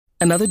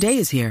Another day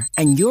is here,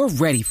 and you're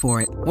ready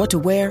for it. What to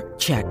wear?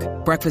 Check.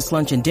 Breakfast,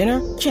 lunch, and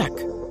dinner? Check.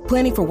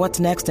 Planning for what's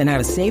next and how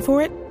to save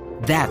for it?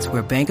 That's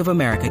where Bank of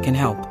America can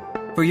help.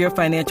 For your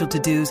financial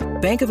to-dos,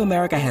 Bank of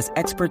America has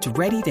experts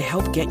ready to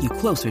help get you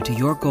closer to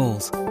your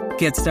goals.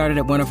 Get started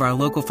at one of our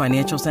local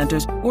financial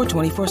centers or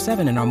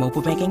 24/7 in our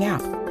mobile banking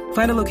app.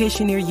 Find a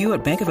location near you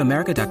at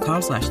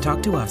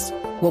bankofamerica.com/talktous.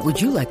 What would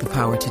you like the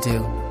power to do?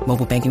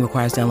 Mobile banking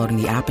requires downloading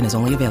the app and is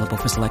only available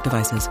for select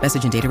devices.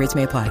 Message and data rates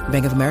may apply.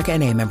 Bank of America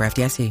NA, member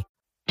FDIC.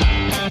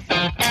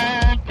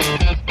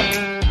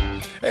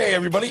 Hey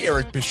everybody,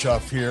 Eric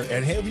Bischoff here,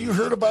 and have you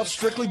heard about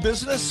Strictly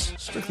Business?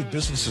 Strictly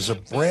Business is a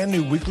brand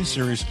new weekly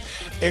series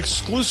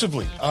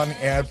exclusively on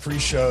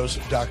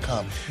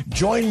adfreeshows.com.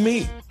 Join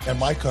me and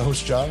my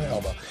co-host John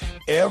Alba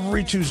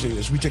every Tuesday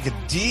as we take a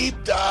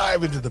deep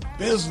dive into the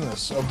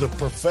business of the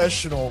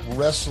professional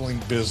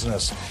wrestling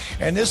business.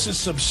 And this is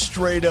some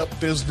straight up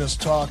business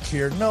talk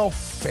here, no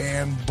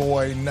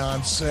fanboy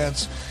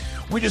nonsense.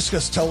 We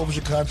discuss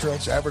television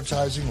contracts,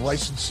 advertising,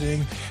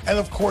 licensing, and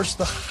of course,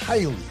 the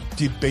highly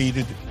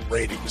debated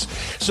ratings.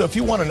 So if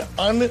you want an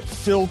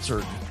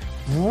unfiltered,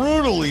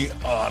 brutally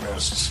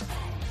honest,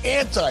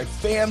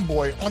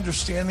 anti-fanboy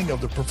understanding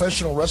of the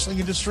professional wrestling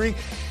industry,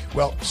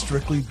 well,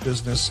 Strictly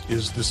Business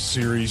is the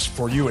series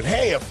for you. And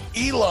hey, if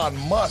Elon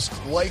Musk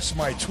likes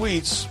my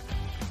tweets,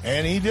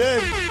 and he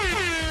did,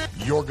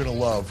 you're going to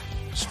love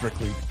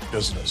Strictly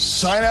Business.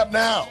 Sign up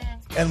now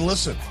and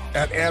listen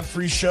at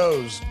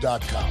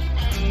adfreeshows.com.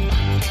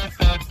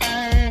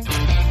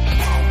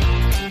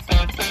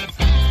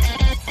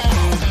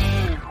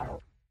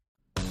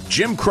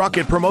 Jim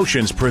Crockett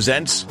Promotions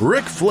presents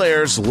Ric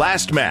Flair's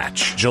Last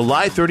Match,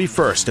 July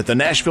 31st at the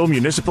Nashville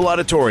Municipal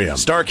Auditorium.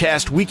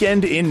 StarCast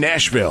Weekend in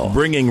Nashville,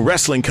 bringing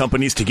wrestling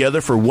companies together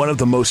for one of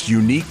the most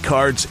unique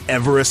cards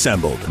ever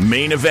assembled.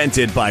 Main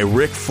evented by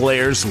Ric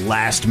Flair's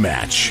Last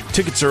Match.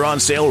 Tickets are on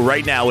sale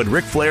right now at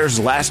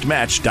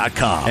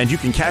RicFlairsLastMatch.com, and you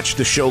can catch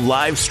the show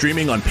live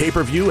streaming on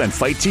pay-per-view and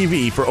Fight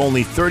TV for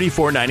only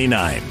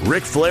 $34.99.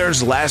 Ric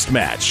Flair's Last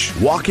Match.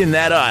 Walk in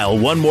that aisle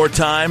one more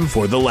time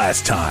for the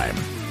last time.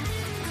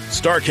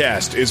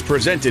 StarCast is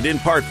presented in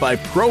part by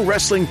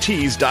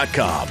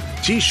ProWrestlingTees.com.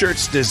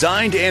 T-shirts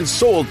designed and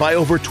sold by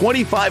over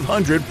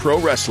 2,500 pro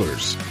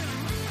wrestlers.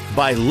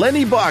 By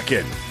Lenny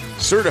Bakken,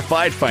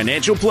 certified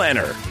financial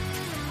planner.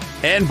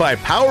 And by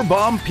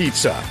Powerbomb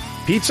Pizza.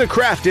 Pizza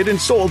crafted and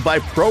sold by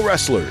pro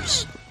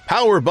wrestlers.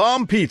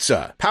 Powerbomb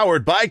Pizza,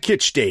 powered by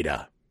Kitch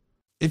Data.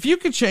 If you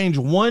could change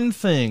one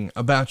thing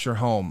about your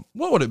home,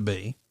 what would it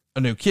be? A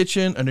new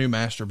kitchen, a new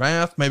master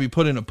bath, maybe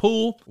put in a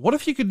pool. What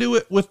if you could do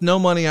it with no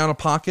money out of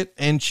pocket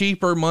and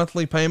cheaper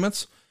monthly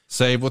payments?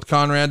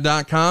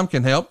 SaveWithConrad.com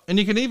can help, and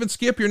you can even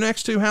skip your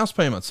next two house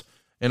payments.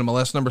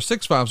 NMLS number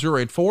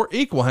 65084,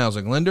 equal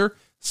housing lender,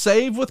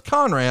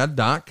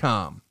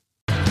 SaveWithConrad.com.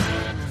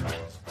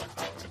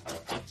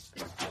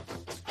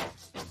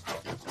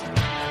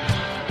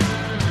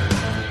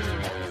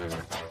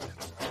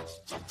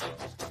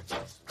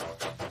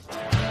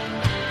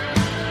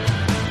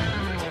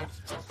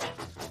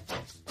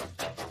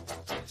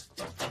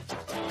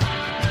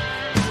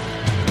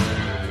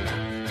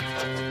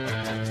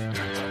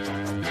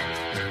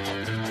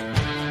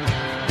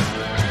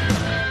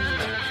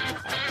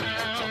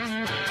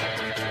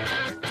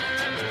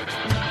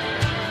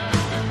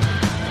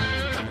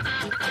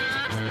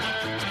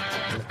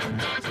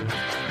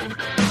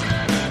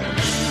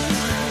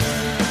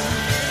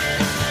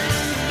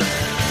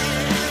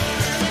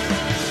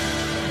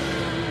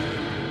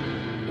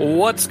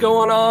 What's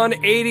going on,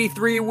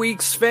 83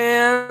 Weeks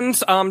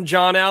fans? I'm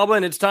John Alba,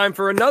 and it's time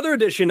for another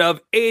edition of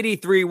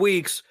 83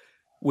 Weeks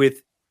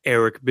with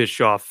Eric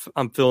Bischoff.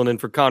 I'm filling in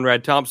for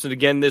Conrad Thompson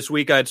again this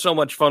week. I had so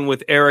much fun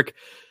with Eric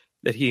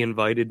that he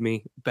invited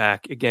me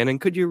back again, and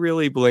could you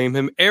really blame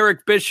him?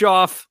 Eric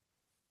Bischoff,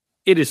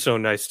 it is so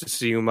nice to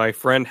see you, my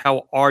friend.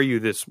 How are you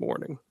this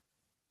morning?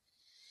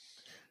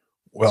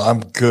 Well,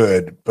 I'm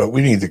good, but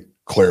we need to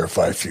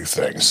clarify a few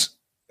things.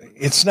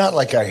 It's not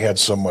like I had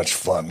so much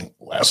fun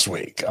last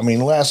week. I mean,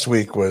 last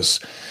week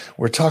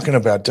we're talking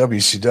about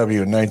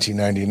WCW in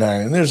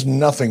 1999, and there's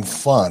nothing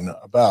fun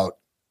about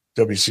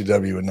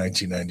WCW in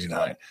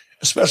 1999,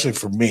 especially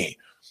for me.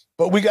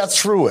 But we got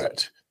through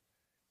it,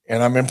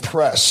 and I'm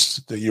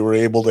impressed that you were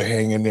able to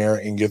hang in there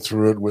and get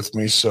through it with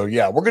me. So,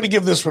 yeah, we're going to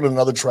give this one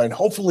another try, and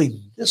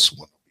hopefully this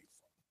one will be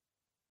fun.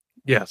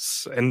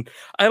 Yes, and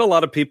I had a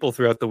lot of people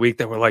throughout the week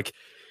that were like,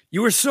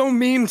 you were so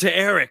mean to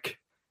Eric.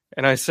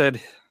 And I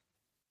said,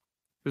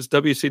 it was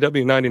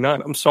WCW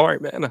 99. I'm sorry,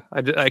 man.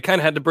 I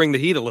kind of had to bring the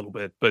heat a little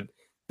bit, but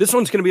this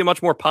one's going to be a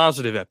much more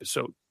positive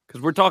episode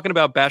because we're talking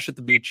about Bash at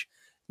the Beach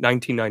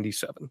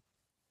 1997.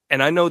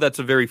 And I know that's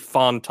a very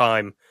fond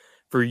time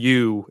for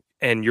you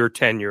and your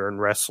tenure in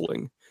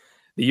wrestling.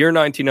 The year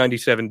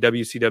 1997,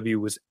 WCW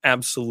was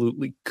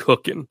absolutely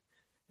cooking.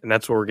 And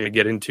that's what we're going to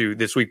get into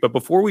this week. But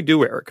before we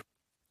do, Eric,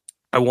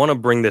 I want to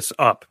bring this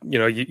up. You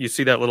know, you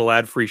see that little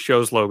ad-free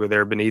shows logo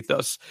there beneath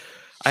us.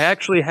 I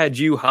actually had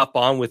you hop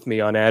on with me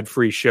on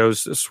ad-free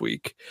shows this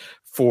week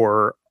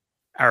for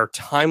our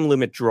time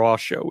limit draw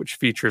show, which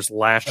features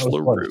Lash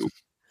LaRue.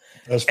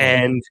 That's fun.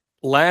 And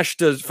Lash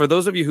does, for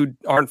those of you who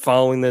aren't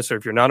following this, or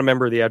if you're not a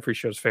member of the Ad Free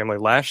Shows family,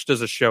 Lash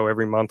does a show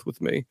every month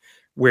with me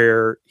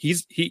where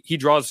he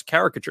draws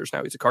caricatures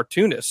now. He's a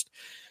cartoonist.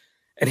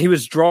 And he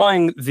was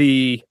drawing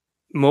the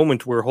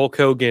moment where Hulk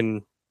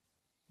Hogan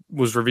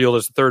was revealed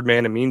as the third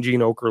man and Mean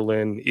Gene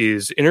Okerlund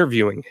is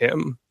interviewing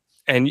him.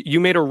 And you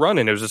made a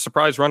run-in. It was a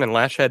surprise run, and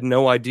Lash had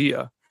no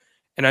idea.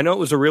 And I know it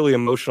was a really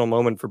emotional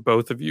moment for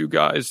both of you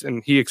guys,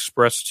 and he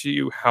expressed to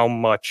you how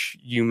much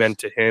you meant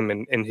to him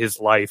and his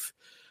life.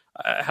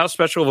 How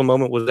special of a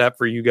moment was that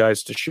for you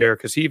guys to share?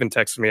 Because he even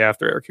texted me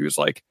after, Eric. He was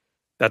like,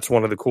 that's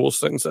one of the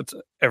coolest things that's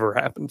ever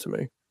happened to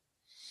me.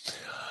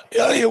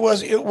 Yeah, it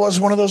was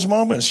one of those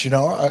moments,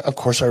 of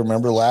course I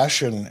remember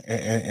Lash and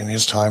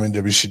his time in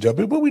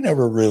WCW, but we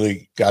never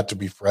really got to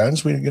be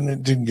friends. We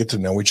didn't get to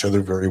know each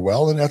other very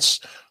well. And that's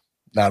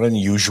not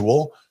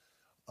unusual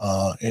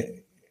at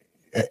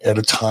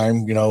a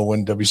time,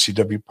 when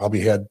WCW probably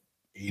had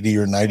 80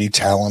 or 90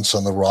 talents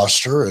on the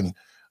roster. And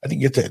I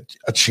didn't get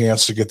a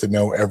chance to get to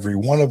know every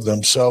one of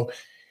them. So,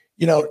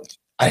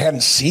 I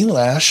hadn't seen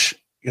Lash,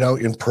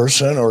 in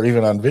person or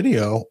even on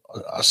video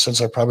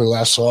since I probably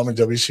last saw him in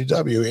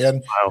WCW.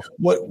 And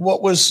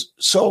what was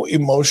so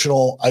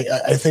emotional,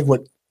 I think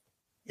what,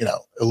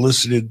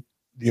 elicited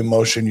the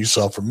emotion you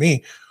saw from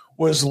me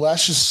was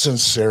Lash's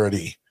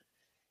sincerity.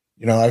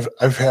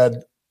 I've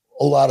had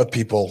a lot of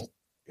people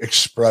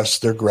express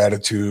their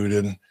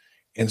gratitude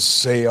and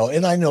say,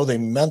 and I know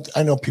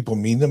people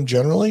mean them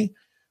generally,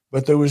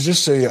 but there was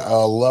just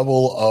a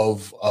level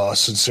of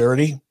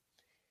sincerity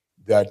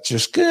that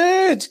just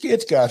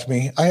it's got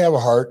me. I have a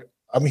heart.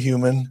 I'm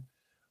human.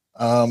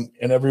 And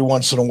every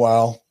once in a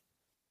while,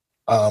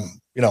 I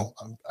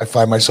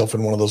find myself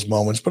in one of those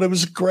moments, but it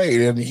was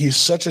great. And he's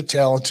such a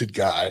talented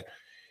guy.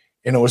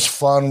 And it was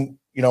fun,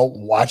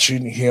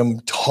 watching him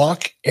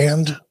talk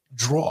and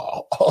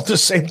draw all at the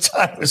same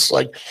time. It's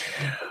like,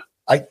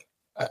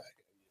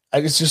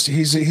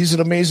 he's an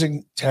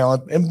amazing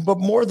talent. But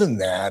more than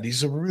that,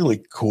 he's a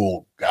really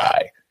cool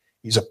guy.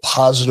 He's a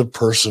positive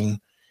person.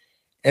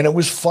 And it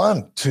was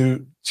fun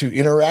to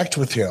interact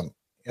with him.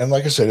 And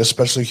like I said,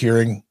 especially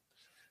hearing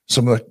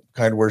some of the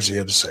kind words he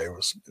had to say, it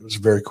was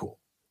very cool.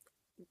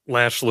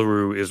 Lash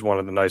LaRue is one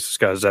of the nicest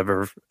guys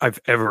I've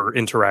ever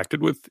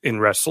interacted with in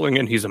wrestling,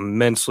 and he's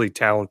immensely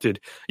talented.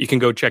 You can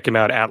go check him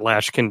out at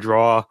Lash Can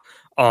Draw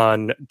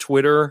on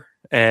Twitter,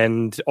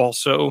 and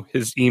also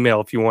his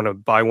email if you want to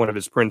buy one of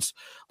his prints,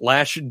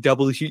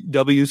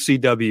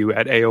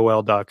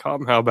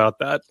 lashwcw@aol.com. How about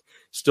that?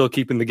 Still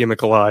keeping the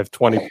gimmick alive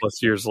 20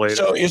 plus years later.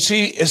 So is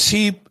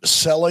he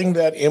selling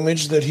that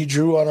image that he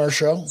drew on our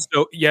show?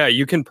 So yeah,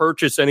 you can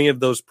purchase any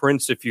of those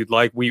prints if you'd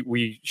like.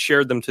 We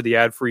shared them to the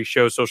Ad Free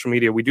Show social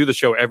media. We do the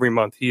show every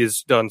month. He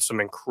has done some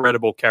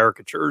incredible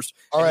caricatures.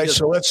 All right,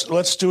 so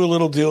let's do a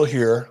little deal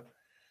here.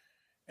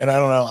 And I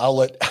don't know, I'll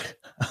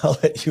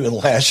let you and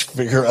Lash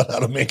figure out how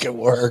to make it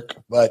work.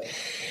 But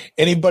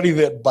anybody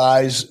that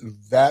buys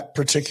that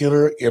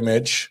particular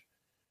image,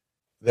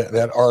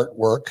 that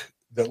artwork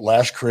that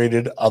Lash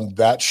created on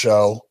that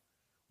show,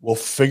 will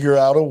figure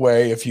out a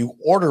way. If you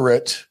order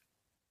it,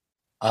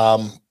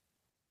 I'll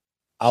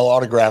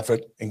autograph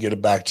it and get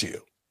it back to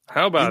you.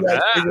 How about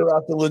that? Figure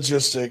out the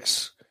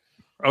logistics.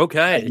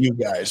 Okay, you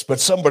guys,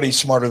 but somebody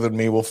smarter than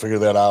me will figure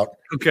that out.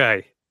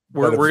 Okay,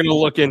 we're going to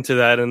look into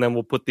that, and then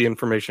we'll put the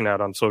information out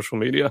on social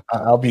media.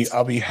 I'll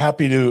be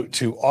happy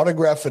to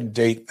autograph and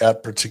date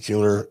that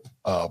particular.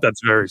 That's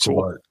very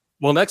cool. Art.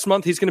 Well, next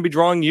month he's going to be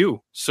drawing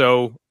you.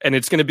 So, and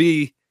it's going to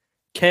be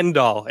Ken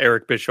doll,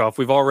 Eric Bischoff.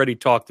 We've already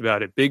talked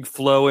about it. Big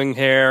flowing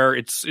hair.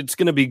 It's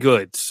going to be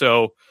good.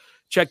 So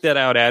check that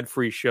out,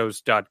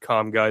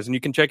 adfreeshows.com, guys. And you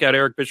can check out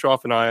Eric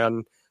Bischoff and I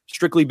on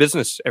Strictly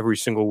Business every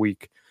single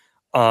week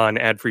on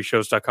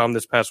adfreeshows.com.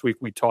 This past week,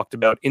 we talked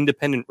about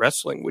independent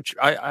wrestling, which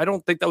I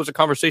don't think that was a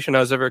conversation I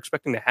was ever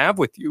expecting to have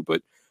with you,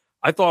 but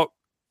I thought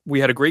we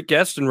had a great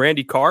guest in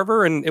Randy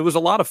Carver, and it was a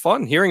lot of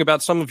fun hearing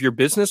about some of your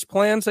business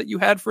plans that you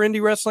had for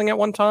indie wrestling at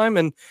one time,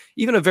 and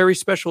even a very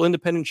special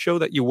independent show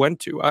that you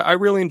went to. I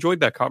really enjoyed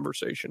that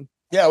conversation.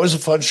 Yeah, it was a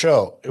fun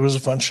show.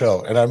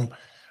 And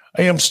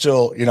I am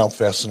still,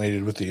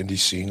 fascinated with the indie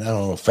scene. I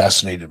don't know,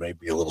 fascinated may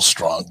be a little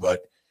strong,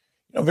 but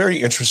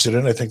very interested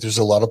in it. I think there's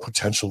a lot of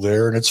potential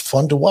there, and it's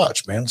fun to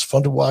watch, man. It's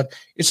fun to watch.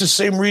 It's the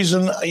same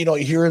reason,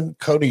 here in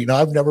Cody,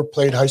 I've never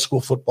played high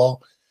school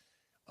football.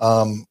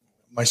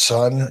 My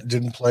son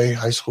didn't play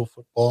high school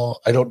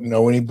football. I don't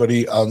know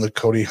anybody on the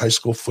Cody high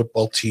school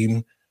football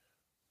team,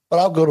 but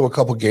I'll go to a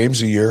couple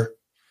games a year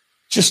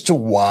just to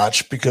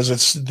watch, because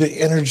it's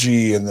the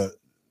energy and the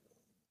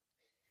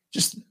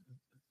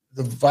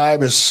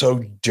vibe is so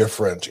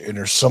different, and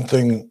there's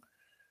something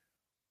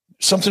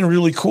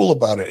really cool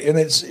about it. And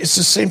it's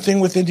the same thing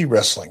with indie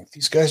wrestling.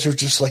 These guys are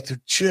just like,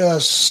 they're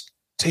just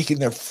taking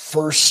their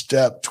first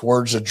step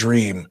towards a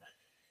dream.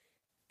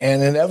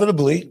 And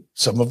inevitably,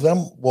 some of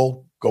them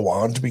will go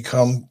on to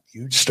become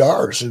huge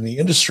stars in the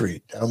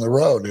industry down the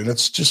road. And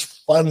it's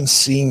just fun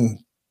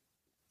seeing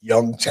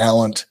young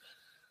talent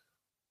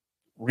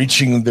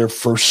reaching their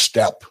first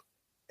step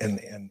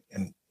and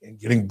and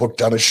getting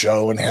booked on a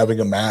show and having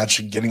a match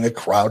and getting a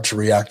crowd to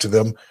react to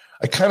them.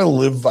 I kind of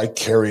live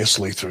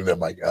vicariously through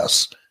them, I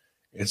guess.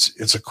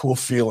 It's a cool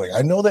feeling.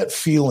 I know that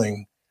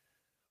feeling,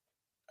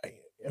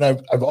 and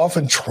I've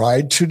often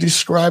tried to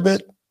describe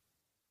it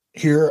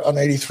here on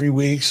 83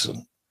 Weeks.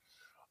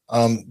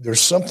 And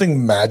there's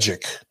something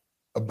magic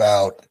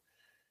about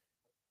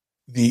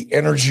the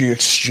energy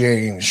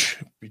exchange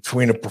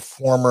between a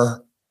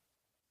performer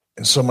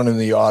and someone in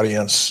the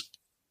audience.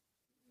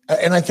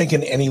 And I think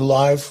in any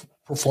live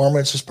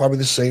performance, it's probably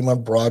the same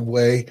on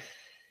Broadway.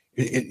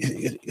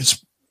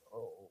 It's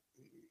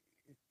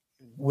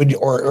when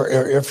or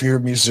if you're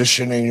a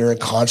musician and you're in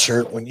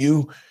concert, when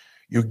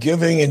you're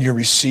giving and you're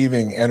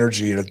receiving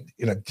energy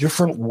in a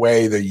different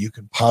way that you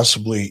can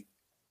possibly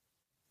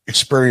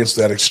experience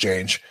that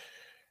exchange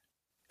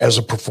as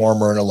a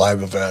performer in a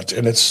live event.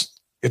 And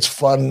it's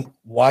fun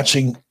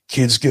watching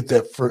kids get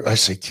that. I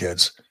say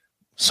kids,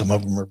 some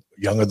of them are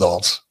young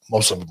adults,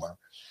 most of them are.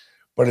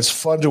 But it's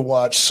fun to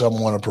watch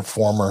someone, a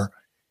performer,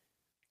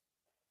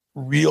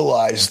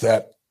 realize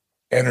that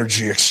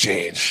energy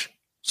exchange,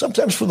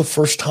 sometimes for the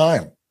first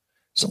time.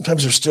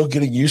 Sometimes they're still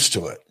getting used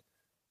to it.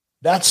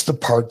 That's the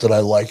part that I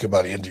like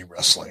about indie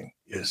wrestling,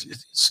 is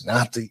it's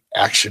not the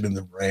action in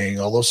the ring,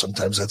 although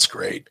sometimes that's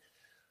great.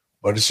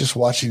 But it's just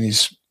watching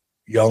these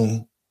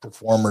young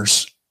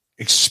performers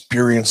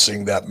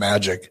experiencing that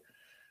magic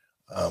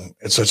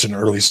at such an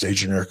early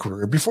stage in their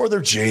career before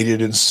they're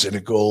jaded and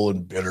cynical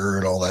and bitter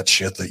and all that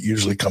shit that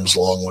usually comes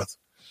along with.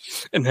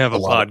 And have a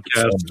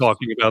podcast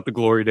talking about the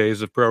glory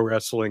days of pro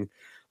wrestling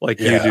like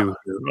you do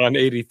on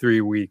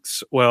 83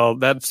 Weeks. Well,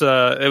 that's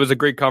it was a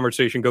great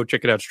conversation. Go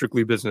check it out.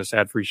 Strictlybusiness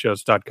at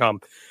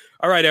freeshows.com.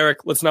 All right, Eric,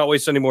 let's not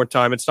waste any more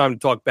time. It's time to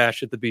talk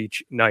Bash at the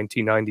Beach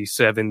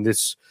 1997.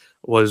 This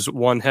was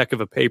one heck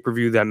of a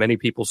pay-per-view that many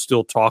people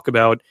still talk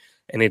about,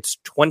 and it's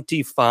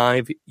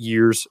 25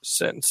 years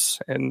since.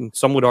 And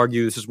some would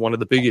argue this is one of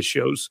the biggest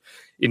shows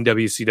in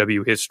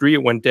WCW history.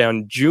 It went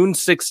down June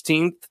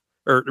 16th,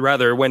 or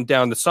rather, it went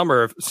down the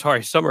summer of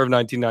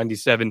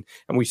 1997.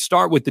 And we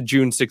start with the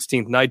June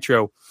 16th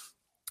Nitro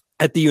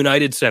at the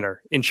United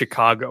Center in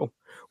Chicago,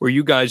 where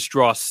you guys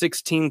draw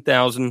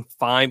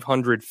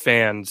 16,500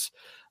 fans,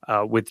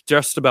 with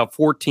just about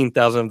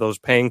 14,000 of those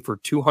paying for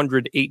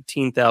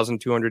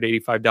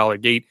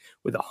 $218,285 gate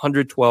with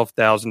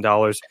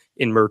 $112,000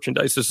 in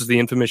merchandise. This is the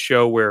infamous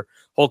show where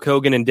Hulk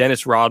Hogan and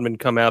Dennis Rodman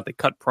come out. They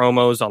cut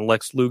promos on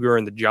Lex Luger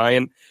and the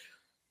Giant.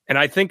 And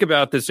I think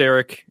about this,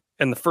 Eric,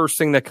 and the first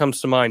thing that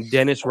comes to mind,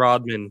 Dennis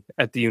Rodman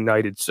at the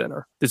United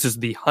Center. This is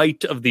the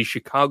height of the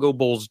Chicago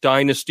Bulls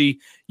dynasty.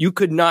 You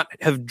could not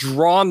have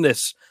drawn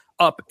this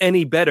up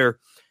any better.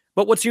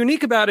 But what's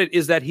unique about it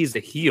is that he's a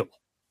heel.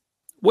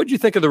 What did you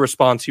think of the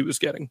response he was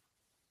getting?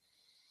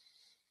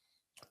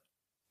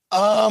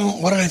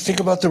 What did I think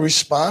about the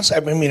response?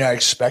 I mean, I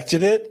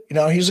expected it. You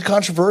know, he's a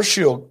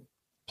controversial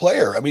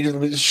player. I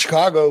mean,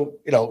 Chicago,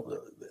 you know,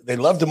 they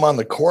loved him on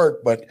the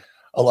court, but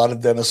a lot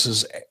of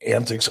Dennis's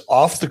antics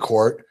off the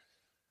court,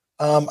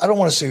 I don't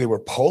want to say they were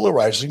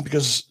polarizing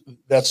because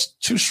that's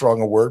too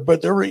strong a word,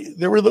 but there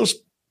were those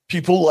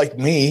people like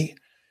me,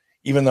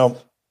 even though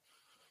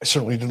I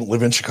certainly didn't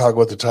live in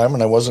Chicago at the time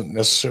and I wasn't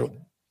necessarily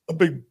a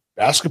big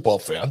basketball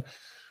fan,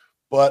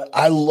 but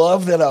I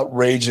love that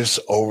outrageous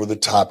over the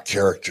top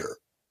character.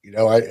 You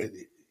know, I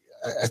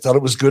thought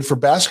it was good for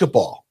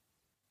basketball.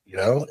 You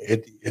know,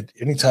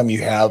 anytime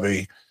you have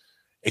a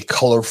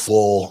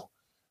colorful,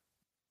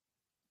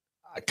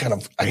 I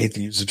hate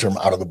to use the term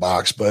out of the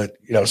box, but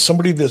you know,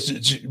 somebody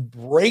that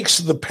breaks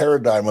the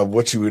paradigm of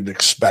what you would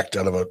expect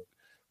out of a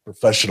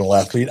professional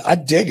athlete. I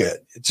dig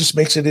it. It just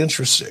makes it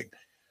interesting.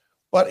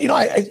 But, you know,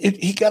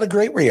 he got a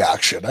great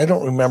reaction. I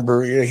don't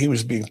remember, you know, he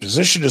was being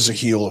positioned as a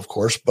heel, of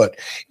course, but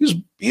he was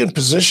being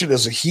positioned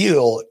as a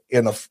heel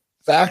in a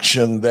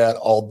faction that,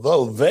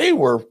 although they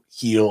were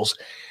heels,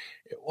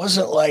 it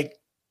wasn't like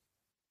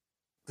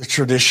the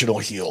traditional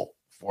heel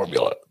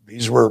formula.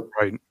 These were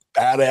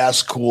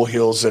badass, cool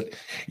heels that,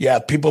 yeah,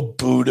 people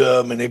booed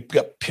them and they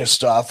got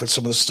pissed off at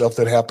some of the stuff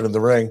that happened in the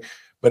ring.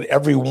 But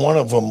every one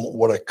of them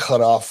would have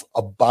cut off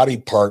a body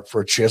part for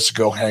a chance to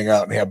go hang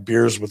out and have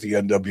beers with the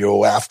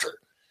NWO after.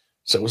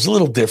 So it was a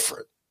little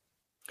different.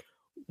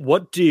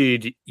 What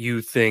did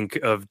you think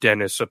of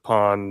Dennis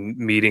upon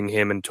meeting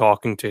him and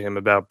talking to him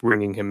about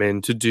bringing him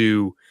in to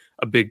do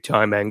a big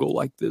time angle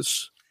like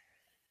this?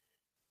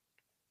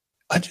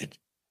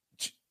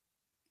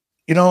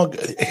 You know,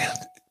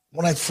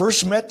 when I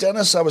first met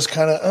Dennis, I was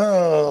kind of,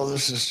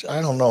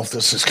 I don't know if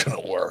this is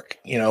going to work,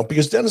 you know,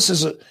 because Dennis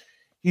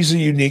he's a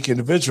unique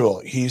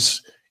individual.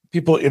 He's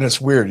people, and it's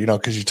weird, you know,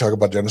 because you talk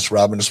about Dennis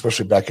Rodman,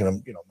 especially back in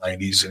the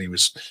 90s, and he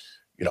was,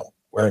 you know,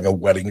 wearing a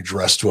wedding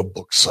dress to a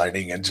book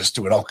signing and just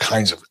doing all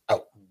kinds of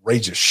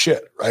outrageous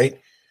shit, right?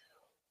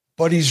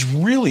 But he's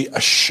really a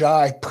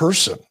shy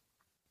person.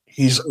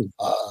 He's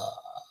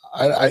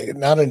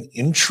not an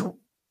intro.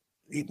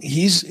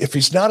 If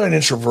he's not an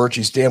introvert,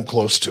 he's damn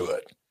close to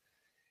it.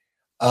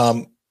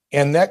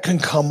 And that can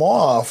come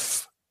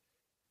off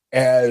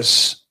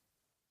as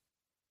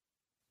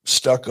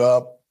stuck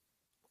up,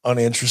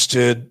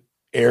 uninterested,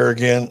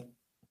 arrogant,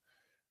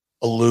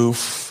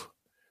 aloof,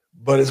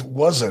 but it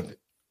wasn't.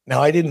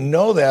 Now, I didn't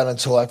know that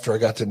until after I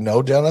got to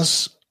know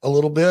Dennis a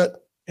little bit,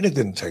 and it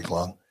didn't take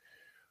long.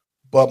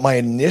 But my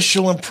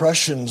initial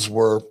impressions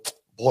were,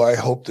 boy, I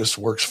hope this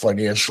works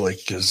financially,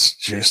 because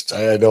just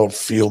I don't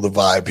feel the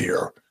vibe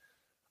here.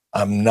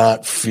 I'm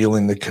not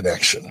feeling the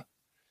connection.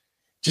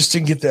 Just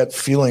didn't get that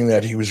feeling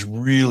that he was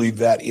really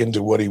that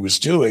into what he was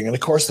doing. And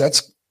of course,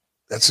 that's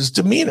his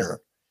demeanor.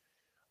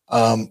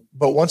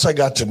 But once I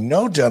got to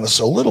know Dennis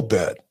a little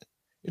bit,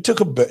 it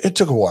took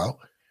a while.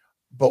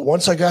 But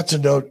once I got to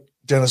know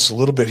Dennis a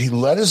little bit, he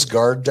let his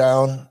guard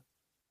down.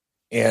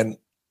 And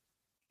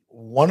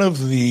one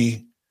of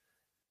the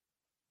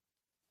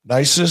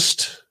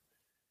nicest,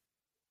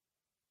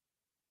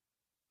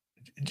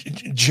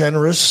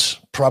 generous,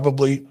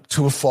 probably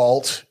to a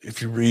fault,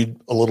 if you read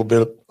a little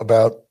bit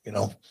about,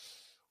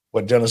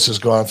 what Dennis has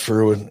gone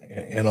through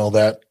and all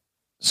that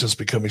since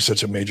becoming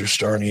such a major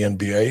star in the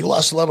NBA. He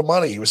lost a lot of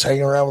money. He was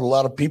hanging around with a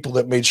lot of people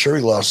that made sure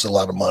he lost a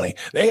lot of money.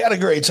 They had a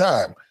great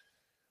time,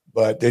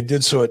 but they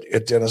did so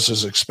at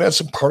Dennis's expense.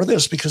 And part of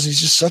this because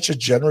he's just such a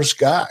generous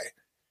guy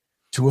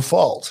to a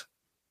fault.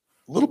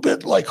 A little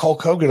bit like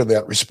Hulk Hogan in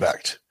that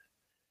respect.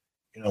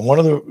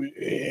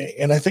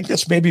 And I think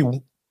that's maybe,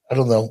 I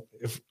don't know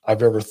if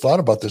I've ever thought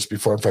about this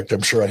before. In fact,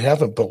 I'm sure I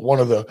haven't, but one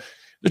of the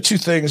two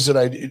things that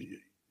I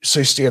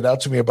say stand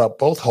out to me about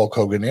both Hulk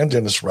Hogan and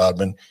Dennis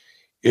Rodman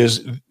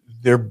is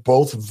they're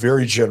both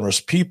very generous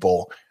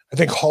people. I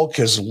think Hulk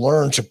has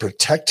learned to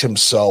protect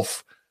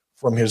himself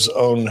from his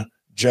own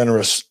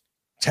generous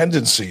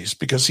tendencies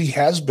because he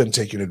has been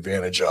taken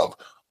advantage of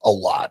a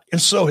lot. And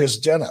so has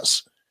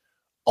Dennis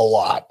a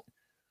lot.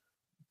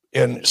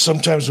 And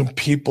sometimes when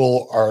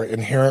people are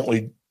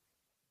inherently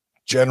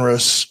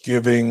generous,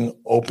 giving,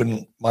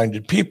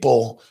 open-minded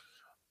people,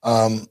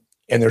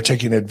 and they're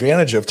taking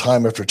advantage of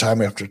time after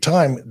time after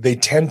time, they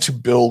tend to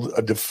build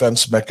a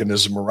defense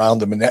mechanism around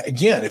them. And that,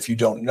 again, if you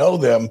don't know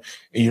them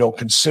and you don't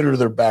consider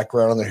their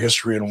background and their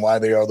history and why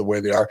they are the way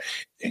they are,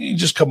 and you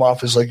just come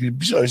off as like,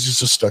 he's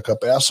just a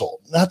stuck-up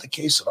asshole. Not the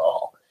case at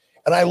all.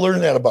 And I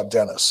learned that about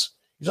Dennis.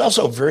 He's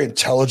also a very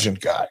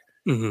intelligent guy.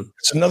 Mm-hmm.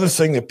 It's another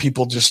thing that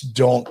people just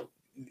don't,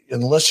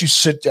 unless you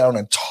sit down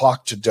and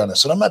talk to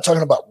Dennis. And I'm not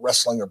talking about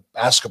wrestling or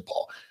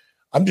basketball.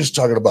 I'm just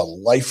talking about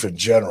life in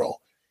general.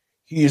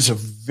 He is a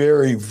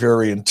very,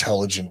 very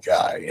intelligent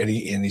guy, and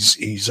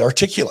he's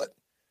articulate.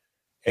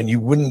 And you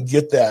wouldn't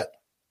get that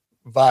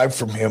vibe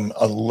from him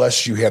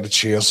unless you had a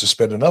chance to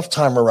spend enough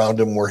time around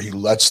him where he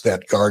lets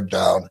that guard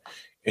down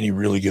and you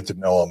really get to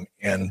know him.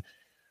 And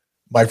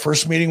my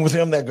first meeting with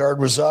him, that guard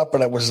was up,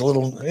 and I was a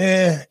little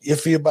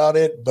iffy about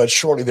it. But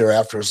shortly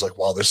thereafter, I was like,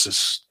 wow, this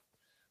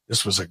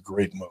was a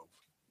great move.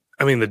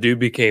 I mean, the dude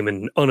became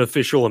an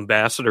unofficial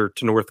ambassador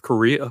to North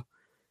Korea.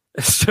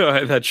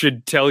 So that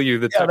should tell you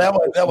that. Yeah,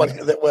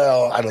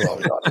 well, I don't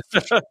know.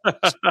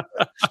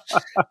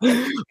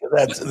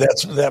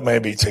 That may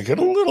be taken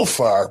a little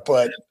far,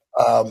 but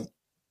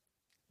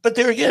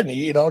there again,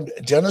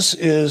 Dennis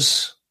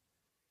is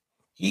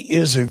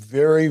a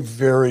very,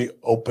 very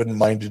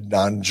open-minded,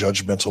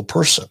 non-judgmental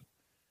person.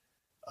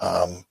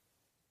 And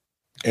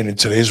in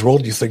today's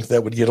world, you think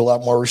that would get a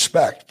lot more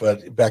respect,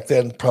 but back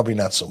then, probably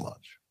not so much.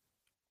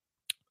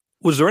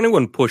 Was there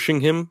anyone pushing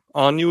him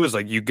on you? Is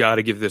like, you got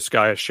to give this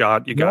guy a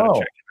shot. You got to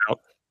check him out.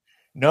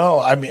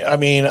 No, I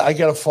mean, I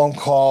got a phone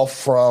call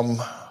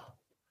from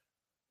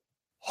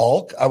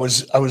Hulk. I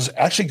was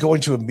actually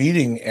going to a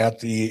meeting at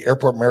the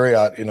Airport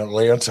Marriott in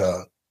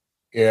Atlanta,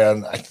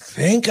 and I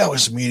think I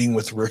was meeting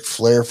with Ric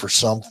Flair for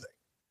something.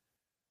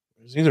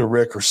 It was either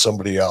Rick or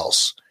somebody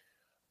else.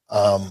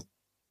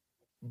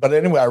 But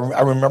anyway,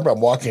 I remember I'm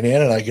walking in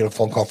and I get a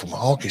phone call from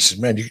Hulk. He said,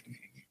 man,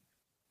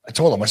 I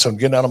told him, I said, I'm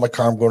getting out of my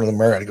car. I'm going to the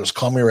Marriott. He goes,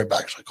 call me right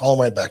back. So I call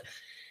him right back.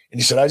 And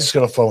he said, I just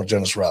got a phone with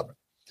Dennis Rodman.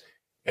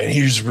 And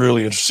he's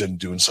really interested in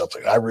doing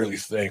something. I really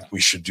think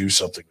we should do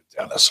something with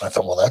Dennis. And I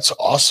thought, well, that's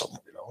awesome.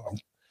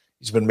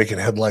 He's been making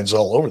headlines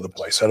all over the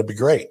place. That'd be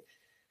great.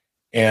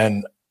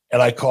 And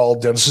I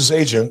called Dennis's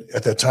agent.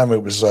 At that time,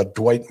 it was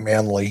Dwight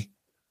Manley.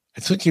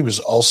 I think he was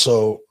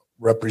also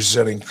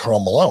representing Karl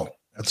Malone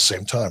at the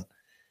same time.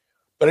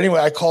 But anyway,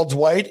 I called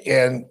Dwight,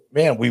 and,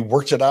 man, we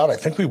worked it out. I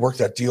think we worked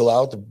that deal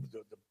out, the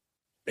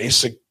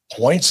basic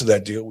points of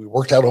that deal. We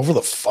worked out over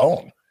the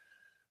phone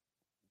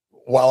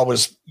while I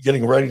was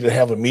getting ready to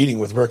have a meeting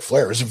with Ric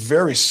Flair. It was a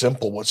very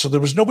simple one. So there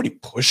was nobody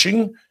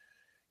pushing.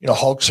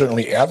 Hulk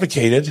certainly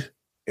advocated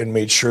and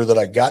made sure that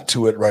I got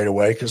to it right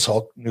away because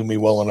Hulk knew me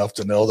well enough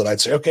to know that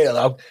I'd say, okay,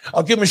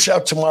 I'll give him a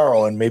shout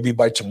tomorrow. And maybe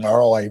by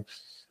tomorrow I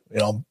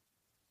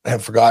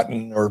have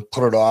forgotten or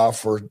put it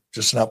off or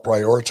just not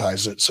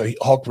prioritize it. So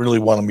Hulk really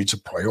wanted me to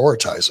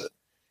prioritize it.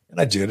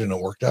 And I did, and it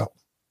worked out.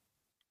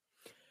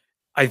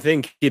 I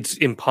think it's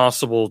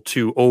impossible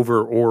to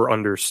over or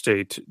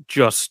understate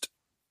just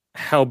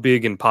how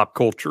big in pop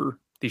culture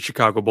the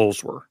Chicago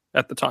Bulls were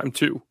at the time,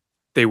 too.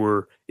 They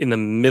were in the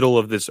middle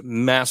of this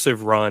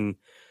massive run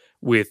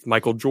with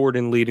Michael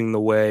Jordan leading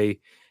the way.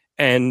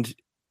 And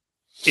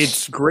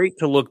it's great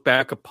to look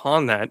back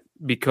upon that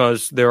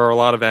because there are a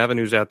lot of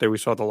avenues out there. We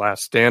saw The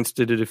Last Dance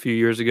did it a few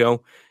years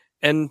ago,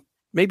 and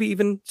maybe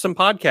even some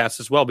podcasts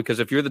as well. Because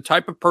if you're the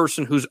type of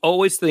person who's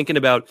always thinking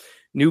about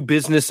new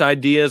business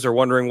ideas or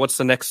wondering what's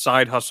the next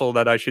side hustle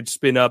that I should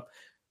spin up,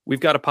 we've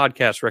got a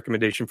podcast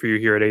recommendation for you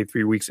here at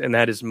 83 Weeks, and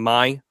that is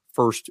My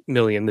First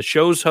Million. The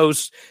show's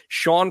hosts,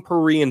 Sean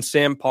Puri and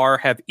Sam Parr,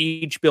 have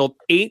each built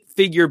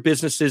 8-figure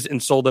businesses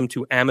and sold them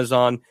to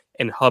Amazon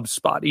and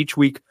HubSpot. Each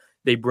week,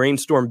 they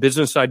brainstorm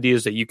business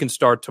ideas that you can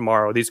start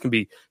tomorrow. These can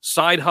be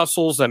side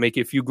hustles that make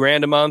you a few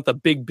grand a month, a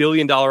big $1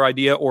 billion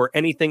idea, or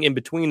anything in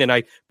between. And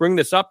I bring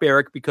this up,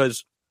 Eric,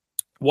 because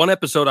one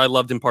episode I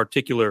loved in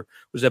particular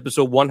was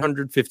episode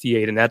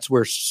 158, and that's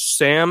where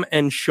Sam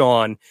and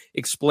Sean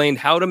explained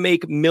how to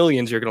make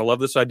millions. You're going to love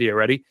this idea.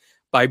 Ready?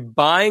 By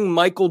buying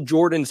Michael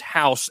Jordan's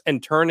house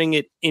and turning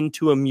it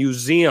into a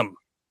museum.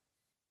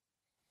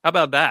 How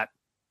about that?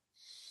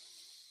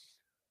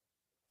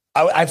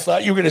 I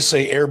thought you were going to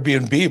say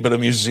Airbnb, but a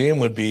museum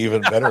would be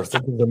even better.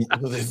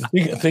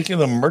 Thinking of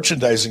the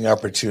merchandising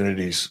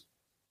opportunities.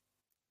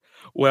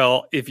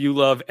 Well, if you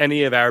love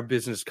any of our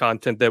business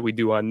content that we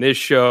do on this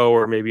show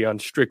or maybe on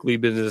Strictly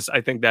Business,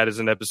 I think that is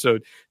an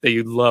episode that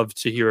you'd love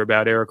to hear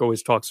about. Eric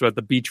always talks about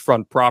the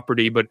beachfront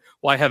property, but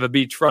why have a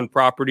beachfront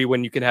property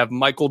when you can have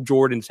Michael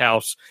Jordan's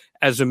house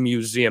as a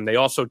museum? They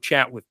also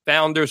chat with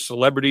founders,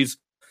 celebrities,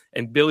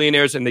 and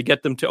billionaires, and they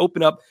get them to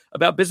open up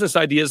about business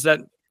ideas that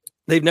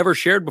they've never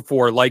shared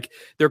before, like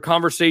their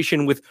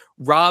conversation with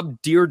Rob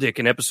Dyrdek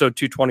in episode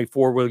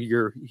 224, where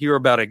you hear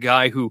about a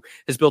guy who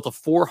has built a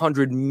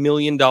 $400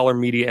 million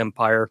media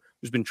empire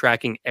who's been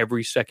tracking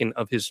every second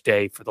of his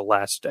day for the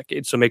last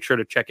decade. So make sure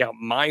to check out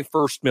My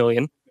First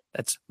Million.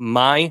 That's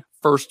My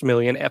First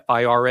Million,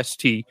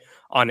 FIRST,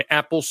 on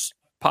Apple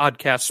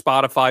Podcasts,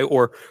 Spotify,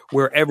 or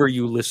wherever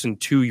you listen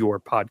to your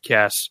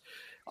podcasts.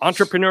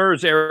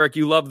 Entrepreneurs, Eric,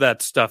 you love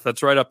that stuff.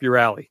 That's right up your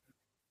alley.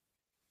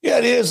 Yeah,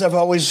 it is. I've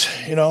always,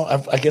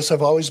 I guess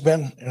I've always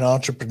been an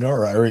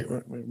entrepreneur. I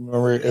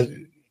remember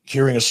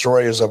hearing a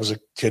story as I was a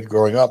kid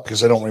growing up,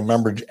 because I don't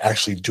remember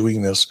actually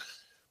doing this,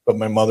 but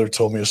my mother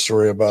told me a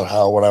story about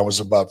how when I was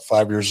about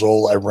 5 years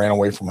old, I ran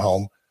away from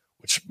home,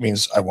 which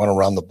means I went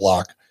around the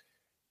block,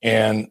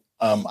 and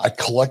I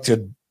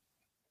collected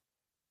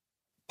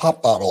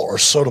pop bottle or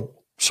soda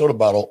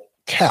bottle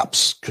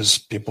caps, because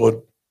people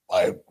would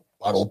buy a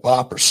bottle of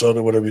pop or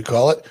soda, whatever you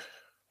call it,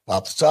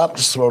 pop the top,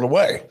 just throw it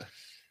away.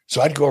 So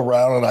I'd go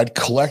around and I'd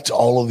collect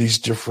all of these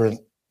different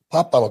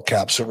pop bottle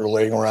caps that were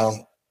laying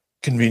around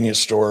convenience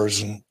stores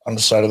and on the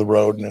side of the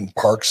road and in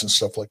parks and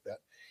stuff like that.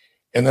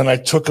 And then I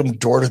took them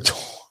door to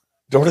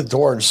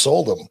door and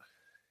sold them.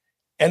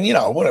 And,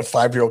 when a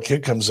 5-year-old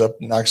kid comes up,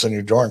 knocks on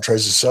your door and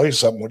tries to sell you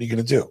something, what are you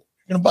going to do?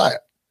 You're going to buy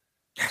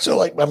it. So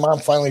my mom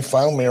finally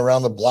found me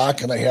around the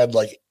block, and I had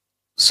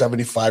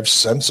 75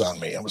 cents on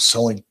me. I was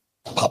selling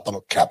pop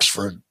bottle caps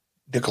for a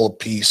nickel a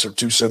piece or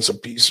 2 cents a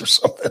piece or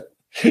something.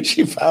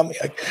 She found me.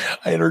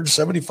 I had earned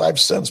 75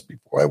 cents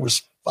before I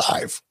was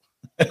 5.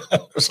 It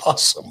was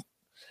awesome.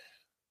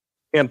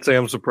 Can't say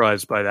I'm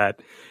surprised by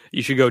that.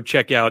 You should go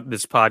check out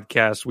this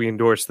podcast. We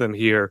endorse them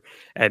here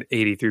at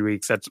 83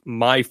 Weeks. That's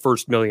My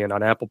First Million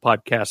on Apple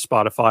Podcasts,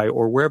 Spotify,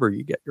 or wherever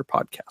you get your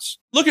podcasts.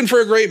 Looking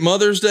for a great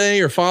Mother's Day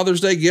or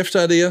Father's Day gift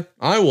idea?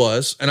 I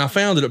was, and I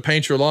found it at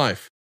Paint Your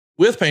Life.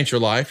 With Paint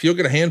Your Life, you'll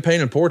get a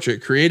hand-painted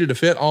portrait created to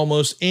fit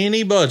almost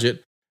any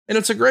budget, and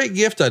it's a great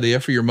gift idea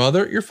for your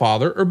mother, your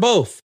father, or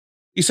both.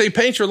 You see,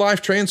 Paint Your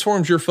Life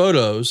transforms your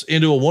photos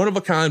into a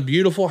one-of-a-kind,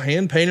 beautiful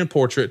hand-painted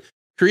portrait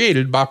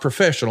created by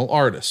professional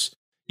artists.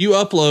 You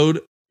upload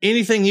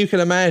anything you can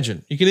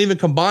imagine. You can even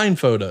combine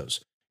photos.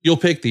 You'll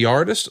pick the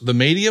artist, the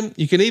medium.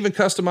 You can even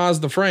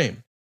customize the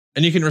frame.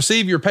 And you can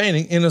receive your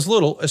painting in as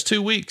little as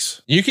 2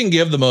 weeks. You can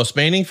give the most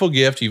meaningful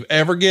gift you've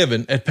ever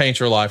given at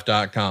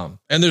paintyourlife.com.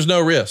 And there's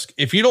no risk.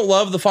 If you don't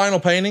love the final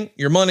painting,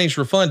 your money's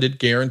refunded,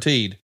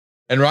 guaranteed.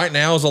 And right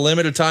now is a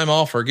limited time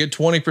offer. Get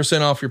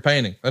 20% off your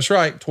painting. That's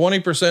right,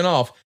 20%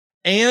 off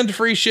and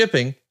free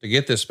shipping. To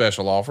get this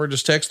special offer,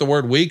 just text the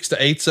word WEEKS to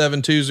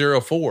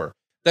 87204.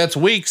 That's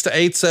WEEKS to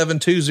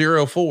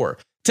 87204.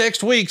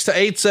 Text WEEKS to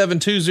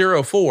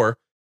 87204.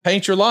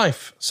 Paint Your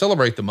Life.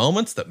 Celebrate the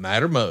moments that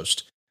matter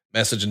most.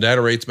 Message and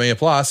data rates may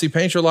apply. See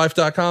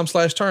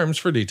paintyourlife.com/terms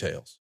for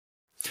details.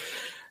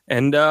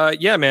 And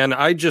yeah, man,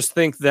 I just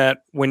think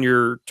that when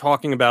you're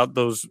talking about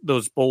those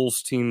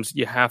Bulls teams,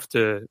 you have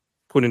to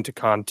put into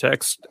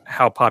context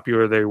how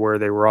popular they were.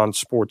 They were on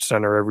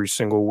SportsCenter every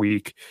single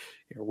week.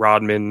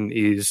 Rodman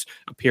is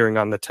appearing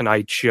on The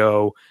Tonight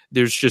Show.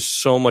 There's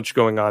just so much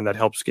going on that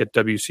helps get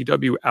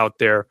WCW out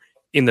there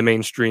in the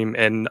mainstream.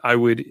 And I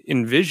would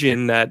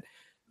envision that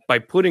by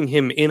putting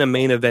him in a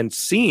main event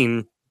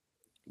scene,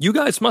 you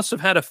guys must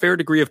have had a fair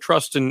degree of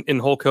trust in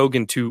Hulk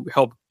Hogan to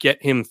help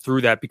get him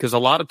through that, because a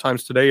lot of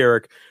times today,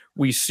 Eric,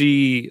 we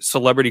see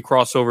celebrity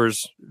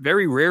crossovers.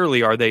 Very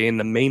rarely are they in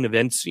the main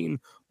event scene.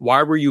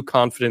 Why were you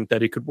confident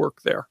that it could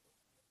work there?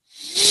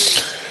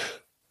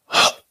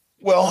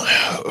 Well,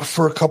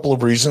 for a couple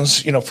of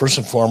reasons. First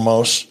and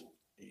foremost,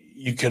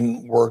 you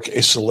can work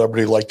a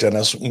celebrity like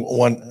Dennis,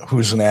 one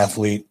who's an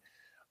athlete.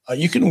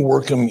 You can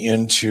work them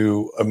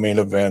into a main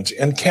event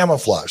and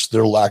camouflage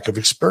their lack of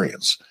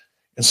experience.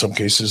 In some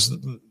cases,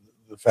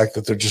 the fact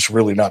that they're just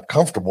really not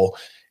comfortable,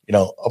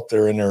 up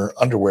there in their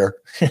underwear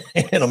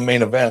in a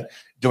main event,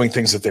 doing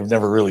things that they've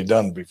never really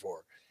done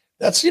before.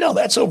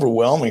 That's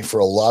overwhelming for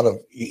a lot of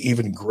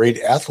even great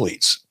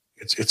athletes.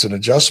 It's an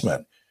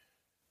adjustment.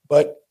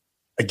 But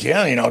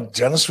again,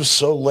 Dennis was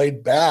so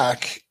laid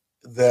back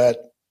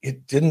that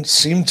it didn't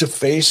seem to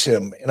faze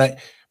him. And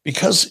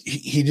because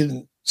he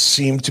didn't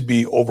seem to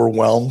be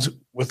overwhelmed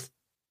with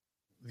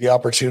the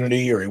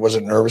opportunity, or he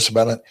wasn't nervous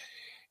about it.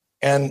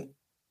 And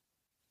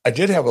I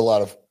did have a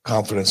lot of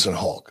confidence in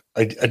Hulk.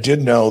 I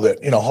did know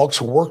that,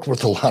 Hulk's worked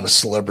with a lot of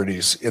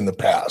celebrities in the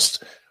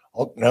past.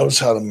 Hulk knows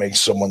how to make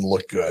someone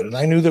look good. And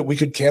I knew that we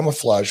could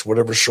camouflage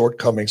whatever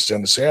shortcomings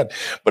Dennis had.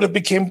 But it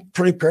became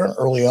pretty apparent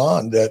early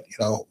on that,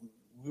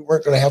 we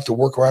weren't going to have to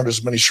work around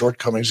as many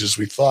shortcomings as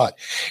we thought.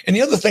 And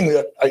the other thing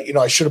that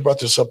I should have brought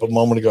this up a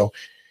moment ago,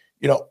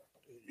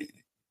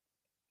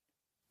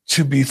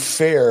 to be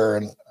fair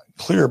and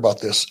clear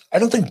about this, I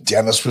don't think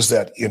Dennis was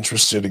that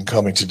interested in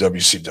coming to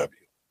WCW.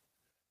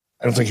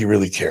 I don't think he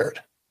really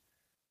cared.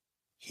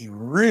 He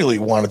really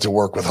wanted to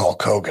work with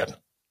Hulk Hogan,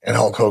 and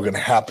Hulk Hogan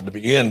happened to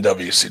be in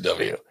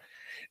WCW.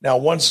 Now,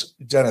 once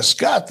Dennis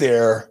got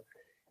there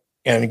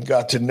and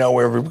got to know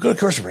everybody, of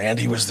course,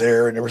 Randy was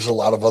there, and there was a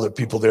lot of other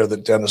people there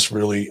that Dennis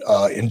really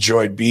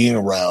enjoyed being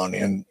around,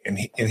 and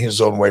in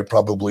his own way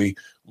probably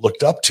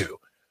looked up to,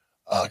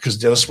 because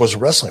Dennis was a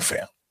wrestling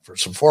fan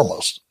first and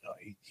foremost.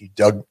 He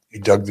dug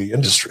the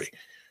industry,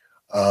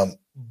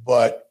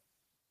 but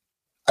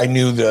I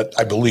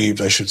believed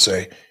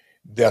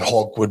that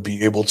Hulk would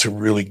be able to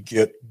really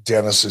get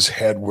Dennis's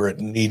head where it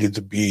needed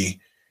to be,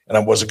 and I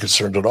wasn't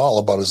concerned at all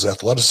about his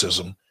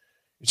athleticism.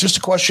 It's just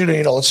a question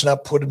of, let's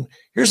not put him.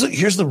 Here's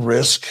the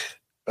risk.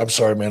 I'm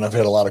sorry, man. I've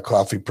had a lot of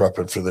coffee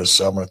prepping for this,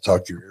 so I'm going to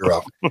talk your ear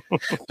off.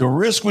 The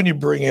risk when you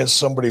bring in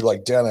somebody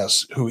like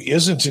Dennis, who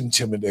isn't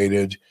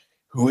intimidated,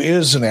 who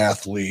is an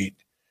athlete,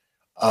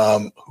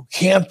 who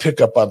can pick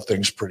up on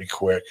things pretty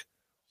quick.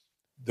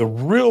 The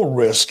real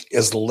risk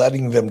is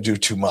letting them do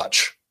too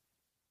much,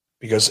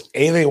 because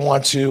they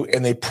want to,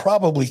 and they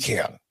probably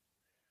can,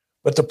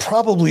 but the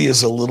probably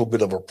is a little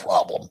bit of a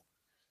problem,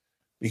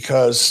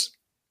 because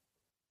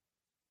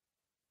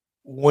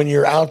when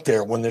you're out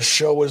there, when the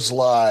show is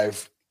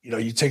live,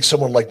 you take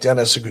someone like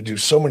Dennis who could do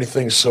so many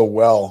things so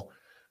well,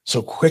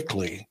 so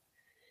quickly,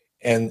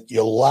 and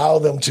you allow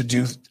them to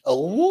do a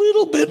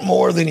little bit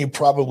more than you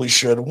probably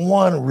should.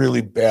 One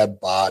really bad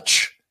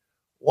botch,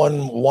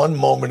 one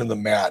moment in the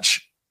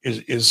match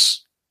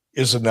is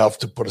enough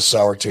to put a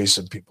sour taste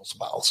in people's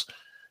mouths.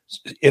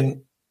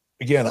 And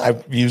again,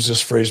 I've used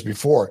this phrase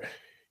before.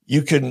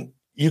 You can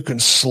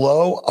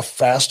slow a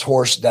fast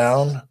horse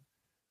down,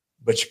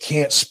 but you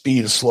can't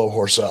speed a slow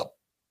horse up.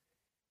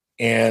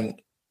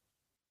 And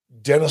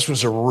Dennis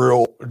was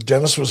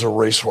a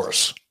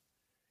racehorse.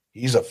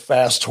 He's a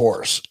fast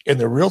horse. And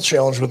the real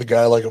challenge with a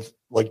guy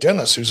like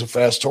Dennis, who's a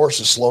fast horse,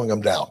 is slowing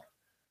him down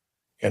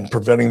and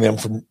preventing them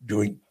from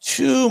doing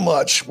too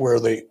much where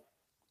they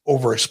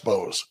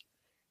overexpose.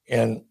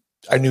 And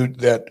I knew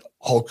that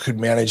Hulk could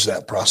manage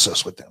that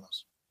process with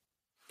Dennis.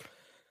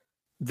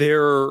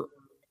 There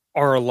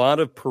are a lot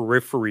of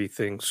periphery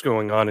things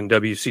going on in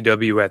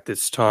WCW at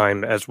this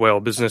time as well.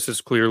 Business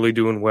is clearly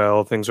doing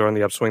well. Things are on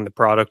the upswing. The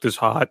product is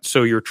hot.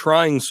 So you're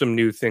trying some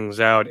new things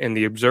out. And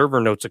the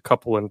Observer notes a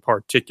couple in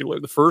particular.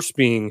 The first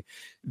being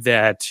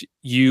that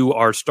you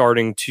are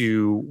starting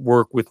to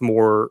work with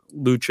more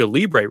lucha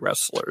libre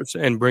wrestlers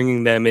and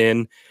bringing them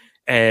in.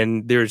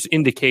 And there's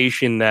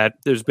indication that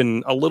there's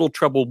been a little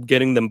trouble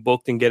getting them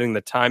booked and getting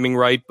the timing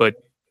right. But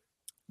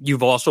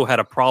you've also had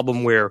a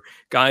problem where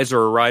guys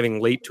are arriving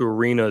late to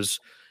arenas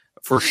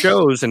for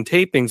shows and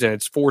tapings, and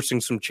it's forcing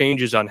some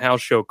changes on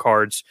house show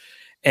cards.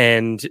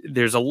 And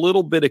there's a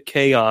little bit of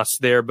chaos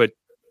there, but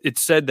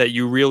it's said that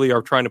you really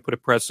are trying to put a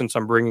precedence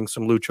on bringing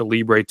some lucha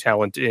libre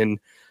talent in.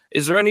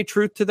 Is there any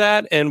truth to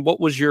that? And what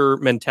was your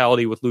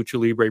mentality with lucha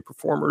libre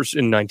performers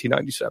in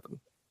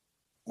 1997?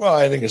 Well,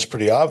 I think it's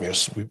pretty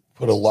obvious. We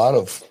put a lot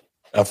of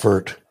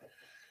effort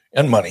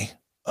and money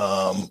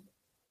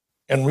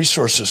and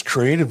resources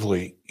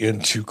creatively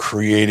into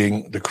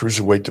creating the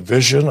cruiserweight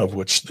division, of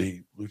which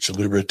the lucha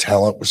libre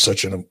talent was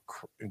such an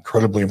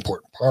incredibly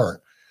important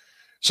part.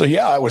 So,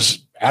 yeah, I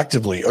was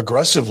aggressively,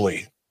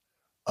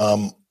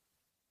 to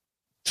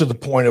the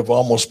point of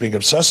almost being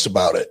obsessed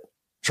about it,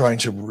 trying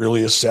to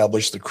really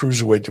establish the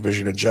cruiserweight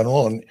division in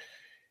general.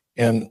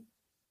 And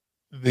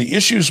the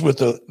issues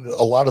with a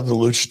lot of the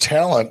lucha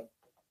talent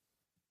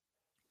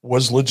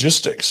was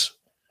logistics.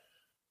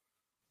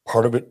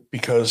 Part of it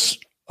because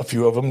a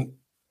few of them,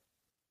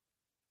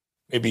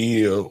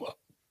 maybe, I don't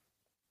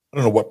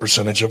know what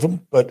percentage of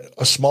them, but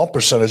a small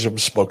percentage of them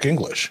spoke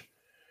English.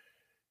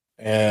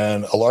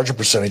 And a larger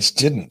percentage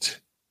didn't.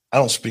 I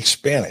don't speak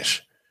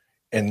Spanish,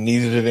 and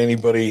neither did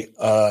anybody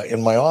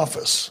in my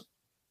office,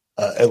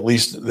 at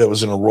least that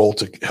was in a role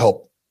to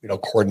help,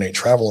 coordinate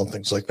travel and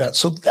things like that.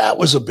 So that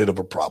was a bit of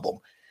a problem.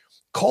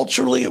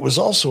 culturally, it was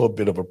also a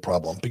bit of a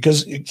problem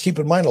because keep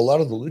in mind, a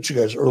lot of the lucha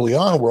guys early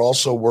on were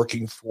also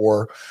working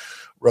for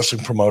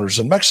wrestling promoters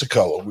in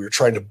Mexico. We were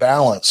trying to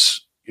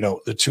balance,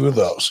 the two of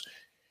those.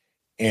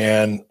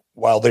 And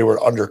while they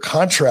were under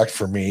contract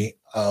for me,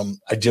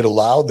 I did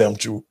allow them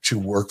to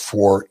work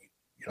for,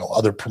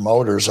 other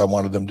promoters. I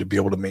wanted them to be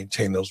able to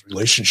maintain those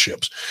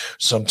relationships.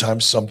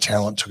 Sometimes some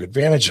talent took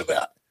advantage of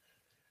that.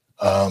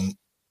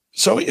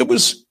 So it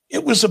was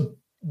a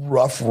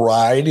rough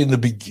ride in the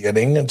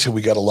beginning until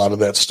we got a lot of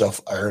that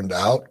stuff ironed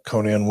out.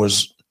 Konnan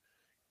was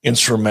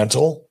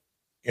instrumental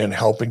in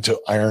helping to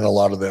iron a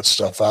lot of that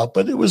stuff out,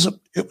 but it was a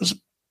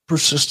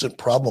persistent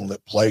problem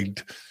that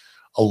plagued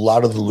a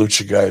lot of the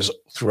lucha guys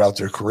throughout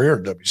their career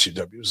in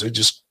WCW. They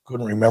just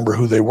couldn't remember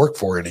who they worked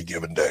for any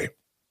given day.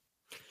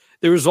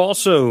 There was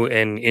also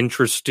an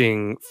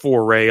interesting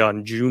foray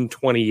on June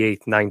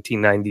 28th,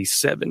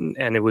 1997,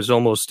 and it was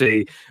almost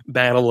a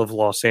battle of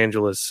Los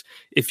Angeles,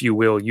 if you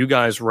will. You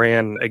guys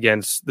ran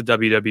against the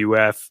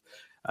WWF.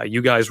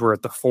 You guys were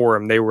at the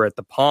Forum. They were at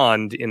the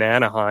Pond in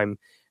Anaheim.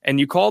 And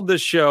you called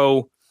this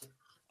show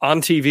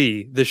on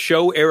TV, the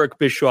show Eric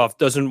Bischoff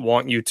doesn't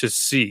want you to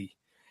see.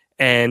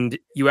 And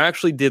you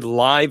actually did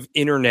live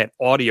internet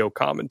audio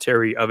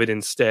commentary of it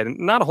instead. And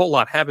not a whole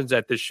lot happens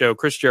at this show.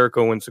 Chris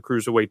Jericho wins the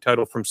Cruiserweight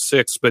title from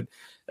Syxx, but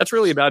that's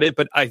really about it.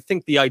 But I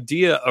think the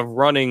idea of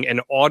running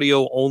an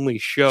audio-only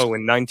show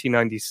in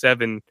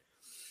 1997,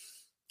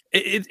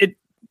 it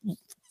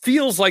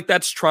feels like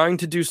that's trying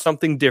to do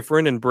something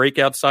different and break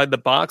outside the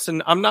box.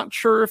 And I'm not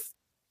sure if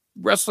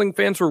wrestling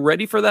fans were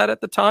ready for that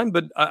at the time,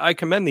 but I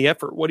commend the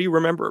effort. What do you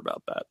remember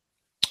about that?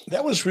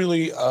 That was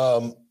really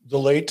the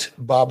late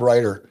Bob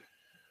Ryder.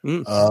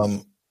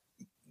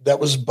 That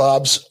was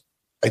Bob's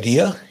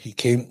idea. He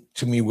came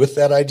to me with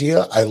that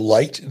idea. I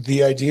liked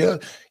the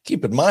idea.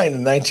 Keep in mind,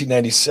 in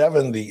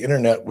 1997, the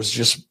internet was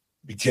just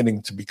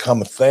beginning to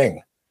become a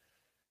thing.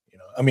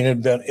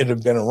 It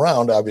had been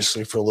around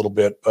obviously for a little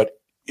bit, but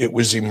it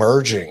was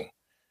emerging,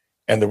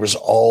 and there was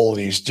all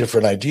these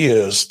different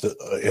ideas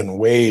and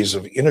ways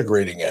of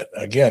integrating it.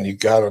 Again, you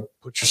got to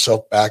put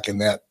yourself back in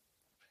that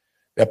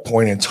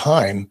point in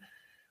time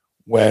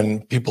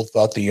when people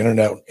thought the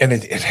internet, and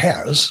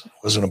it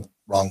wasn't a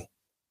wrong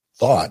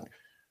thought,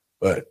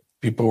 but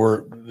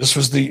this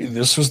was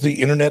the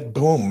internet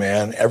boom,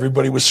 man.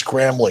 Everybody was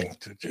scrambling.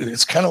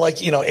 It's kind of like,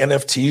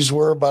 NFTs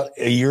were about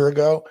a year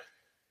ago.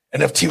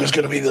 NFTs were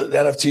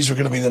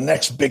going to be the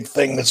next big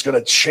thing that's going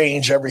to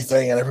change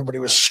everything. And everybody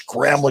was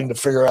scrambling to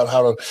figure out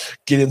how to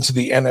get into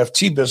the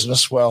NFT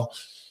business. Well,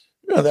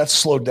 that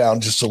slowed down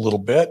just a little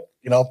bit.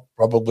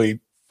 Probably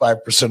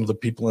 5% of the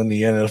people in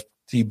the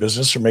NFT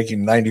business are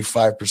making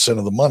 95%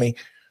 of the money.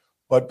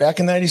 But back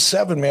in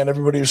 97, man,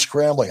 everybody was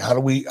scrambling. How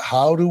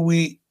do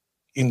we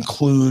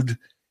include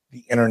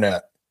the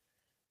internet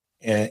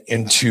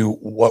into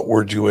what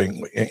we're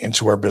doing,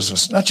 into our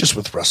business, not just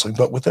with wrestling,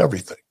 but with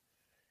everything?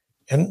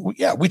 And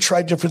we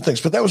tried different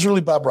things, but that was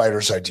really Bob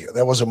Ryder's idea.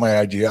 That wasn't my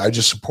idea. I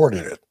just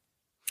supported it.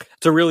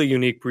 It's a really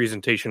unique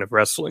presentation of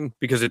wrestling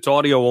because it's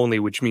audio only,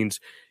 which means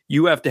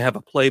you have to have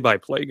a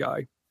play-by-play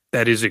guy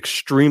that is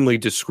extremely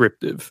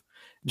descriptive.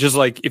 Just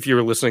like if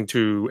you're listening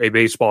to a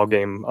baseball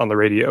game on the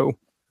radio,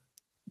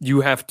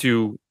 you have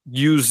to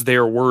use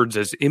their words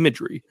as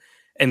imagery.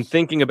 And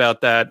thinking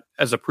about that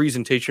as a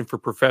presentation for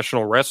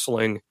professional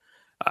wrestling,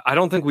 I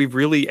don't think we've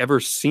really ever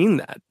seen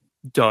that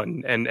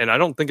done. And I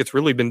don't think it's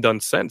really been done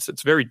since.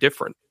 It's very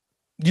different.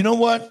 You know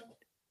what?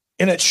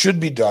 And it should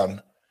be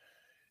done.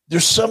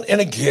 There's some,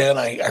 and again,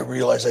 I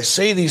realize I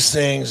say these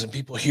things and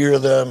people hear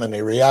them and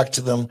they react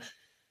to them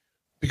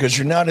because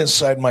you're not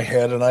inside my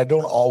head. And I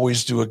don't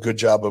always do a good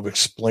job of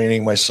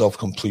explaining myself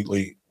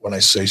completely when I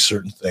say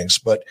certain things.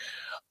 But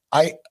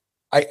I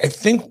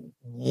think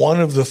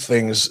one of the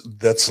things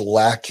that's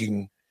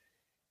lacking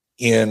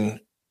in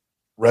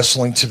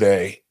wrestling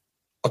today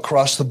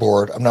across the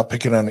board, I'm not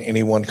picking on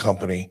any one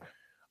company,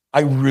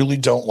 I really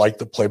don't like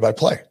the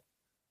play-by-play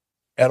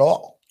at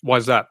all. Why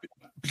is that?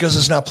 Because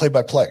it's not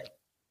play-by-play.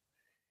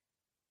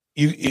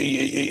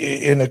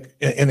 In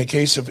a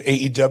case of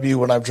AEW,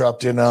 when I've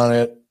dropped in on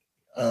it,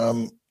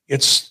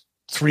 it's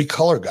 3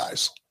 color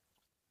guys.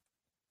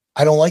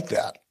 I don't like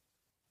that.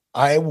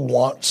 I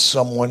want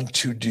someone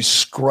to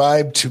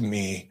describe to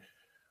me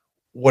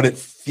what it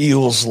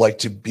feels like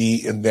to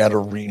be in that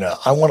arena.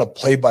 I want a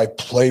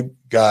play-by-play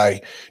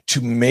guy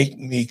to make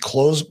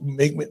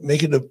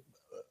it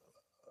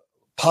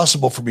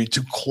possible for me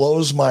to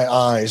close my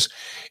eyes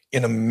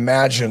and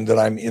imagine that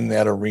I'm in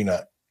that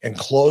arena and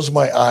close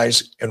my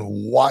eyes and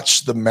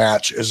watch the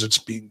match as it's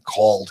being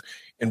called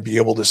and be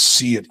able to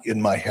see it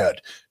in my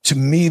head. To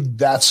me,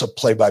 that's a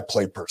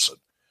play-by-play person.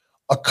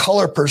 A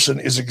color person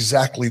is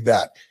exactly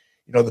that.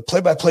 You know, the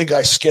play-by-play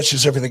guy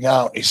sketches everything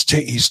out. He's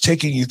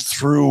taking you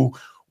through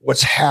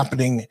what's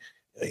happening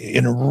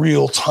in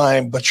real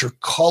time, but your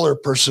color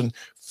person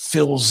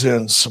fills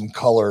in some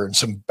color and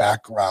some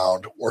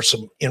background or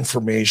some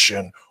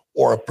information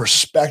or a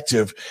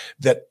perspective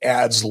that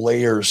adds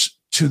layers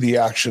to the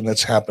action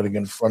that's happening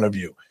in front of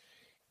you.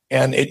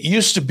 And it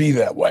used to be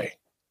that way.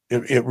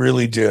 It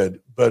really did.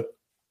 But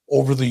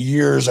over the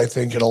years, I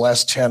think in the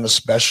last 10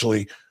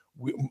 especially,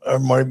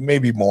 or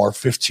maybe more,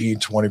 15,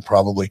 20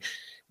 probably,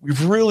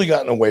 we've really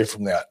gotten away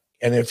from that.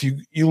 And if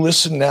you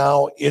listen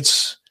now,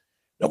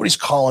 nobody's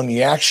calling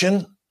the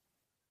action.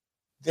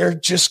 They're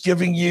just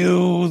giving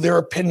you their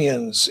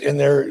opinions, and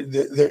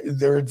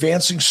they're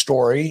advancing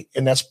story,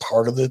 and that's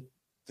part of the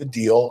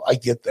deal. I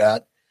get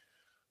that.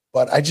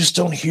 But I just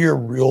don't hear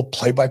real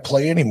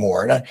play-by-play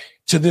anymore. And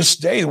to this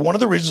day, one of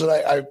the reasons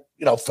that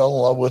I fell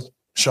in love with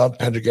Sean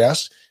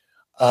Pendergast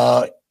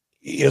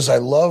is I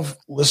love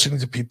listening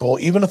to people,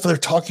 even if they're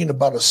talking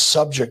about a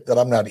subject that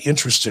I'm not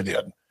interested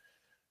in.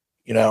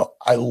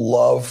 I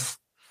love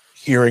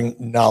hearing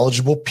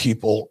knowledgeable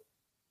people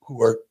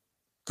who are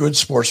good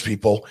sports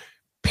people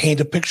paint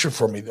a picture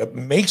for me that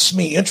makes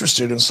me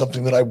interested in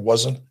something that I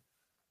wasn't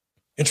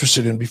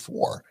interested in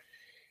before.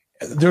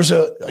 There's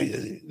a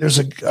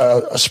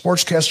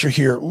sportscaster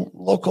here,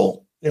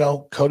 local,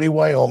 Cody,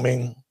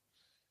 Wyoming,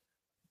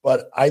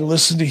 but I'll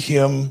listen to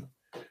him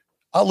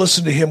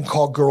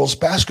call girls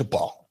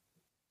basketball.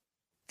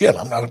 Again,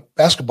 I'm not a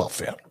basketball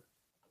fan,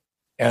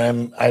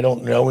 and I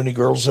don't know any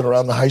girls that are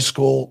on the high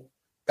school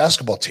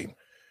basketball team.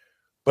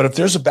 But if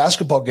there's a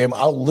basketball game,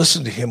 I'll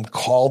listen to him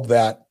call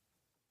that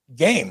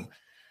game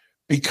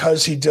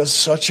because he does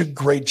such a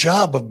great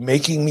job of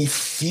making me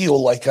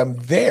feel like I'm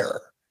there.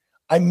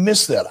 I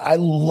miss that. I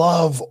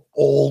love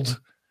old,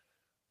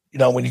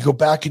 when you go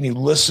back and you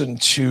listen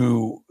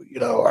to,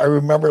 I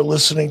remember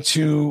listening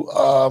to,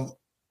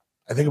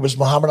 I think it was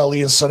Muhammad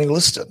Ali and Sonny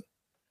Liston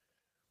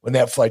when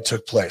that fight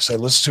took place. I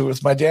listened to it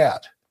with my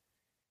dad,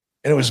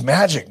 and it was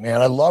magic,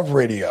 man. I love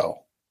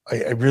radio.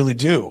 I really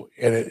do.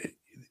 And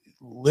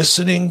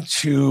listening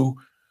to,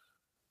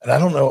 and I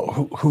don't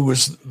know who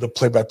was the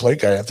play-by-play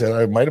guy at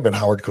that. It might have been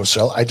Howard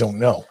Cosell. I don't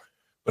know.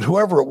 But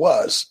whoever it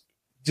was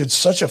did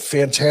such a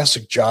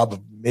fantastic job of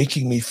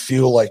making me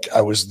feel like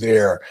I was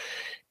there.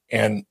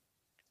 And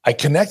I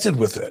connected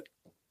with it.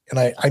 And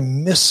I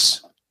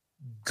miss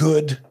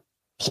good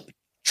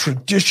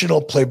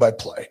traditional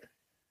play-by-play.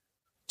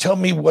 Tell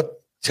me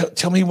what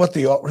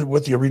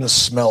the arena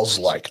smells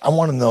like. I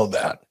want to know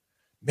that.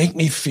 Make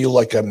me feel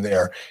like I'm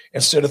there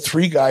instead of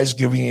three guys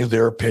giving you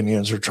their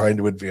opinions or trying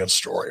to advance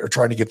story or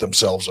trying to get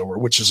themselves over,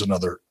 which is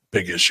another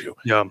big issue.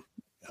 Yeah.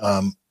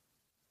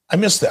 I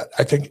miss that.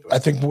 I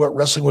think what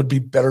wrestling would be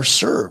better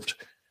served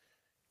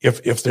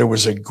if there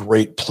was a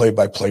great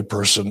play-by-play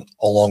person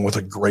along with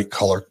a great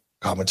color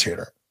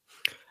commentator.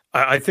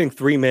 I think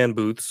 3-man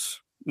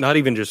booths, not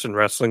even just in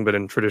wrestling, but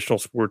in traditional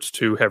sports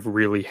too, have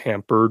really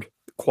hampered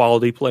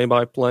quality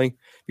play-by-play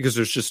because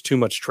there's just too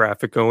much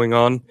traffic going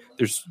on.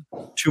 There's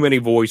too many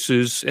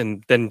voices,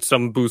 and then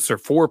some booths are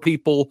 4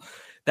 people.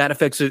 That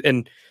affects it.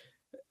 And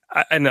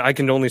I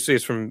can only say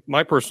this from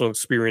my personal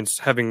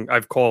experience,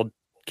 I've called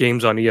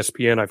games on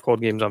ESPN, I've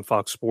called games on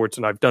Fox Sports,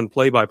 and I've done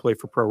play-by-play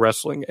for pro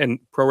wrestling. And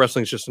pro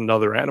wrestling is just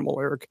another animal,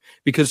 Eric,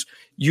 because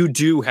you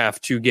do have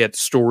to get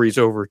stories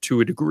over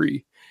to a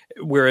degree.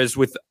 Whereas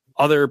with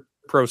other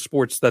pro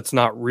sports, that's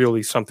not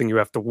really something you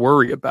have to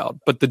worry about.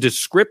 But the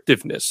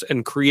descriptiveness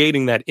and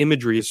creating that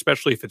imagery,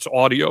 especially if it's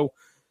audio,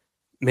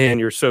 man,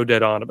 you're so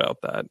dead on about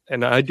that.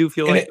 And I do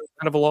feel like it's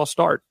kind of a lost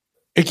art.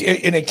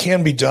 It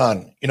can be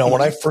done.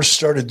 When I first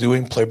started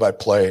doing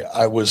play-by-play,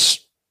 I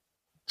was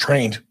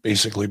trained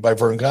basically by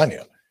Vern Gagne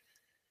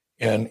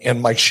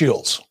and Mike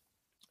Shields.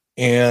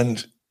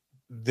 And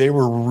they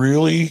were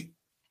really,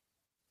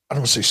 I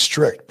don't want to say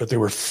strict, but they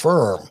were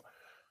firm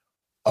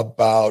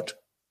about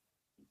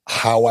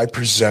how I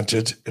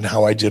presented and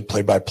how I did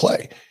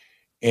play-by-play.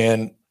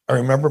 And I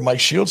remember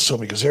Mike Shields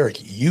told me, because Eric,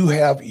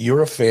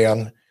 you're a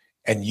fan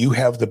and you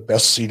have the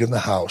best seat in the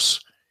house.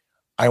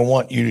 I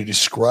want you to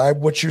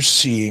describe what you're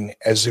seeing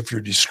as if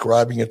you're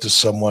describing it to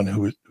someone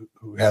who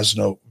has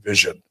no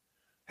vision,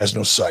 has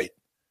no sight.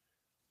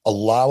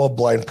 Allow a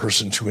blind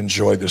person to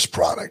enjoy this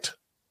product.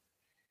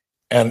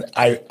 And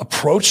I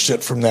approached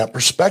it from that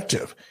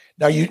perspective.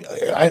 Now,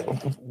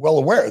 I'm well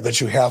aware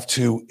that you have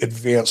to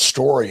advance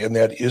story, and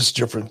that is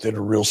different than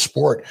a real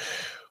sport,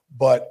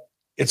 but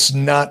it's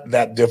not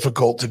that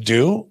difficult to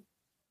do.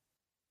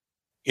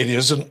 It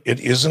is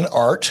an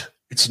art.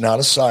 It's not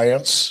a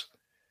science.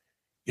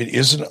 It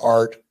is an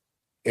art,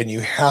 and you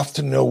have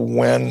to know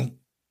when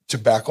to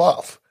back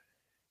off.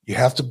 You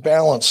have to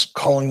balance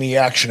calling the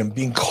action and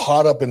being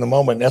caught up in the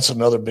moment. And that's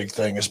another big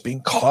thing, is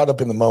being caught up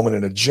in the moment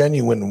in a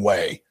genuine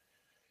way.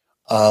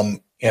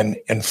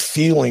 And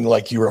feeling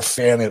like you're a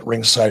fan at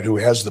ringside who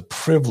has the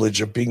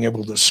privilege of being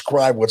able to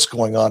describe what's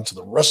going on to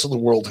the rest of the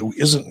world who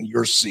isn't in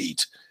your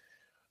seat.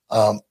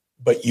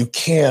 But you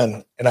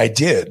can, and I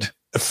did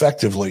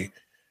effectively,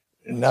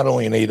 not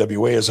only in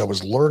AWA as I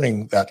was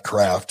learning that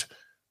craft,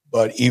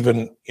 but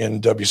even in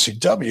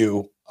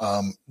WCW,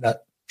 not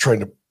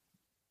trying to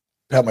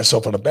pat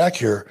myself on the back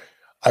here,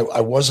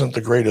 I wasn't the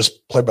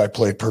greatest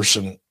play-by-play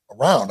person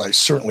around. I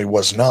certainly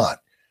was not.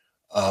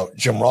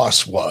 Jim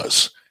Ross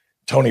was.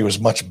 Tony was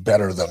much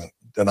better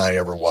than I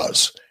ever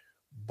was.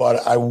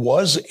 But I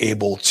was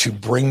able to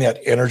bring that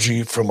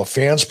energy from a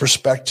fan's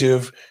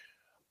perspective,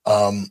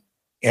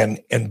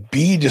 and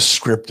be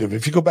descriptive.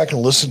 If you go back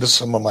and listen to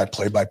some of my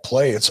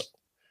play-by-play, it's,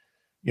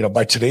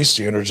 by today's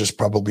standards, it's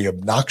probably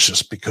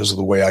obnoxious because of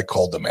the way I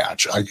called the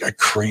match. I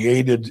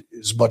created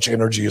as much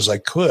energy as I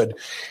could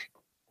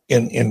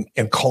in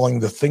calling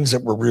the things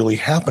that were really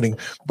happening,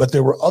 but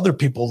there were other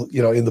people,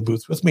 in the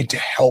booth with me to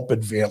help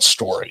advance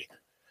story.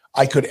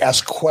 I could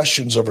ask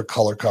questions over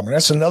color commentary.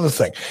 That's another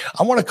thing.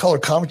 I want a color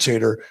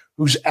commentator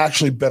who's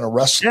actually been a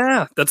wrestler.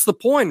 Yeah, that's the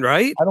point,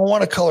 right? I don't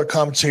want a color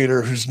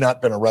commentator who's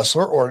not been a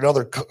wrestler or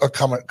another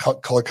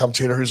color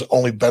commentator who's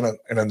only been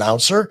an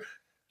announcer.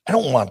 I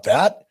don't want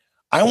that.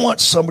 I want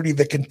somebody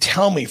that can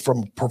tell me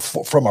from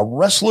a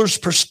wrestler's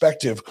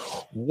perspective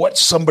what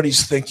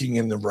somebody's thinking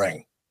in the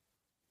ring,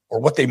 or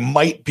what they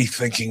might be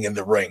thinking in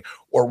the ring,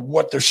 or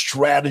what their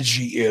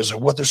strategy is, or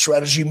what their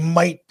strategy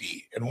might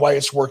be, and why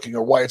it's working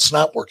or why it's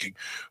not working.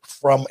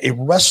 From a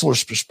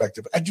wrestler's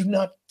perspective, I do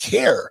not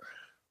care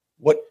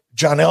what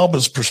John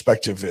Alba's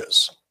perspective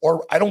is,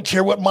 or I don't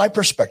care what my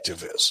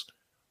perspective is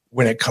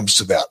when it comes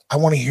to that. I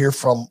want to hear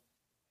from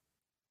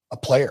a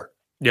player.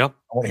 Yeah.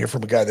 I want to hear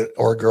from a guy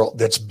or a girl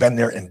that's been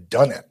there and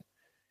done it.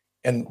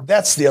 And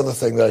that's the other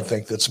thing that I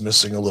think that's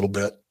missing a little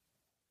bit.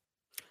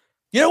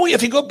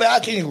 If you go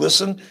back and you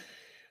listen,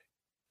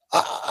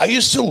 I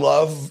used to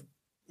love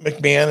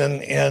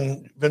McMahon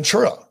and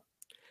Ventura.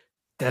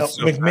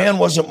 McMahon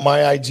wasn't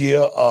my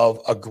idea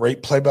of a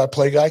great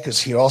play-by-play guy because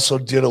he also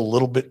did a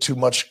little bit too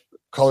much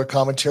color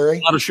commentary.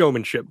 A lot of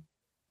showmanship.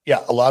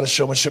 Yeah, a lot of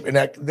showmanship. And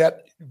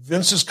that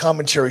Vince's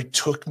commentary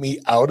took me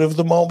out of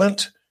the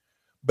moment,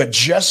 but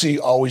Jesse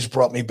always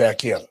brought me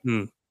back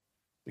in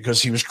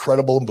because he was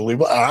credible and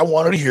believable. And I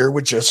wanted to hear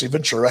what Jesse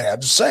Ventura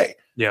had to say.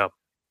 Yeah.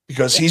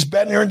 Because he's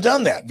been there and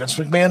done that. Vince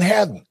McMahon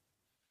hadn't.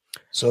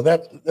 So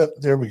that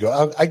there we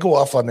go. I go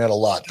off on that a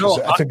lot because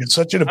I think it's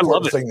such an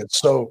important thing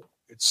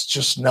it's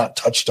just not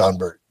touched on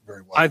very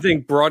well. I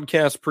think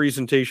broadcast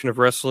presentation of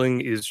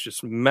wrestling is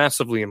just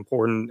massively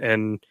important,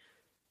 and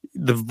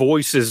the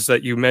voices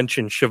that you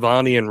mentioned,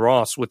 Shivani and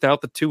Ross,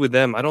 without the two of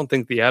them, I don't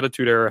think the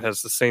Attitude Era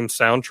has the same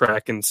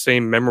soundtrack and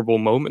same memorable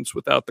moments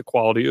without the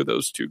quality of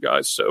those two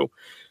guys. So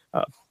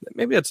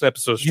maybe that's an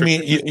episode. You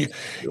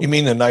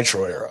mean the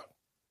Nitro Era?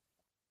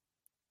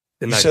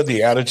 You said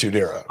the Attitude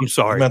Era. I'm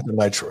sorry. You meant the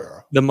Nitro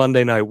Era. The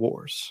Monday Night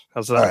Wars.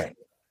 How's that? All right.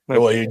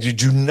 Well, you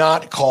do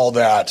not call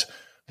that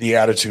the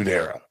Attitude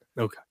Era.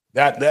 Okay.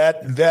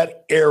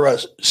 That era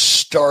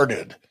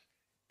started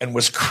and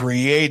was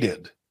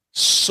created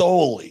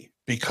solely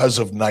because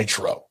of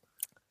Nitro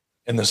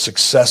and the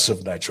success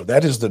of Nitro.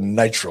 That is the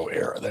Nitro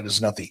Era. That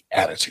is not the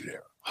Attitude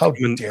Era. How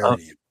dare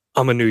you?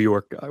 I'm a New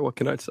York guy. What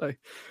can I say?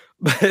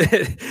 But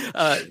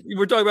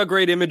we're talking about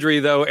great imagery,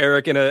 though,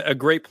 Eric, and a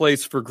great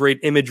place for great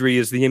imagery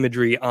is the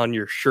imagery on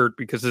your shirt,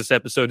 because this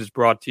episode is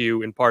brought to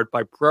you in part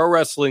by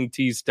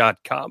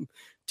ProWrestlingTees.com.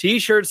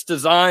 T-shirts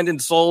designed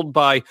and sold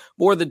by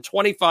more than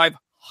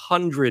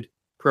 2,500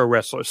 pro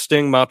wrestlers.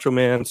 Sting, Macho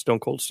Man, Stone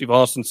Cold Steve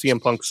Austin,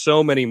 CM Punk,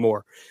 so many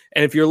more.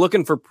 And if you're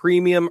looking for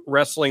premium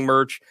wrestling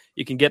merch,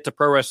 you can get to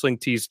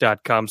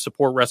ProWrestlingTees.com.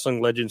 Support wrestling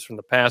legends from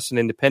the past and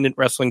independent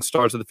wrestling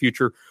stars of the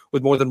future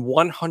with more than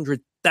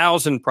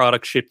 100,000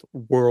 products shipped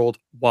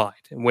worldwide.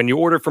 And when you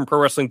order from Pro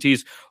Wrestling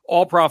Tees,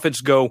 all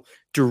profits go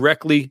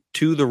directly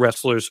to the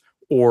wrestlers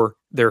or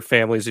their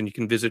families. And you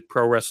can visit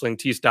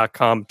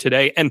ProWrestlingTees.com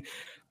today. And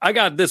I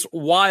got this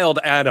wild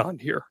add-on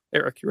here.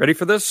 Eric, you ready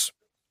for this?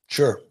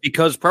 Sure.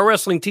 Because Pro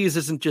Wrestling Tees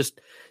isn't just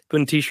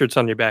putting T-shirts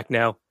on your back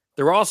now.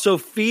 They're also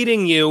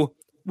feeding you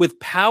with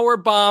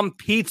Powerbomb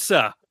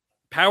Pizza,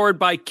 powered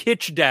by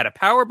Kitch Data.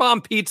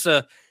 Powerbomb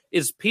Pizza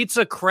is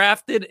pizza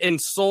crafted and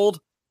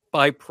sold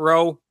by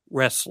pro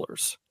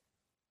wrestlers.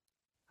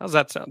 How's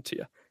that sound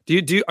to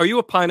you? Are you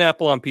a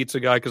pineapple on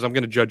pizza guy? Because I'm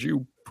going to judge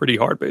you pretty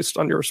hard based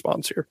on your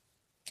response here.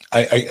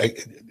 I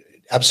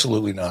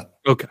absolutely not.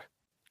 Okay,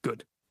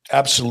 good.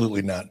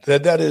 Absolutely not.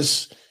 That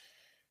is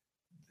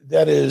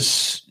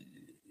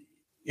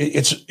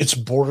it's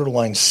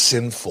borderline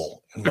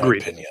sinful in my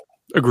opinion.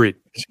 Agreed.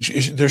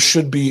 There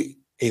should be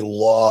a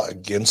law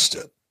against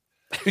it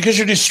because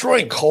you're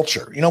destroying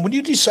culture. When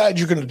you decide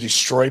you're going to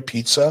destroy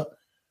pizza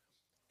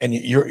and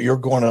you're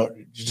going to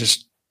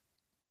just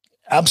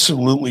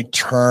absolutely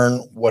turn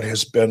what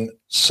has been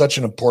such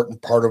an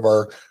important part of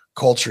our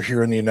culture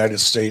here in the United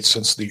States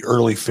since the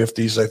early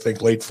 50s, I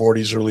think late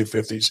 40s, early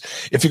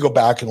 50s. If you go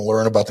back and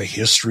learn about the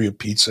history of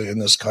pizza in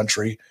this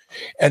country,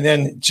 and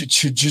then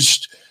to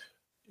just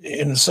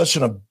in such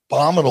an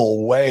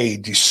abominable way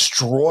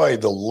destroy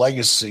the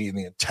legacy and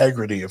the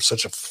integrity of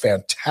such a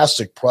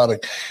fantastic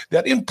product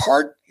that in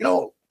part,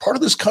 part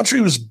of this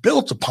country was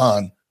built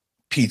upon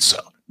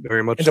pizza.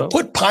 Very much and so. To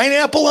put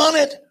pineapple on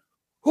it,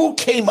 who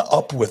came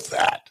up with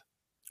that?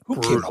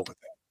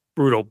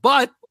 Brutal.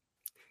 But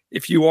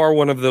if you are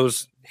one of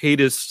those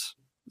hatist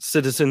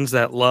citizens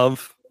that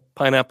love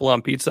pineapple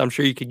on pizza, I'm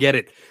sure you could get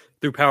it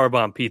through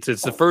Powerbomb Pizza.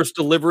 It's the first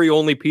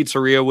delivery-only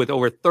pizzeria with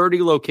over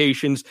 30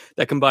 locations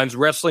that combines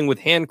wrestling with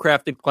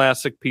handcrafted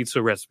classic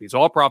pizza recipes.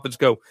 All profits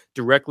go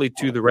directly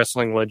to the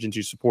wrestling legends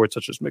you support,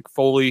 such as Mick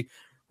Foley,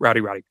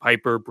 Rowdy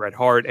Piper, Bret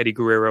Hart, Eddie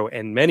Guerrero,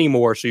 and many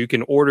more. So you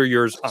can order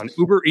yours on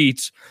Uber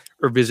Eats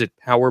or visit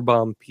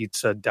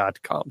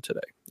powerbombpizza.com today.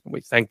 And we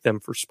thank them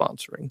for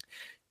sponsoring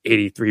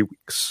 83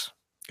 Weeks.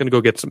 Going to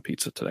go get some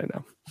pizza today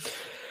now.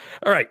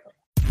 All right.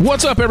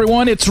 What's up,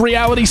 everyone? It's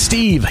Reality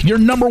Steve, your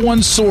number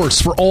one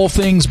source for all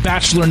things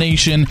Bachelor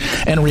Nation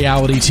and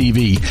reality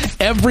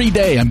TV. Every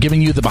day, I'm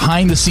giving you the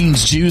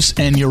behind-the-scenes juice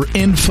and your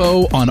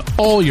info on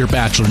all your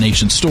Bachelor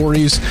Nation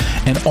stories,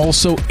 and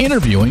also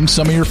interviewing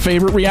some of your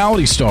favorite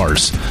reality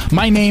stars.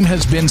 My name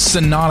has been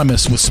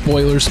synonymous with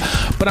spoilers,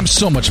 but I'm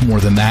so much more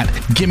than that.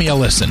 Give me a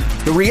listen.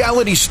 The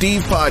Reality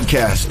Steve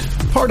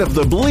Podcast, part of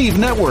the Believe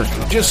Network.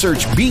 Just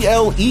search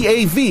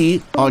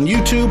BLEAV on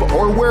YouTube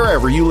or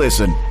wherever you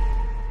listen.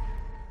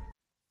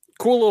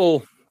 Cool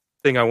little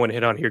thing I want to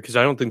hit on here because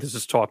I don't think this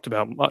is talked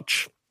about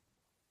much.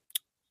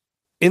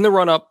 In the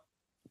run-up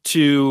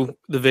to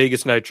the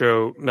Vegas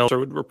Nitro, Meltzer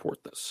would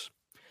report this.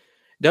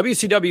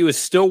 WCW is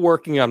still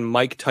working on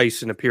Mike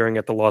Tyson appearing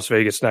at the Las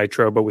Vegas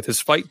Nitro, but with his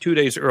fight 2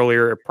 days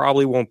earlier, it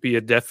probably won't be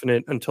a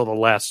definite until the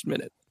last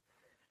minute.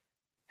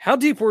 How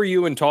deep were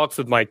you in talks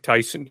with Mike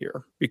Tyson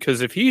here?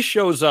 Because if he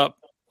shows up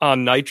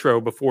on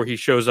Nitro before he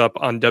shows up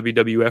on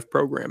WWF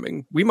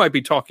programming, we might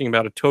be talking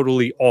about a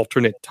totally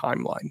alternate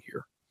timeline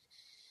here.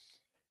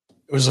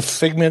 It was a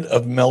figment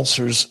of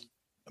Meltzer's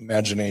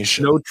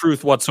imagination. No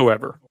truth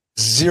whatsoever.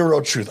 Zero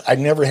truth. I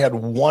never had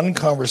one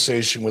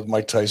conversation with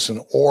Mike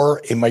Tyson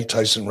or a Mike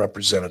Tyson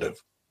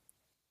representative.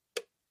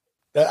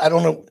 I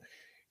don't know.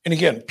 And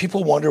again,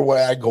 people wonder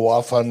why I go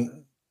off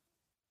on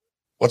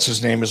what's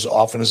his name as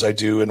often as I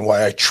do and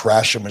why I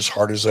trash him as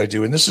hard as I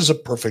do. And this is a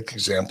perfect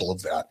example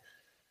of that.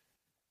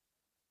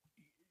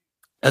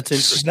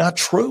 This is not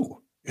true.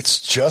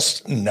 It's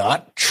just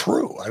not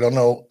true. I don't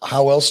know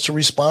how else to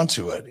respond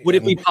to it. Would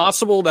it be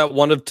possible that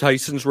one of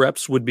Tyson's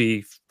reps would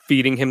be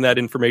feeding him that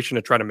information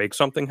to try to make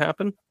something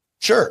happen?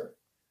 Sure.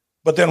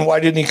 But then why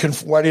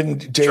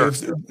didn't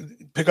Dave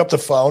pick up the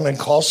phone and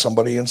call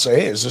somebody and say,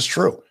 hey, is this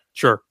true?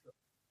 Sure.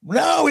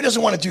 No, he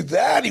doesn't want to do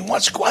that. He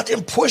wants to go out there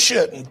and push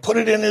it and put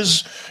it in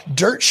his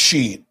dirt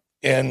sheet.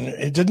 And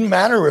it didn't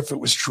matter if it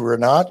was true or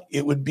not.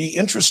 It would be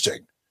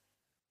interesting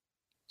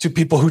to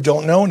people who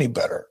don't know any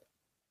better.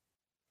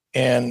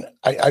 And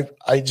I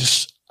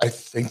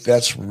think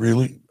that's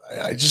really,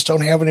 I just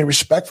don't have any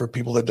respect for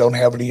people that don't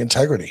have any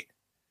integrity.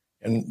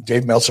 And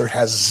Dave Meltzer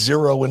has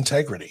zero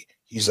integrity.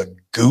 He's a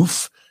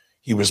goof.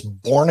 He was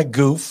born a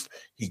goof.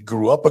 He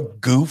grew up a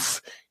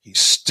goof. He's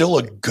still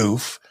a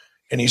goof.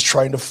 And he's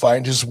trying to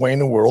find his way in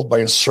the world by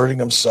inserting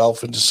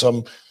himself into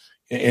some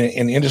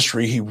an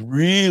industry he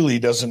really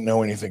doesn't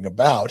know anything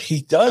about.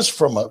 He does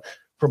from a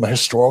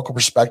historical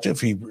perspective.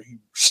 He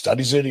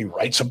studies it. He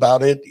writes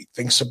about it. He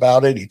thinks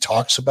about it. He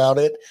talks about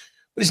it,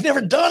 but he's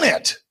never done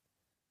it.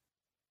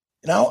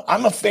 You know,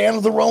 I'm a fan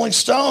of the Rolling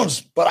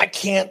Stones, but I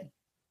can't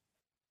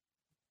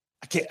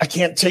take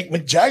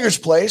Mick Jagger's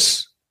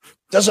place.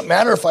 Doesn't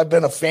matter if I've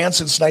been a fan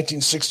since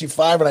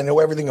 1965 and I know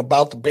everything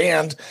about the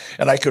band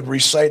and I could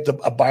recite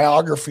a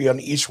biography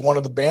on each one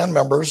of the band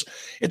members.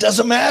 It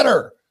doesn't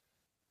matter.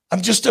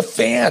 I'm just a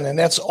fan, and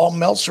that's all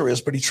Meltzer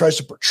is, but he tries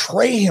to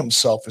portray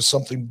himself as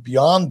something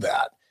beyond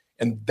that.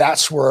 And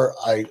that's where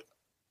I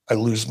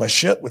lose my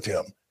shit with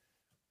him.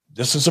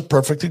 This is a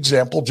perfect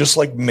example. Just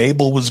like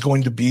Mabel was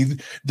going to be,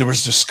 there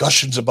was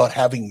discussions about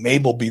having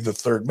Mabel be the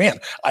third man.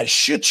 I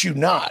shit you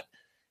not.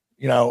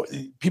 You know,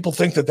 people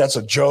think that that's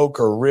a joke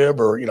or a rib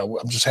or, you know,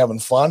 I'm just having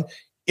fun.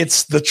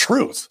 It's the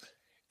truth.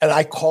 And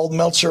I called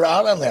Meltzer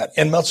out on that.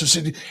 And Meltzer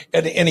said,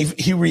 and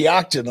he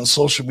reacted on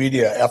social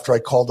media after I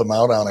called him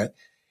out on it.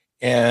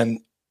 And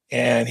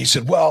he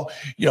said, well,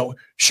 you know,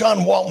 Sean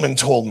Waltman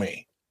told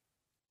me.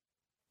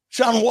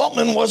 Sean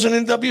Waltman wasn't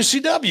in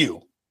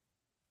WCW.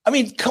 I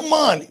mean, come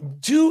on,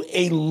 do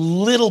a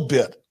little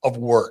bit of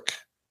work.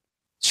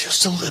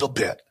 Just a little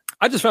bit.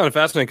 I just found it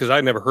fascinating because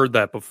I'd never heard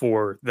that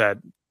before, that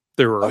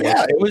there were.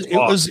 Conrad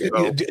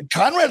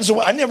is the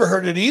one. I never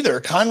heard it either.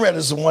 Conrad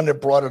is the one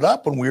that brought it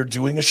up when we were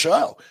doing a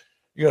show.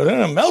 You know,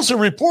 then Meltzer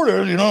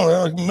reported, you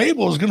know,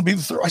 Mabel is going to be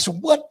the third. I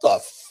said, what the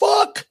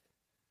fuck?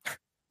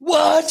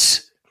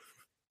 What?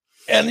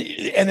 And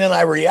then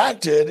I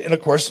reacted, and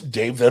of course,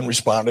 Dave then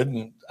responded,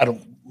 and I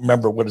don't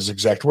remember what his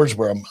exact words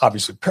were. I'm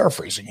obviously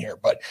paraphrasing here,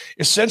 but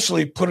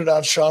essentially put it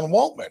on Sean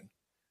Waltman.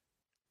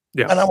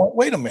 Yeah. And I went,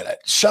 wait a minute.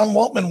 Sean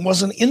Waltman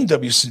wasn't in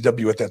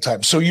WCW at that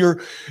time. So you're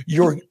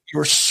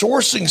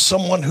sourcing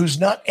someone who's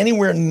not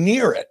anywhere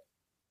near it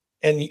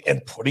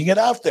and putting it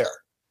out there.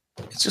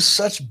 It's just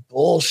such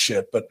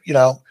bullshit. But, you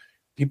know,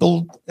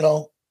 people, you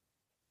know,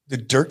 the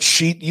dirt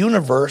sheet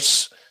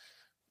universe,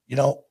 you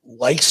know,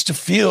 likes to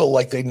feel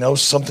like they know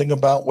something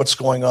about what's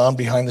going on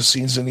behind the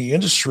scenes in the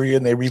industry,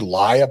 and they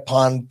rely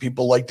upon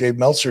people like Dave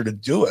Meltzer to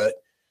do it.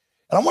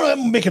 And I want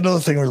to make another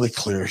thing really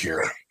clear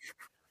here,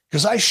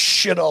 because I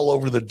shit all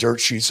over the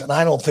dirt sheets, and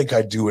I don't think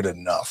I do it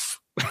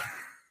enough.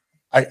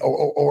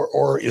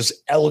 Or as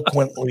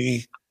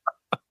eloquently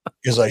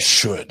as I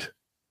should.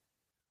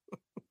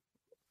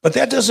 But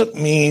that doesn't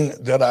mean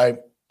that I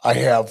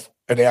have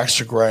an axe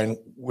to grind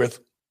with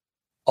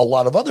a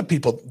lot of other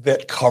people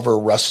that cover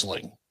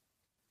wrestling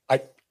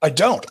I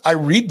don't. I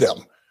read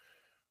them.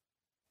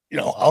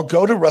 I'll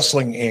go to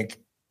Wrestling Inc.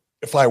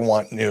 if I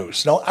want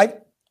news. Now,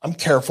 I'm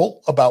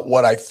careful about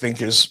what I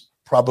think is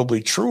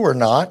probably true or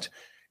not.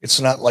 It's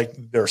not like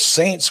they're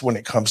saints when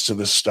it comes to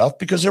this stuff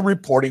because they're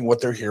reporting what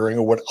they're hearing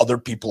or what other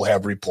people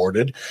have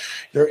reported.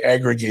 They're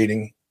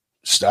aggregating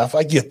stuff.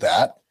 I get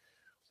that.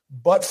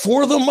 But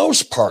for the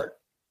most part,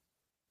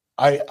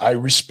 I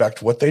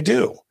respect what they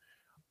do.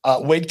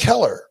 Wade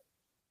Keller,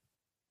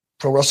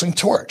 Pro Wrestling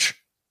Torch.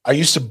 I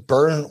used to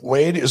burn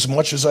Wade as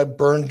much as I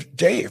burned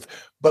Dave,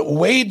 but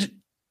Wade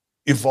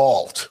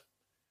evolved.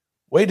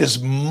 Wade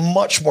is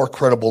much more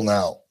credible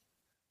now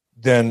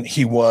than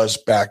he was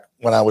back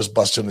when I was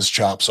busting his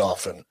chops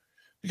often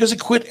because he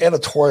quit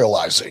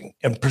editorializing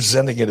and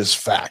presenting it as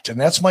fact. And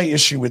that's my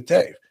issue with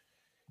Dave.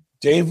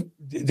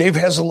 Dave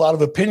has a lot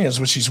of opinions,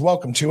 which he's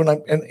welcome to.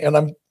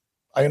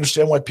 I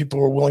understand why people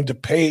are willing to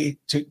pay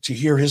to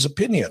hear his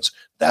opinions.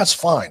 That's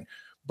fine.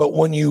 But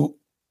when you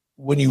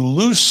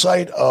lose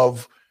sight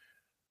of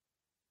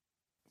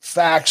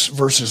facts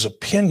versus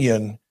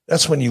opinion,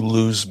 that's when you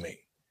lose me.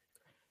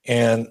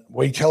 And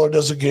Wade Keller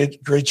does a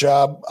great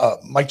job.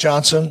 Mike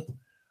Johnson,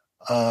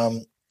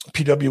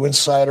 PW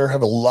Insider,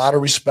 have a lot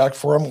of respect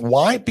for him.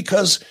 Why?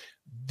 Because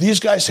these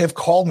guys have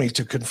called me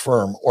to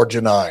confirm or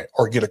deny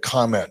or get a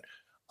comment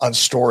on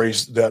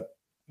stories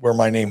where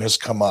my name has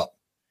come up.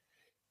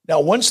 Now,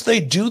 once they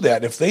do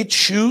that, if they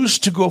choose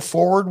to go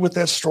forward with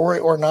that story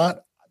or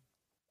not,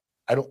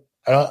 I don't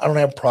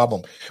have a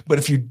problem. But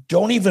if you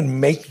don't even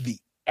make the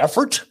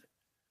effort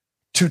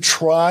to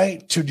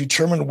try to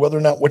determine whether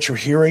or not what you're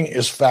hearing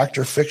is fact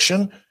or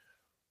fiction,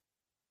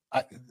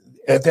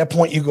 at that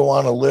point you go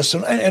on a list.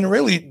 And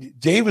really,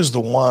 Dave is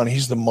the one.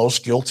 He's the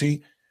most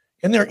guilty.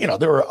 And there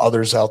are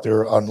others out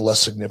there on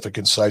less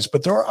significant sites,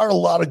 but there are a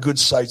lot of good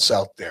sites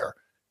out there.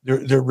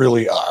 There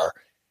really are.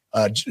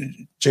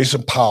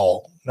 Jason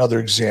Powell, another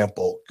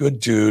example. Good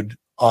dude,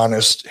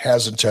 honest,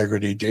 has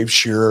integrity. Dave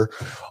Shearer,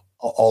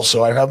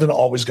 also. I haven't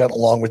always gotten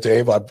along with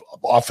Dave. I've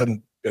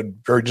often been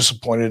very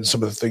disappointed in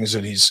some of the things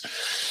that he's,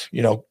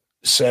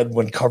 said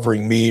when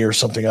covering me or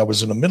something I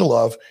was in the middle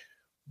of,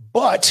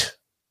 but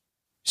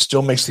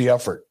still makes the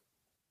effort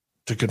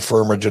to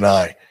confirm or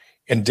deny.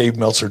 And Dave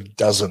Meltzer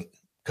doesn't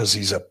because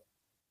he's a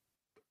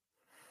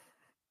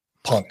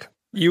punk.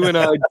 You and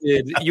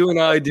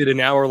I did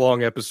an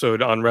hour-long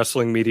episode on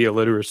wrestling media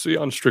literacy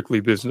on Strictly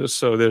Business.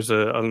 So there's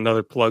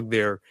another plug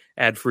there,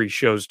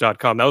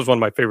 adfreeshows.com. That was one of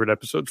my favorite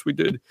episodes we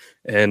did.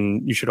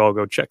 And you should all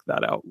go check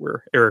that out,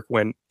 where Eric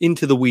went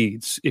into the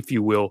weeds, if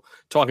you will,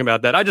 talking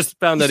about that. I just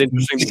found that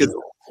interesting because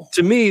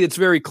to me, it's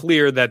very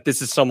clear that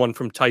this is someone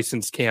from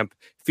Tyson's camp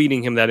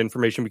feeding him that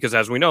information because,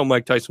 as we know,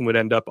 Mike Tyson would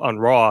end up on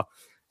Raw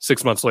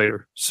 6 months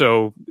later.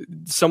 So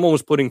someone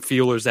was putting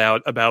feelers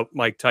out about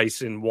Mike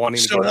Tyson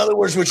wanting to. So in other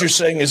words, what you're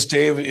saying is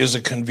Dave is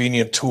a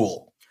convenient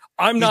tool.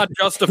 I'm not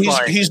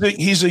justifying.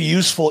 He's a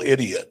useful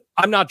idiot.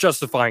 I'm not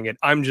justifying it.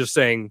 I'm just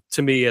saying,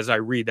 to me, as I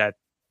read that,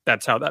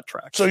 that's how that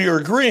tracks. So you're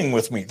agreeing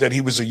with me that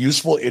he was a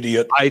useful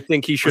idiot. I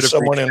think he should have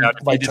someone reached out.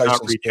 If he did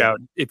not reach out.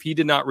 If he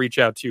did not reach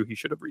out to you, he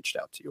should have reached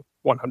out to you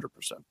 100%.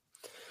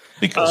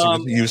 Because he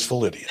was a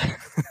useful idiot.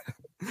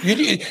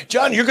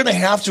 John, you're going to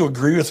have to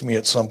agree with me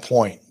at some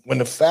point. When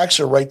the facts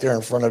are right there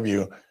in front of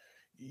you,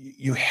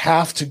 you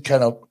have to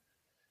kind of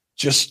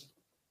just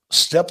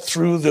step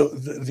through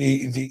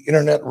the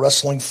internet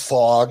wrestling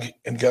fog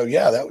and go,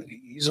 yeah,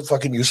 he's a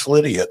fucking useful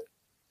idiot.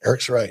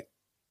 Eric's right.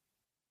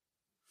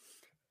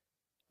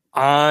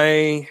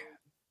 I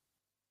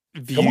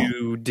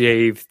view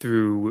Dave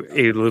through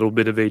a little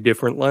bit of a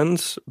different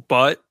lens,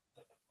 but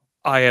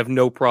I have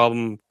no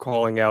problem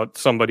calling out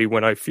somebody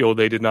when I feel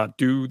they did not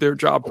do their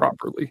job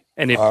properly.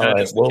 And if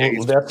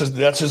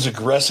that's as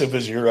aggressive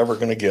as you're ever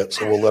going to get,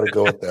 so we'll let it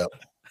go at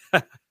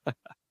that.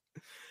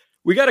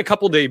 We got a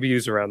couple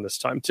debuts around this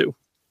time too.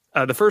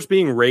 The first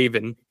being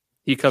Raven.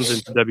 He comes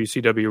into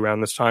WCW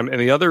around this time, and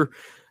the other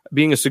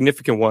being a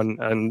significant one,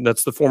 and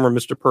that's the former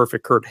Mr.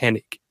 Perfect, Curt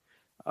Hennig.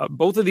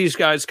 Both of these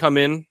guys come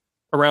in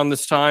around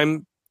this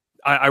time.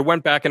 I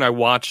went back and I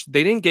watched.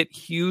 They didn't get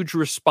huge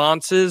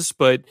responses,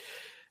 but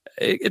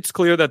it's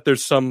clear that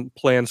there's some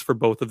plans for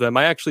both of them.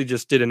 I actually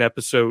just did an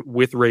episode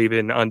with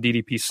Raven on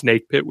DDP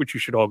Snake Pit, which you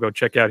should all go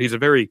check out. He's a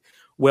very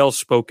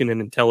well-spoken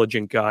and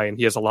intelligent guy, and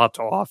he has a lot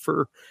to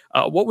offer.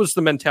 What was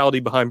the mentality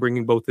behind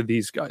bringing both of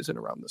these guys in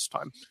around this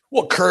time?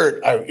 Well,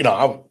 Curt, I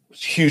was a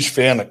huge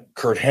fan of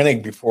Curt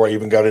Hennig before I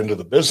even got into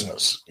the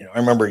business. I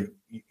remember,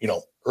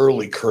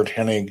 early Curt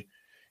Hennig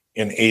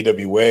in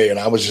AWA, and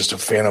I was just a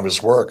fan of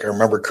his work. I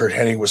remember Curt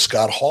Hennig with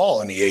Scott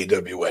Hall in the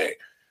AWA.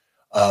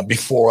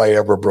 Before I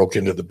ever broke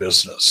into the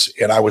business.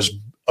 And I was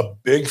a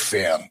big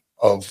fan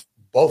of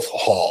both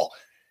Hall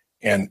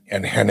and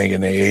Hennig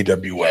in the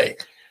AWA.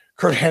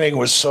 Curt Hennig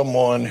was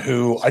someone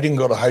who I didn't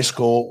go to high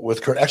school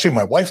with Curt. Actually,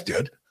 my wife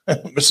did.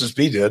 Mrs.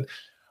 B did.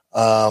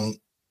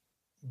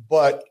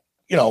 But,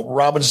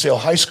 Robbinsdale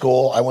High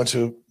School, I went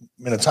to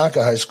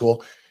Minnetonka High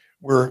School.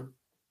 We're,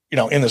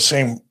 in the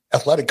same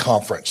athletic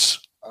conference.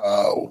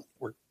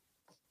 We're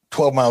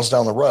 12 miles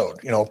down the road,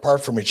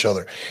 apart from each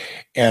other.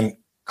 And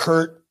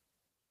Curt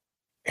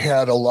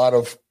had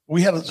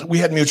we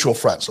had mutual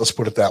friends. Let's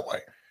put it that way.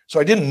 So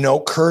I didn't know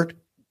Kurt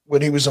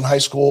when he was in high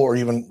school or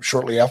even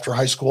shortly after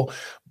high school,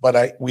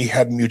 but we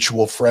had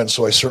mutual friends.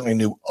 So I certainly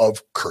knew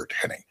of Curt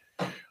Hennig.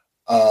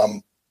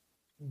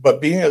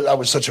 But I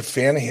was such a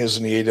fan of his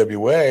in the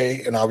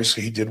AWA, and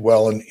obviously he did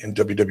well in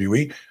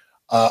WWE.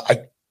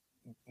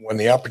 When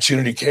the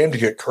opportunity came to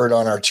get Kurt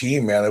on our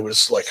team, man, it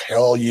was like,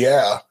 hell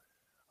yeah.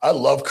 I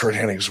love Curt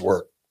Hennig's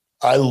work.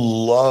 I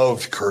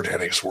loved Curt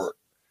Hennig's work.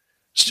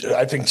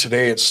 I think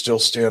today it still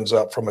stands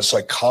up from a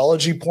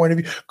psychology point of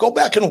view. Go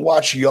back and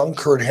watch young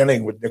Curt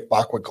Hennig with Nick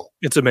Bockwinkel.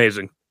 It's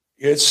amazing.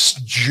 It's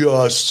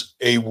just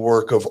a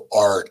work of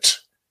art.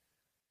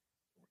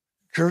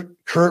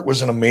 Kurt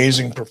was an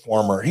amazing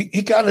performer.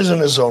 He got it in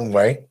his own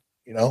way,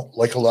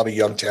 like a lot of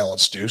young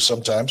talents do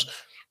sometimes.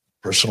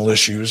 Personal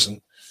issues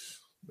and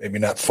maybe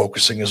not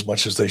focusing as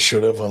much as they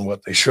should have on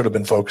what they should have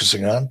been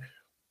focusing on.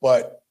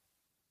 But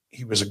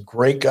he was a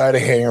great guy to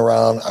hang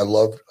around. I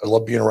love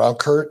being around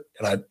Kurt,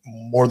 and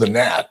more than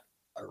that,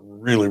 I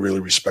really, really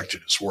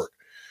respected his work.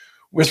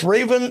 With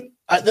Raven,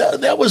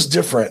 that was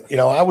different.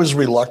 I was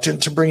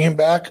reluctant to bring him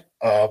back,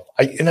 and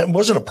it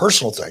wasn't a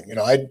personal thing.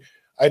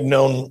 I'd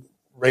known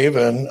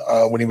Raven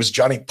when he was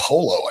Johnny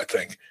Polo, I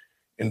think,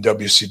 in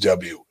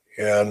WCW,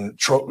 and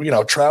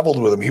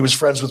traveled with him. He was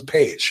friends with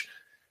Paige,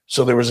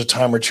 so there was a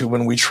time or two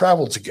when we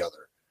traveled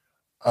together.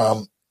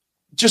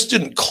 Just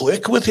didn't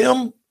click with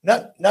him.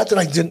 Not that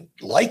I didn't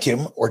like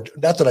him, or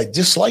not that I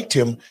disliked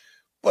him,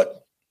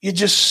 but you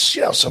just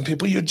some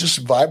people you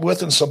just vibe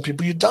with, and some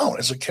people you don't.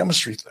 It's a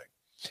chemistry thing.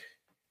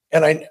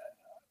 And like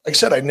I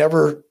said, I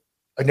never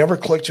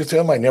clicked with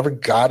him. I never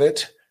got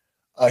it.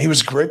 He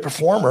was a great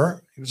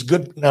performer. He was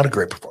good, not a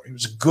great performer. He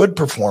was a good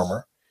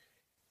performer.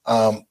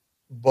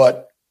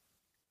 But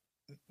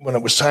when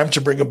it was time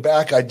to bring him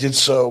back, I did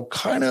so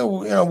kind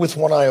of, with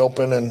one eye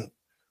open and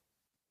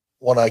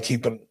one eye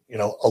keeping,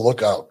 a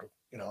lookout.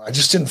 I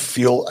just didn't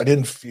feel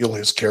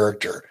his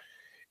character.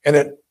 And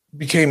it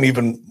became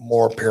even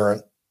more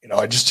apparent.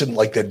 I just didn't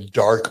like that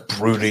dark,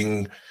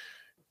 brooding,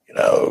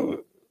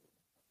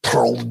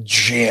 Pearl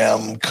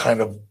Jam kind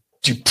of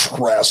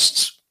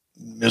depressed,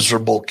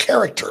 miserable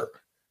character.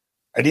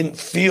 I didn't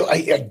feel,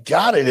 I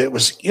got it. It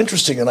was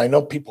interesting. And I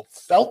know people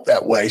felt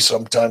that way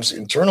sometimes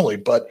internally,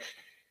 but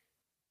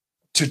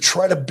to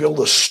try to build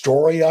a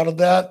story out of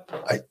that,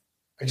 I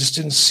just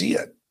didn't see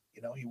it.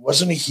 He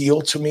wasn't a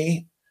heel to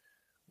me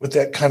with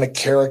that kind of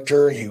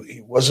character.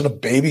 He wasn't a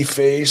baby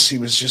face. He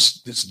was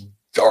just this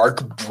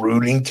dark,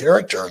 brooding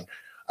character. And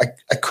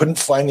I couldn't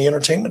find the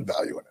entertainment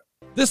value in it.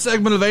 This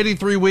segment of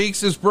 83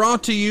 Weeks is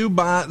brought to you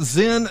by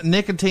Zyn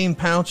Nicotine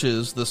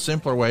Pouches, the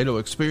simpler way to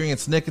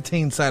experience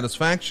nicotine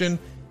satisfaction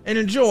and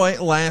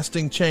enjoy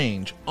lasting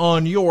change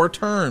on your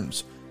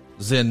terms.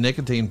 Zyn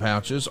Nicotine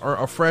Pouches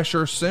are a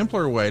fresher,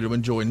 simpler way to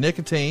enjoy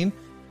nicotine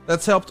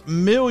that's helped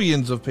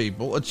millions of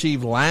people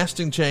achieve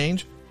lasting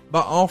change by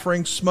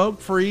offering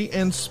smoke-free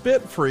and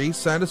spit-free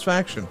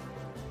satisfaction.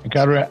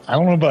 Conrad, I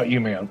don't know about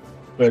you, man,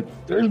 but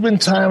there's been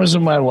times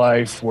in my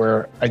life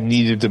where I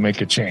needed to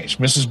make a change.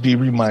 Mrs. B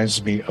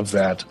reminds me of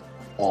that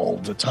all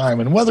the time.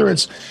 And whether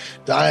it's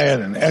diet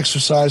and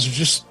exercise or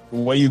just the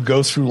way you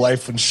go through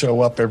life and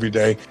show up every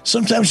day,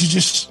 sometimes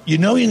you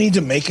need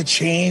to make a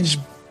change,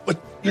 but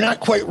you're not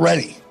quite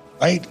ready,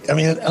 right? I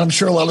mean, I'm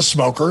sure a lot of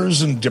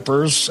smokers and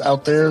dippers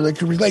out there, they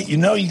can relate. You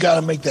got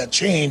to make that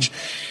change,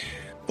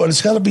 but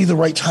it's got to be the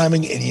right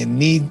timing, and you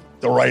need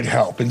the right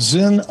help. And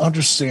Zyn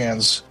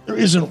understands there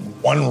isn't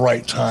one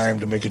right time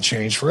to make a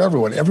change for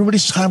everyone.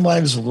 Everybody's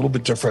timeline is a little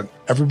bit different.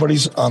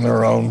 Everybody's on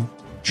their own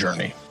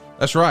journey.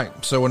 That's right.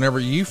 So whenever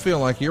you feel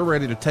like you're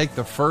ready to take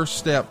the first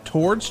step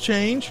towards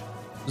change,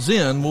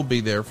 Zyn will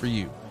be there for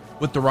you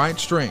with the right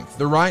strength,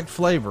 the right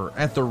flavor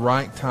at the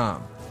right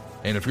time.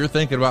 And if you're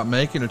thinking about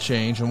making a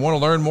change and want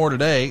to learn more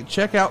today,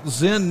 check out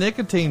Zyn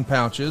Nicotine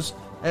Pouches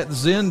at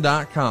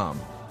Zyn.com.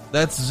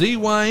 That's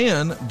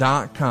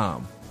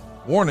ZYN.com.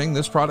 Warning,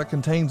 this product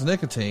contains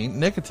nicotine.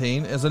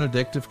 Nicotine is an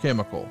addictive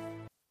chemical.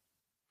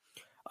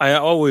 I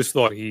always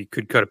thought he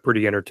could cut a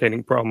pretty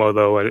entertaining promo,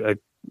 though. I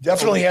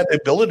definitely had the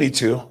ability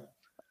to.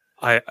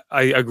 I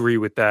agree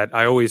with that.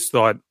 I always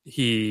thought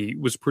he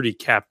was pretty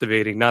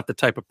captivating, not the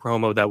type of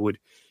promo that would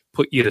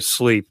put you to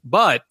sleep.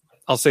 But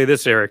I'll say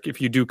this, Eric, if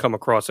you do come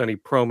across any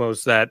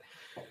promos that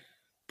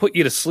put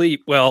you to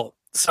sleep, well,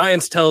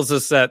 science tells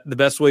us that the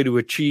best way to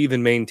achieve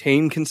and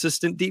maintain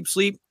consistent deep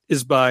sleep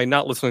is by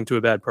not listening to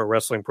a bad pro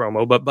wrestling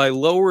promo, but by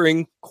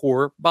lowering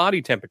core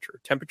body temperature.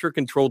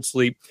 Temperature-controlled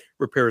sleep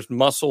repairs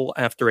muscle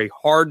after a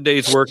hard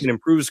day's work and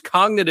improves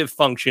cognitive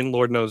function.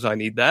 Lord knows I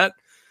need that.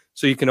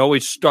 So you can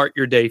always start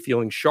your day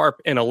feeling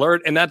sharp and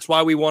alert. And that's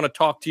why we want to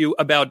talk to you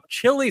about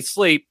Chili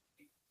Sleep,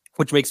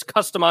 which makes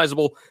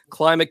customizable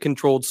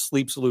climate-controlled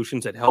sleep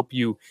solutions that help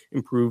you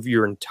improve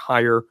your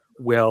entire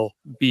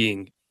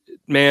well-being.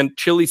 Man,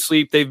 Chili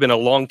Sleep, they've been a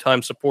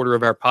longtime supporter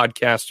of our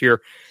podcast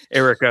here.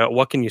 Erica,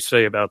 what can you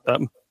say about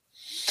them?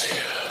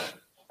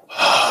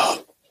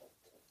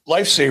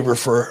 Lifesaver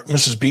for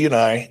Mrs. B and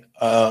I.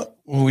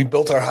 When we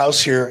built our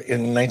house here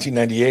in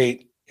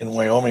 1998, in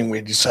Wyoming,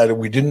 we decided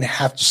we didn't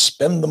have to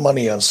spend the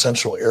money on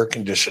central air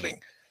conditioning.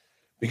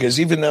 Because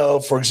even though,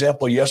 for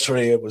example,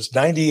 yesterday it was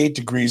 98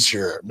 degrees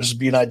here, Mrs.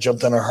 B and I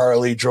jumped on our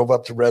Harley, drove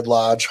up to Red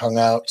Lodge, hung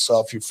out,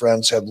 saw a few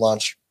friends, had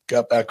lunch,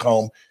 got back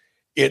home.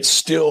 It's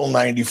still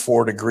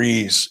 94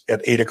 degrees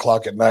at 8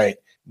 o'clock at night,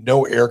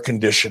 no air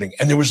conditioning,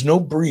 and there was no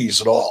breeze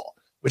at all,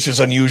 which is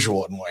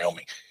unusual in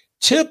Wyoming.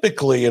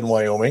 Typically in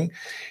Wyoming,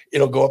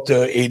 it'll go up to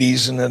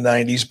 80s and the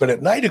 90s, but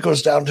at night it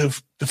goes down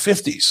to the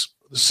 50s,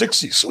 the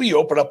 60s. So you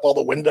open up all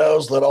the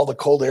windows, let all the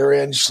cold air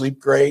in, you sleep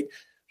great,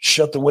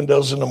 shut the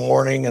windows in the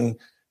morning, and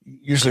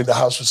usually the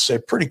house would stay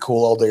pretty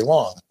cool all day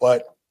long.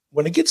 But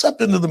when it gets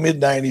up into the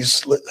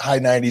mid-90s, high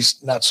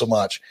 90s, not so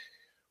much.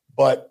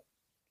 But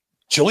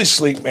chilly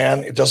sleep,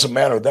 man, it doesn't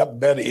matter. That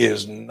bed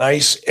is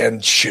nice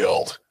and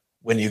chilled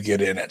when you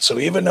get in it. So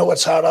even though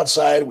it's hot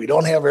outside, we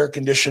don't have air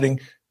conditioning,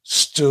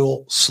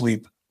 still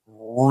sleep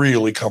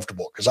really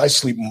comfortable, because I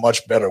sleep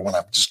much better when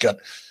I've just got,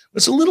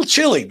 it's a little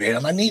chilly,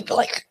 man. I need to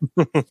like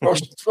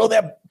throw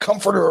that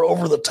comforter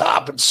over the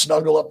top and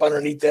snuggle up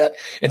underneath that.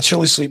 And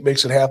chilly sleep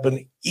makes it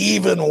happen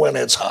even when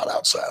it's hot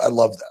outside. I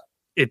love that.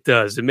 It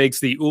does. It makes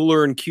the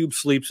Uller and Cube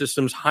Sleep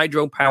Systems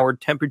hydro-powered,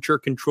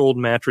 temperature-controlled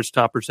mattress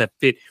toppers that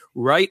fit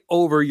right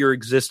over your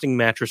existing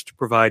mattress to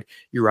provide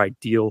your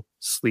ideal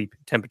sleep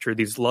temperature.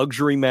 These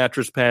luxury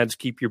mattress pads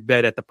keep your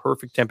bed at the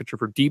perfect temperature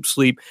for deep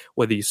sleep,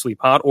 whether you sleep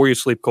hot or you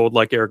sleep cold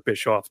like Eric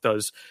Bischoff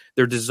does.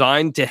 They're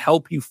designed to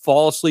help you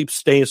fall asleep,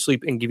 stay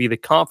asleep, and give you the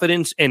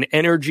confidence and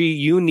energy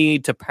you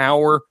need to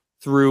power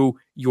through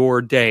your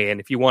day.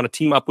 And if you want to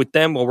team up with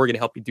them, well, we're going to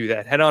help you do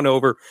that. Head on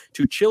over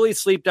to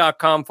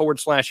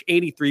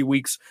chillysleep.com/83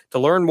 weeks to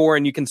learn more,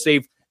 and you can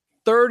save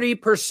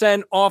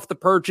 30% off the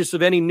purchase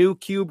of any new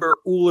Cube or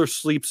Uller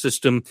sleep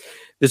system.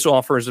 This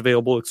offer is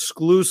available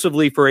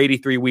exclusively for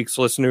 83 weeks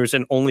listeners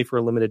and only for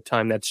a limited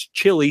time. That's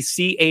Chilly,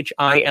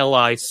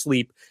 CHILI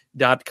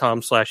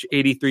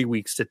sleep.com/83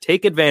 weeks to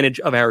take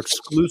advantage of our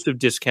exclusive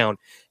discount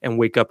and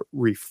wake up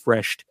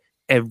refreshed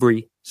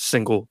every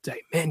single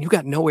day. Man, you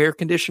got no air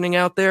conditioning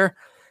out there?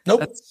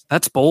 Nope.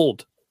 That's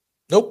bold.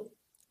 Nope.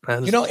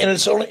 And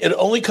it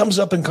only comes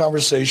up in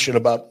conversation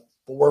about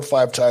 4 or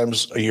 5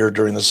 times a year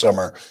during the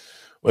summer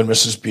when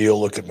Mrs. B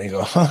will look at me and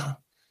go,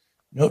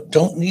 no,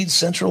 don't need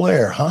central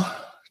air, huh?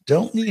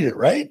 Don't need it,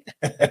 right?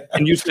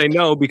 And you say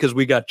no because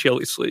we got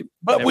chilly sleep.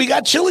 But we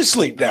got chilly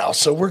sleep now,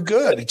 so we're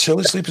good.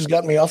 Chilly sleep has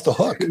gotten me off the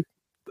hook.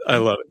 I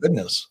love it.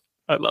 Goodness.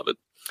 I love it.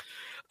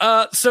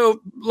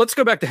 So let's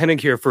go back to Hennig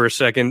here for a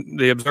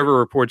second. The Observer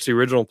reports the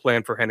original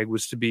plan for Hennig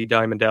was to be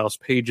Diamond Dallas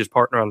Page's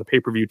partner on the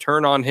pay-per-view,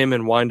 turn on him,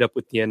 and wind up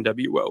with the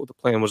NWO. The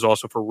plan was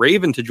also for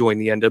Raven to join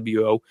the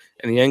NWO,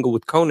 and the angle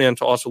with Conan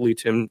to also lead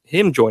to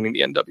him joining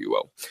the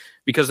NWO.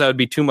 Because that would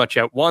be too much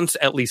at once,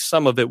 at least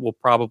some of it will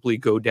probably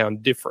go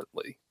down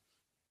differently.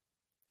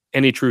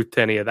 Any truth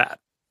to any of that?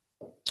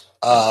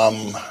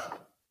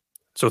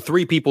 So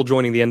 3 people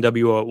joining the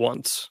NWO at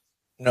once.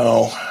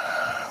 No.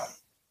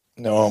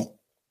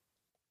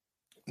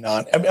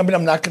 Not. I mean,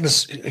 I'm not going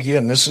to.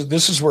 Again, this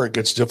is where it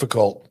gets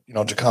difficult,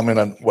 to comment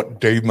on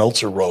what Dave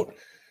Meltzer wrote,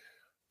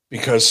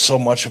 because so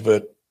much of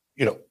it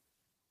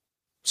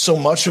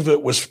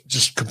was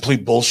just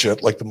complete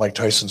bullshit, like the Mike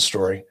Tyson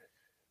story.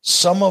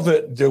 Some of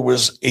it, there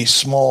was a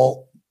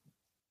small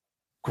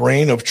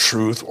grain of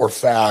truth or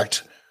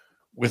fact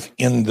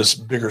within this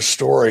bigger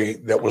story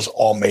that was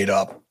all made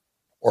up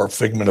or a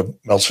figment of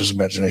Meltzer's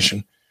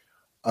imagination.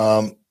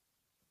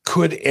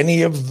 Could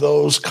any of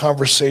those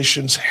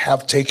conversations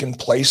have taken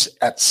place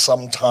at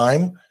some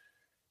time,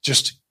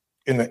 just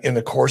in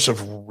the course of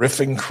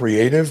riffing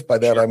creative? By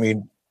that, I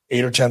mean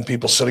 8 or 10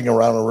 people sitting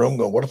around a room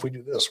going, what if we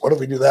do this? What if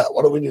we do that?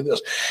 What if we do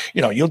this?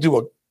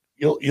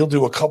 You'll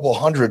do a couple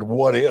hundred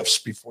what ifs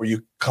before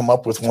you come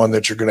up with one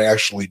that you're going to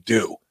actually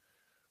do,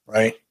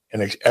 right?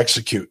 And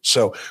execute.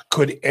 So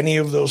could any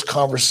of those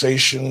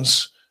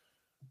conversations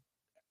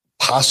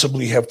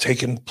possibly have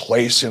taken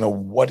place in a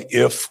what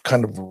if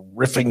kind of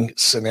riffing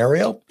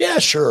scenario? Yeah,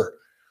 sure.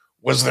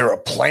 Was there a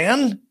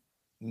plan?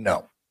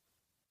 No.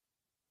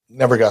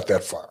 Never got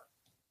that far.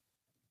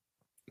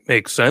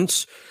 Makes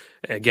sense.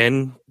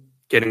 Again,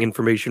 getting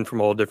information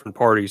from all different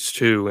parties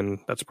too, and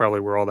that's probably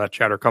where all that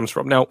chatter comes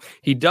from. Now,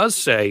 he does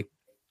say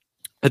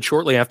that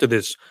shortly after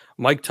this,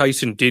 Mike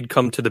Tyson did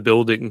come to the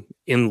building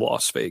in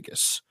Las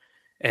Vegas,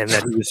 and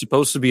that he was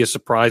supposed to be a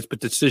surprise, but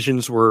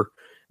decisions were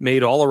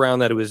made all around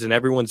that it was in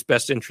everyone's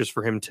best interest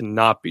for him to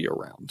not be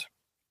around.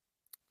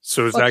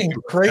 So is that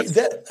great?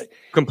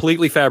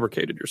 Completely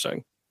fabricated, you're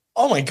saying?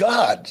 Oh my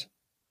God.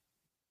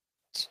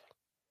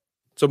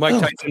 So Mike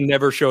Tyson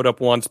never showed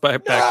up once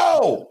back to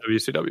the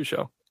WCW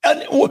show.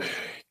 And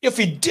if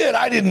he did,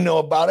 I didn't know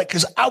about it,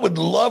 because I would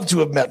love to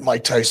have met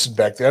Mike Tyson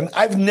back then.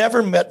 I've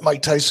never met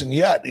Mike Tyson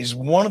yet. He's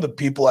one of the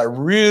people I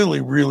really,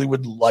 really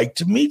would like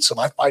to meet.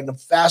 I find him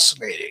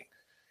fascinating.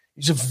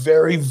 He's a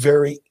very,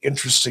 very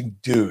interesting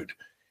dude.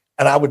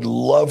 And I would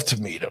love to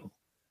meet him.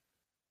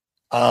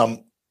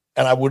 And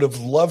I would have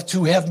loved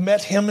to have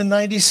met him in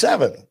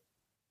 97.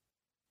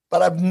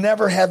 But I've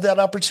never had that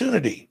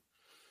opportunity.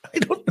 I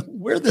don't know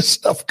where this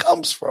stuff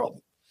comes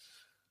from.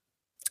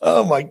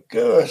 Oh my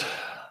God.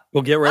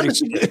 We'll get ready.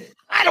 Honestly,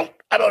 I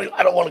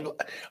don't want to go.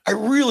 I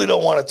really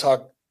don't want to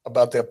talk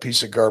about that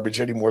piece of garbage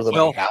any more than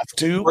I have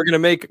to. We're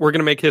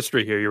gonna make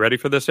history here. You ready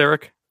for this,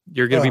 Eric?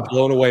 You're gonna be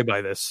blown away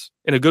by this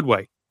in a good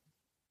way.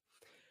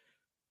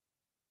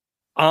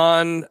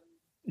 On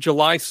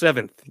July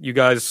 7th, you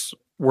guys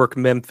work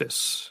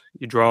Memphis.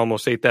 You draw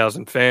almost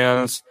 8,000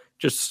 fans,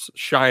 just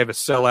shy of a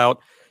sellout.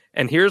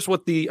 And here's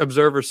what the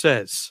Observer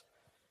says.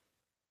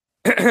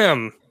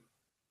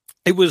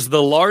 It was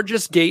the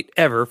largest gate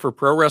ever for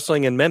pro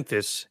wrestling in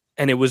Memphis,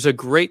 and it was a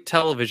great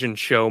television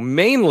show,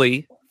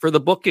 mainly for the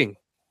booking.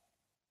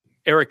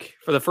 Eric,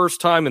 for the first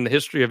time in the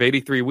history of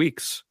 83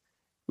 weeks,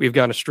 we've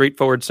got a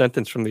straightforward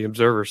sentence from the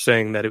Observer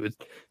saying that it was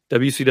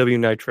WCW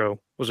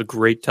Nitro was a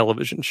great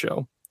television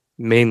show,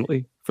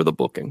 mainly for the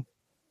booking.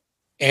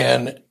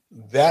 And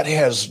that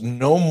has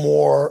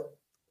no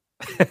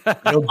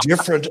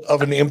different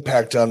of an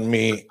impact on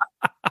me.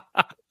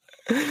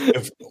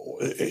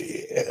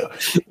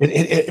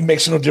 It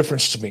makes no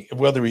difference to me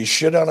whether he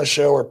shit on a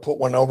show or put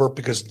one over,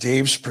 because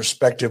Dave's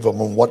perspective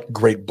on what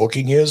great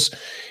booking is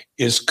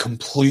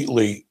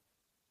completely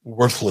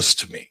worthless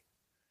to me.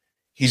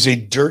 He's a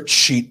dirt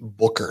sheet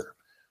booker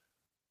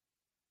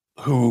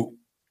who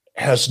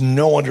has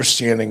no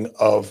understanding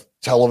of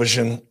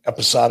television,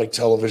 episodic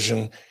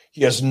television.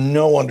 He has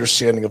no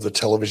understanding of the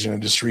television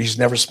industry. He's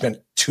never spent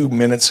 2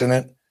 minutes in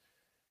it.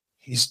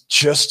 He's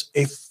just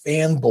a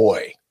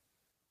fanboy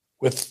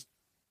with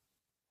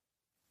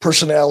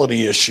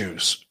personality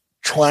issues,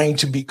 trying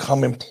to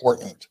become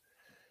important.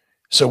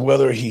 So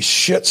whether he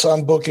shits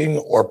on booking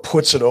or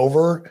puts it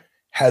over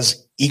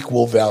has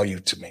equal value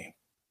to me.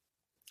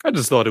 I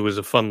just thought it was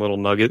a fun little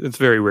nugget. It's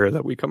very rare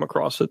that we come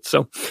across it.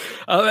 So,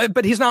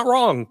 but he's not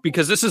wrong,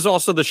 because this is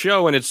also the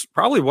show, and it's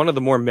probably one of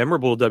the more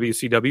memorable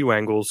WCW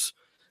angles,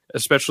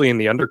 especially in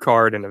the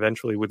undercard, and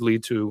eventually would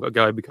lead to a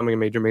guy becoming a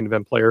major main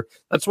event player.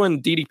 That's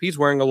when DDP's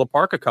wearing a La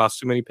Parka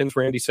costume and he pins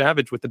Randy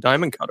Savage with the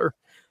diamond cutter.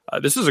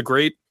 This is a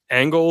great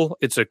angle.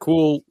 It's a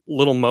cool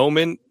little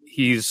moment.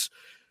 He's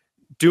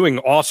doing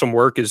awesome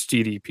work as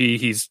DDP.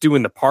 He's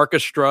doing the Parka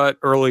strut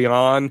early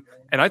on.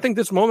 And I think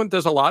this moment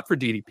does a lot for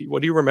DDP.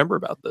 What do you remember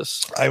about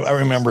this? I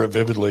remember it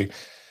vividly.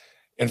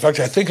 In fact,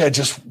 I think I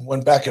just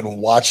went back and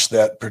watched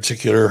that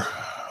particular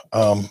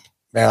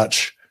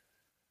match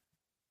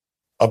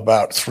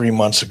about 3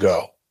 months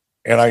ago.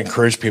 And I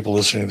encourage people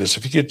listening to this,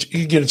 if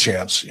you get a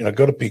chance,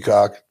 go to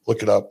Peacock,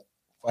 look it up,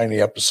 find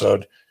the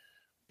episode,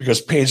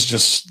 because Page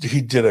he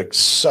did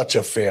such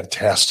a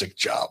fantastic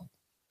job.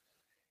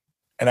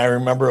 And I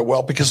remember it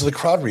well because of the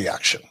crowd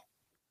reaction. The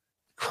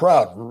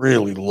crowd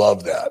really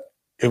loved that.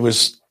 It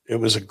was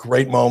a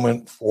great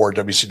moment for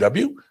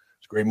WCW. It was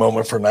a great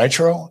moment for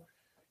Nitro.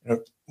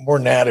 More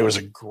than that, it was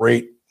a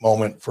great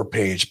moment for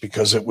Page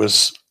because it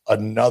was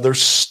another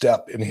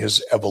step in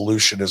his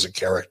evolution as a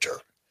character.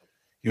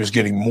 He was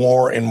getting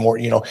more and more,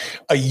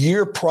 a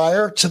year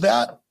prior to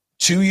that,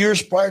 2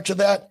 years prior to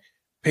that,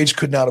 Page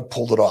could not have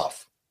pulled it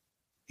off.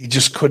 He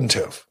just couldn't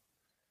have.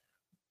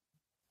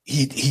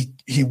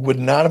 He would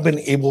not have been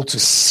able to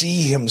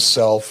see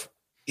himself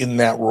in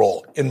that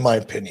role, in my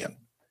opinion.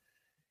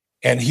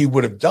 And he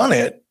would have done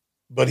it,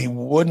 but he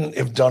wouldn't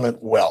have done it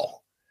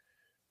well.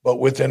 But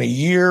within a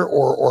year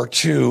or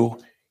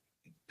two,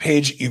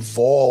 Page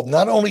evolved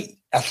not only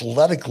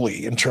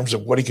athletically in terms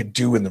of what he could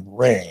do in the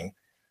ring,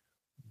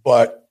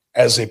 but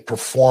as a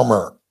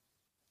performer.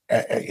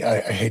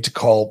 I hate to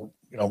call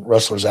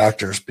wrestlers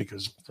actors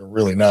because they're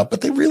really not,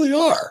 but they really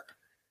are.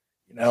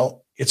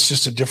 It's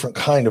just a different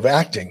kind of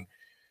acting.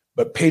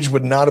 But Page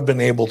would not have been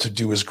able to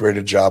do as great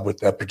a job with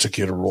that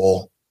particular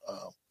role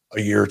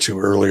a year or two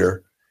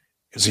earlier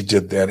as he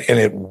did then. And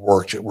it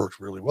worked. It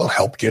worked really well.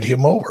 Helped get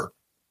him over.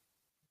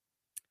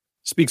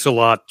 Speaks a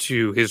lot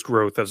to his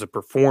growth as a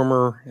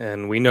performer.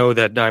 And we know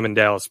that Diamond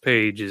Dallas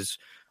Page is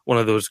one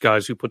of those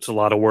guys who puts a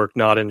lot of work,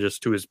 not in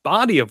just to his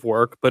body of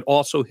work, but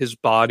also his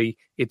body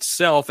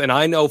itself. And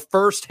I know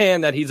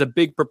firsthand that he's a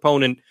big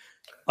proponent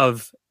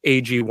of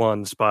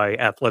AG1s by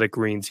Athletic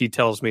Greens. He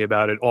tells me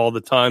about it all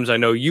the times. I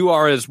know you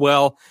are as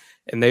well.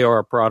 And they are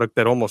a product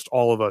that almost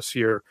all of us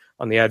here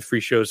on the Ad Free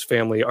Shows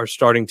family are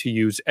starting to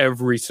use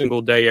every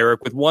single day,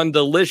 Eric. With one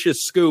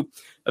delicious scoop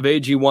of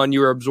AG1,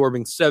 you are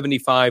absorbing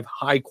 75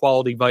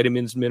 high-quality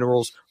vitamins,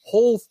 minerals,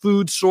 whole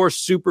food source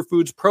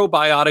superfoods,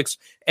 probiotics,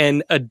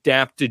 and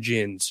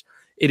adaptogens.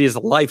 It is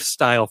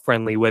lifestyle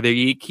friendly, whether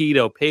you eat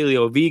keto,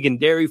 paleo, vegan,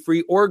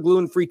 dairy-free, or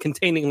gluten-free,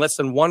 containing less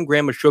than 1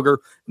 gram of sugar,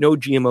 no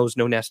GMOs,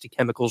 no nasty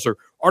chemicals, or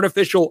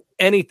artificial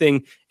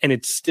anything, and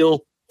it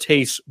still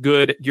tastes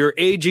good. Your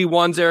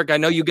AG1s, Eric, I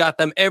know you got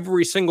them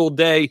every single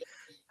day.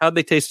 How'd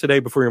they taste today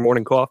before your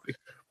morning coffee?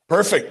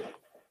 Perfect.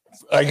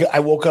 I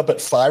woke up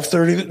at 5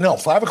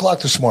 o'clock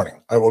this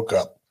morning. I woke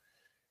up,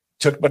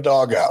 took my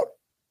dog out,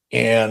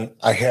 and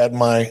I had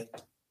my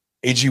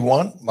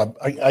AG1.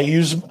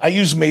 I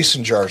use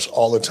mason jars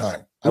all the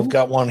time. I've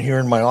got one here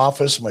in my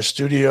office, my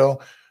studio.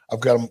 I've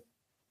got them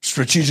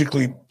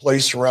strategically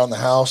placed around the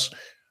house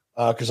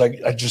because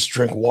I just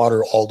drink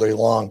water all day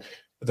long.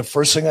 But the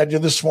first thing I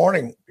did this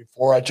morning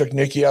before I took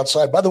Nikki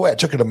outside, by the way, I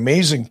took an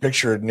amazing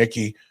picture of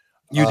Nikki.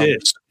 You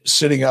did.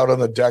 Sitting out on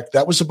the deck.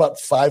 That was about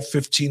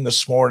 5:15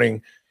 this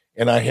morning,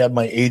 and I had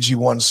my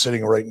AG1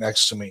 sitting right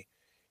next to me.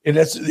 And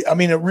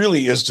it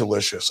really is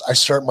delicious. I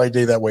start my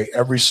day that way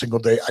every single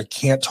day. I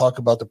can't talk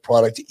about the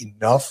product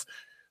enough.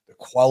 The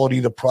quality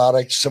of the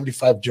product,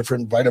 75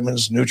 different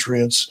vitamins,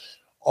 nutrients,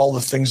 all the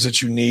things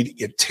that you need.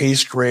 It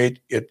tastes great.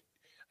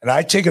 And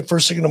I take it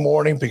first thing in the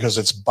morning because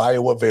it's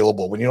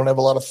bioavailable. When you don't have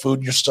a lot of food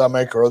in your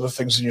stomach or other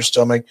things in your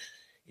stomach,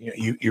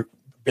 you're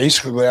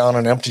basically on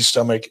an empty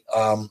stomach,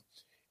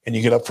 and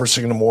you get up first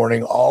thing in the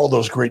morning, all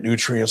those great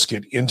nutrients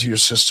get into your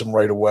system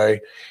right away,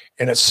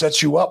 and it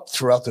sets you up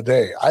throughout the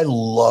day. I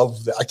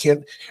love that.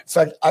 In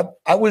fact,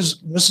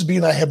 Mrs. B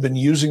and I have been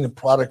using the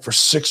product for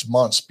 6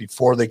 months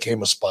before they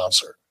became a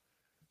sponsor.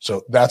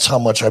 So that's how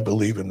much I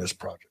believe in this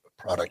product.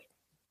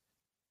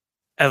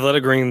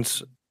 Athletic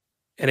Greens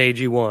and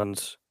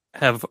AG1s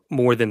have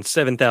more than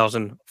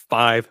 7,000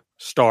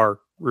 5-star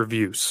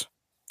reviews.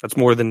 That's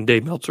more than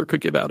Dave Meltzer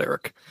could give out,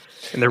 Eric.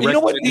 And you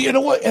know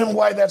what, and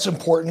why that's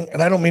important.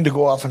 And I don't mean to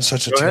go off on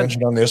such a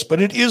tangent on this,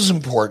 but it is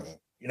important,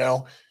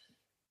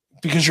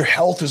 because your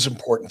health is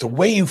important. The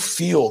way you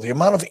feel, the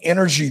amount of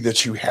energy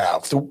that you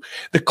have,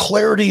 the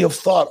clarity of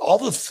thought, all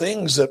the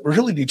things that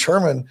really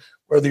determine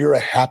whether you're a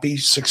happy,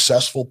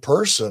 successful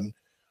person.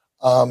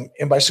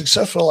 And by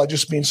successful, I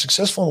just mean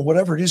successful in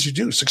whatever it is you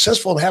do,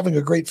 successful in having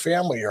a great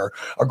family or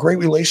a great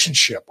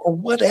relationship or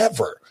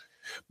whatever.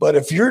 But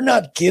if you're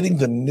not getting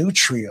the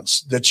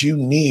nutrients that you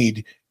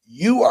need,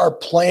 you are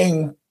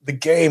playing the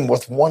game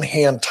with one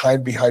hand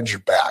tied behind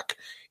your back.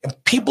 And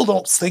people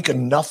don't think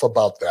enough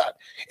about that.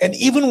 And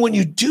even when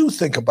you do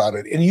think about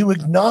it and you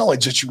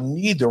acknowledge that you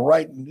need the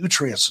right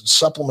nutrients and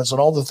supplements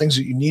and all the things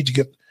that you need to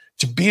get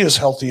to be as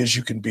healthy as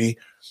you can be,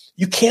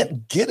 you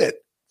can't get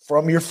it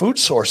from your food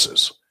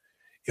sources.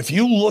 If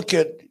you look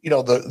at,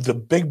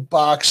 the big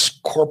box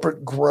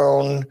corporate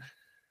grown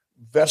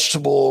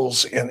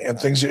vegetables and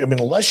things,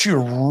 unless you're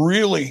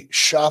really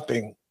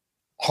shopping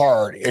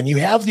hard and you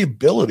have the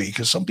ability,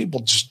 because some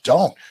people just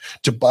don't,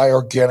 to buy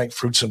organic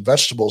fruits and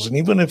vegetables. And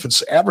even if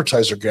it's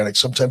advertised organic,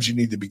 sometimes you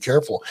need to be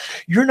careful.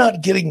 You're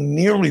not getting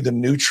nearly the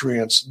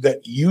nutrients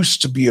that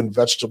used to be in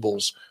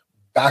vegetables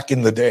back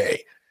in the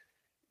day.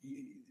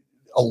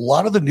 A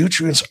lot of the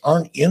nutrients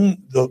aren't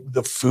in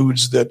the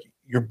foods that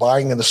you're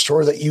buying in the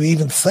store that you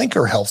even think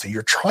are healthy.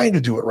 You're trying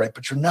to do it right,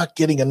 but you're not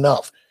getting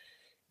enough.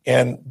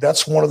 And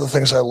that's one of the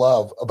things I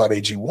love about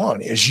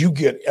AG1 is you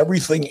get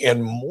everything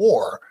and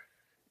more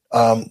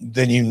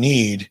than you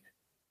need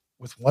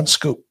with one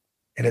scoop.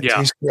 And it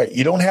tastes great.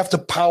 You don't have to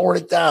power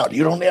it down.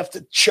 You don't have to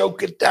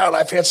choke it down.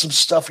 I've had some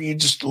stuff where you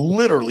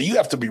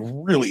have to be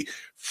really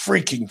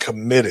freaking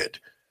committed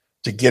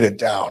to get it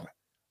down.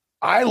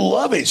 I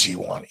love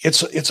AG1.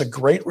 It's a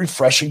great,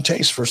 refreshing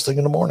taste first thing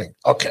in the morning.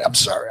 Okay, I'm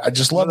sorry. I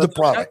just love the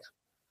product.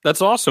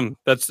 That's awesome.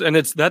 That's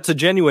a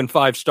genuine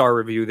 5-star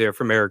review there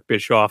from Eric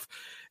Bischoff.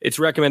 It's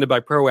recommended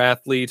by pro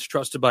athletes,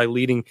 trusted by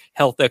leading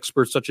health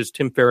experts such as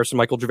Tim Ferriss and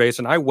Michael Gervais.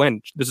 And I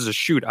went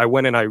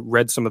and I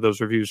read some of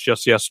those reviews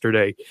just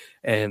yesterday,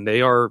 and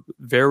they are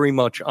very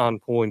much on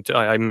point.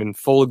 I'm in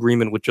full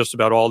agreement with just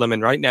about all of them.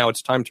 And right now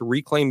it's time to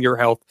reclaim your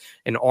health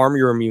and arm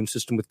your immune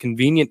system with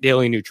convenient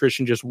daily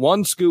nutrition. Just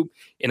one scoop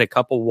in a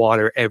cup of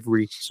water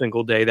every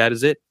single day. That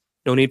is it.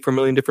 No need for a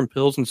million different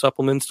pills and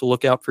supplements to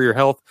look out for your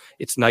health.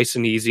 It's nice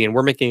and easy, and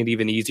we're making it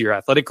even easier.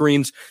 Athletic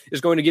Greens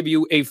is going to give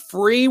you a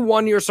free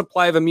 1-year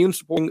supply of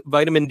immune-supporting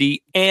vitamin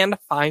D and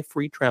 5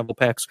 free travel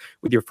packs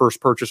with your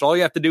first purchase. All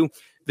you have to do,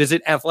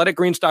 visit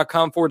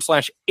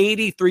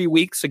athleticgreens.com/83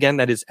 weeks. Again,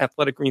 that is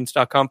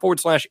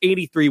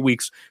athleticgreens.com/83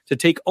 weeks to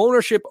take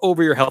ownership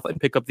over your health and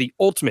pick up the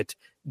ultimate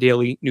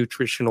daily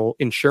nutritional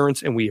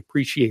insurance, and we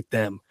appreciate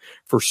them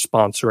for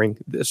sponsoring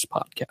this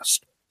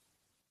podcast.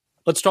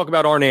 Let's talk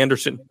about Arn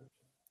Anderson.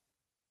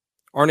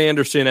 Arn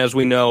Anderson, as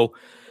we know,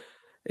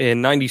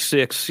 in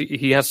 96,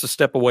 he has to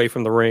step away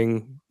from the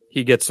ring.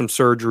 He gets some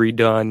surgery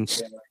done.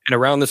 And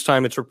around this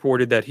time, it's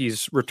reported that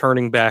he's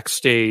returning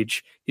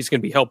backstage. He's going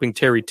to be helping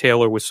Terry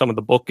Taylor with some of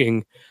the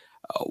booking.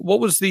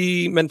 What was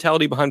the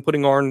mentality behind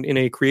putting Arn in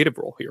a creative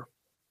role here?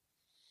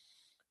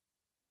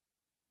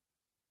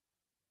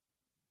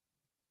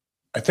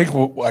 I think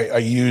I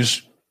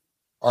use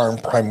Arn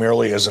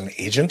primarily as an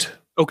agent.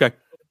 Okay.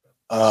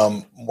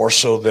 More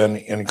so than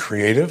in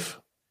creative.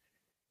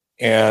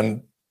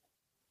 And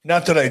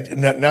not that I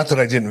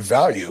didn't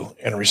value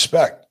and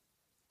respect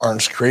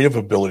Arn's creative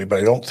ability, but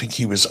I don't think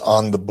he was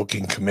on the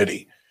booking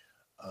committee.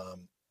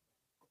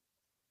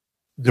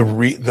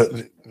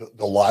 The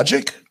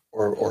logic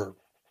or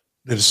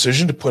the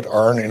decision to put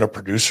Arn in a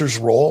producer's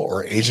role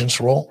or agent's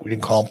role, we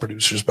didn't call them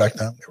producers back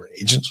then, they were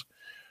agents,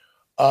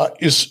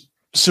 is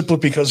simply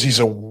because he's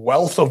a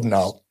wealth of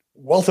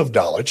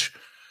knowledge.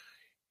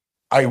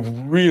 I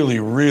really,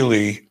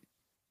 really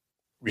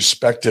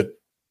respected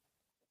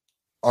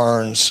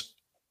Arn's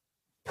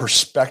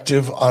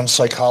perspective on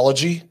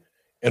psychology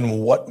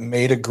and what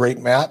made a great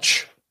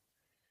match.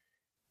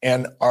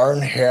 And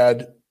Arn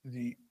had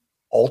the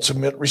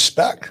ultimate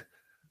respect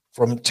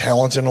from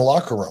talent in the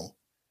locker room.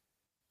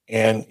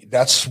 And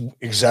that's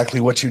exactly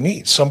what you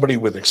need. Somebody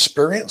with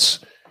experience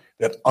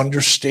that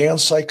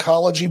understands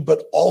psychology,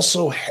 but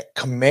also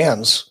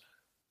commands,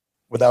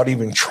 without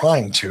even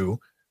trying to,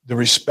 the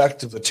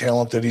respect of the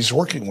talent that he's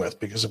working with.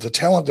 Because if the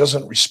talent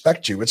doesn't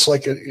respect you, it's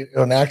like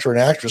an actor and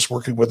actress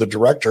working with a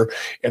director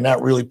and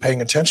not really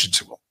paying attention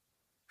to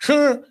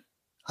them.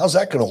 How's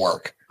that going to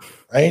work?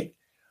 Right.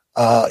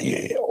 But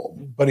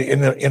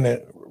in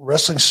a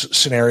wrestling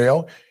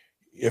scenario,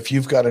 if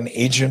you've got an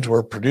agent or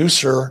a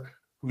producer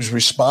who's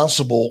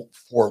responsible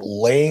for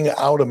laying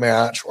out a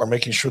match or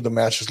making sure the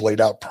match is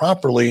laid out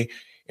properly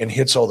and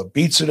hits all the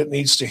beats that it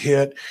needs to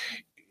hit,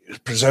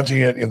 presenting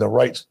it in the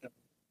right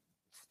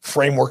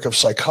framework of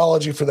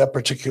psychology for that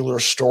particular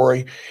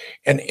story,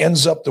 and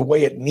ends up the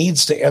way it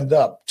needs to end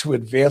up to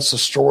advance the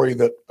story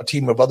that a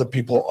team of other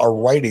people are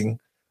writing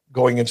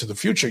going into the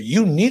future.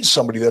 You need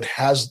somebody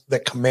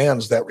that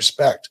commands that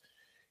respect.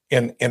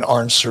 And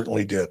Arn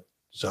certainly did.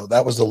 So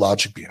that was the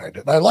logic behind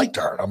it. And I liked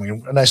Arn. I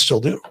mean, and I still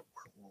do.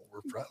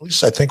 At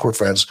least I think we're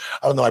friends.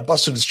 I don't know. I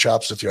busted his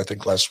chops with you, I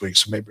think, last week.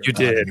 So maybe you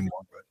did.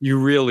 Anymore, you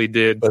really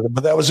did. But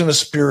that was in a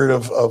spirit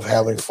of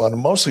having fun,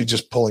 and mostly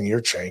just pulling your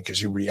chain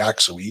because you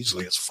react so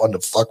easily. It's fun to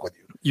fuck with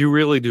you. You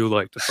really do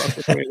like to fuck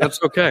with me. That's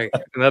okay.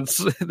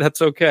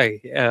 That's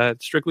okay.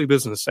 Strictly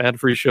Business,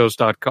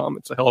 adfreeshows.com.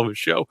 It's a hell of a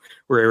show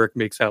where Eric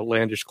makes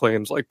outlandish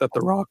claims like that the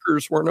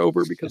Rockers weren't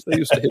over because they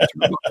used to hit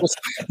turnbuckles.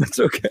 That's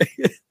okay.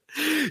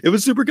 It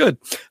was super good.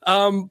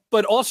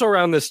 But also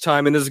around this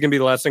time, and this is going to be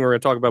the last thing we're going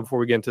to talk about before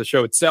we get into the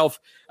show itself,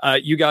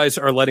 you guys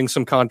are letting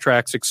some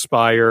contracts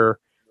expire.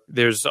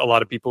 There's a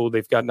lot of people,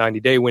 they've got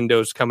 90-day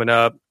windows coming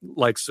up,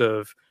 likes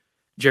of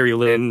Jerry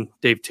Lynn,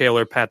 Dave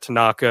Taylor, Pat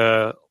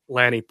Tanaka,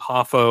 Lanny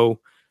Poffo.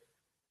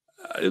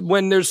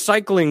 When there's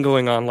cycling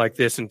going on like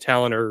this and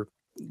talent are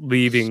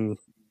leaving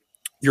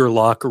your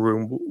locker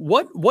room,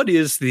 what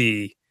is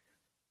the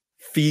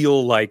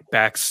feel like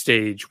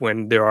backstage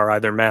when there are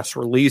either mass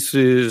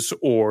releases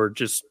or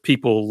just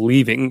people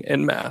leaving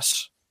en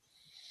masse?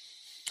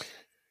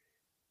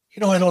 I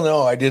don't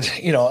know.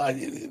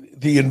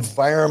 The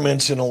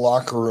environment in a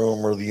locker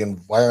room or the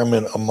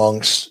environment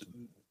amongst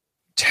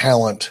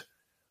talent,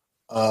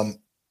 I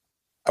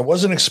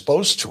wasn't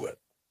exposed to it.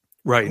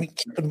 Right. I mean,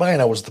 keep in mind,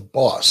 I was the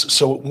boss.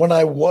 So when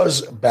I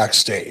was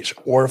backstage,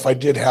 or if I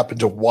did happen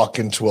to walk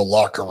into a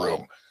locker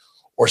room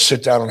or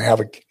sit down and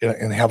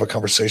have a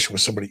conversation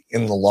with somebody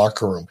in the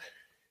locker room,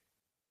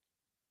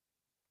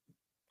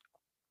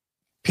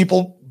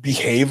 people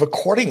behave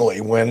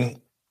accordingly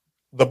when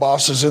the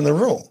boss is in the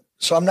room.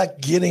 So I'm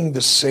not hearing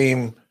the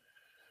same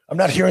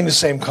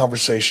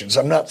conversations.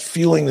 I'm not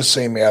feeling the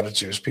same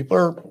attitudes. People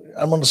are,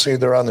 I'm going to say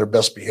they're on their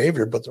best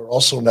behavior, but they're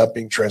also not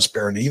being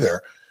transparent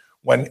either.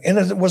 And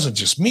it wasn't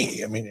just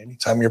me. I mean,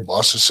 anytime your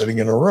boss is sitting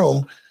in a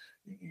room,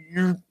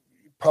 you're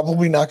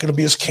probably not going to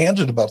be as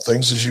candid about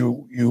things as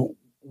you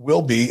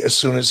will be as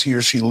soon as he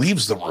or she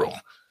leaves the room.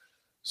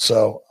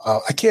 So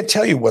I can't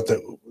tell you what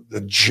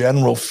the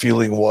general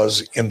feeling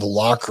was in the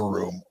locker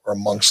room or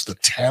amongst the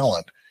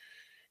talent.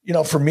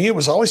 For me, it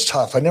was always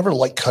tough. I never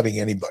liked cutting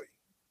anybody.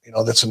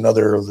 It's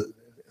another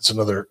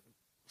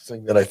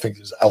thing that I think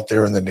is out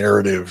there in the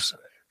narratives.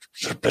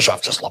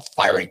 Bischoff just loved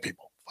firing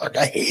people. Fuck,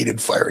 I hated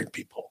firing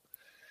people.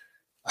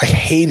 I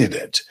hated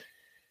it.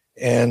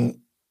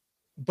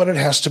 But it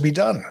has to be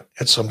done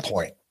at some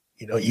point.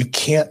 You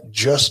can't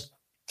just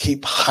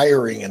keep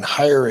hiring and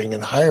hiring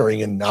and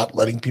hiring and not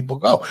letting people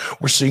go.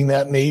 We're seeing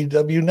that in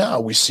AEW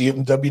now. We see it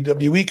in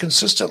WWE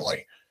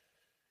consistently.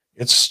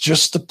 It's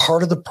just a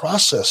part of the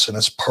process and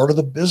it's part of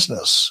the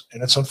business,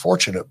 and it's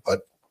unfortunate,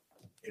 but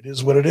it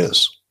is what it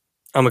is.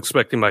 I'm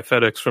expecting my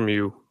FedEx from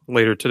you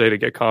later today to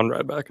get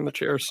Conrad back in the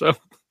chair. So,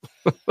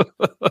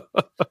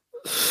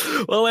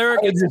 well,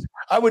 Eric,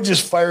 I would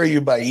just fire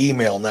you by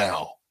email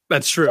now.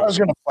 That's true. If I was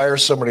going to fire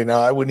somebody now,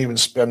 I wouldn't even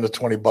spend the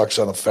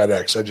 $20 on a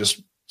FedEx. I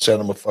just send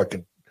them a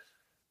fucking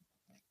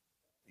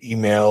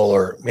email,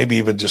 or maybe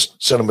even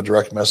just send them a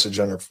direct message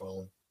on their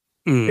phone.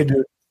 Hey,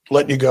 dude,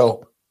 letting you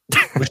go.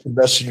 Wish you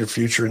the best in your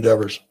future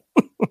endeavors.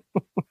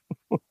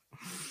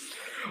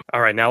 All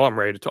right, now I'm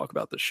ready to talk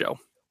about this show.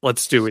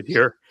 Let's do it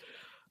here.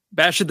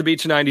 Bash at the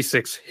Beach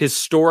 96,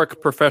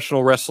 historic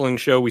professional wrestling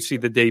show. We see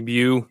the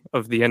debut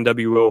of the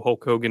NWO.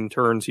 Hulk Hogan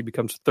turns. He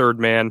becomes third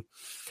man.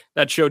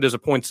 That show does a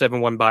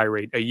 0.71 buy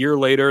rate. A year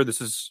later, this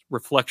is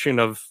reflection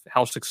of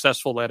how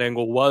successful that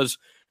angle was.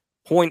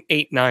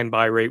 0.89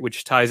 buy rate,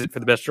 which ties it for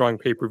the best drawing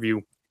pay-per-view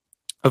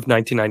of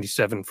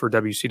 1997 for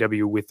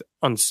WCW with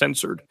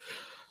Uncensored.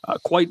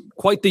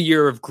 Quite the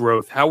year of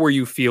growth. How were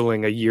you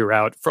feeling a year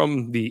out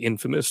from the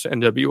infamous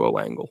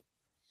NWO angle?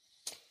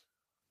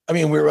 I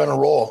mean, we were on a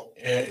roll.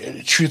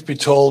 Truth be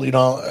told, we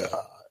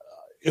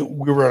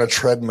were on a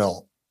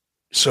treadmill.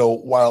 So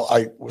while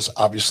I was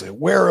obviously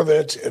aware of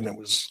it, and there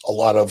was a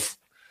lot of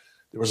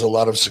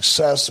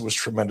success, there was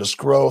tremendous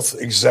growth.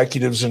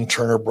 Executives in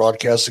Turner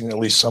Broadcasting, at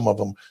least some of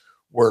them,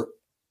 were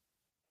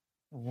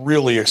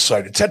really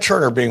excited. Ted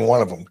Turner being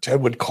one of them.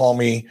 Ted would call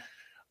me,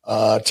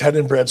 Ted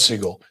and Brad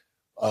Siegel.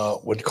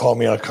 would call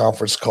me on a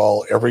conference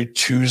call every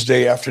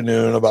Tuesday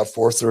afternoon about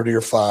 4:30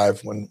 or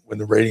 5 when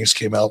the ratings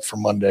came out for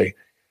Monday,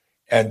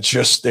 and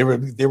just they were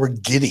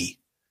giddy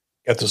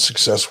at the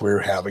success we were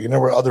having. And there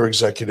were other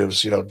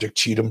executives, Dick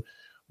Cheatham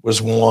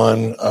was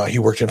one. He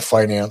worked in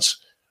finance.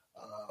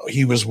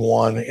 He was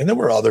one, and there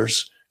were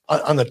others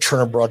on the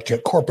Turner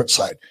Broadcast corporate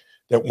side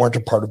that weren't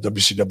a part of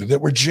WCW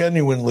that were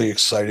genuinely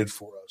excited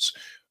for us,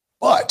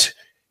 but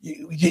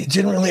you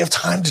didn't really have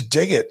time to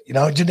dig it.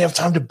 Didn't have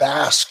time to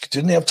bask,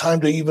 didn't have time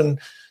to even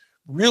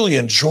really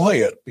enjoy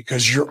it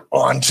because you're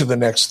on to the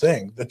next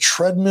thing. The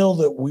treadmill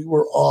that we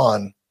were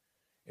on,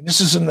 and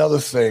this is another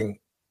thing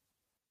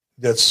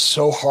that's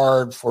so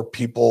hard for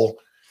people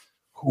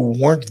who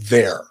weren't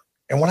there.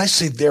 And when I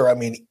say there, I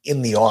mean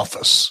in the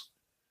office,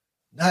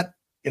 not,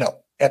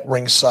 at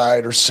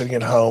ringside or sitting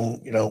at home,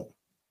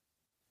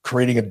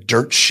 creating a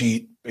dirt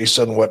sheet based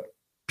on what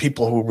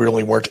people who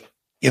really weren't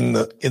in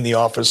the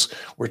office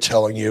were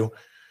telling you.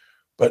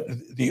 But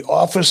the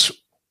office,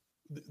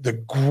 the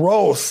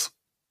growth,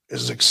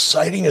 as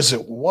exciting as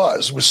it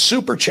was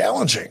super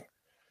challenging.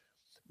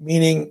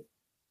 Meaning,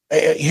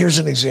 here's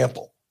an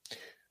example.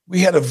 We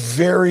had a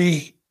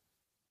very,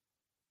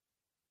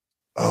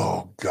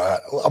 I'm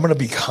going to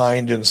be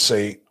kind and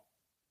say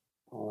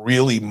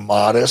really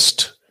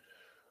modest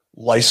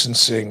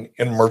licensing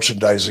and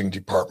merchandising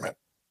department.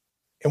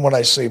 And when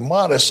I say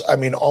modest, I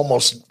mean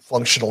almost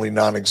functionally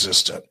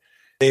non-existent.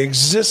 They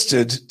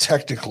existed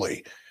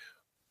technically,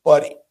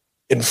 but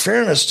in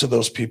fairness to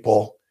those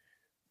people,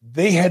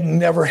 they had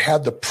never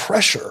had the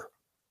pressure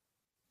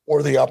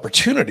or the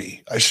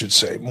opportunity, I should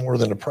say, more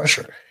than the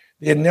pressure.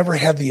 They had never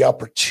had the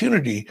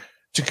opportunity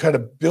to kind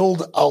of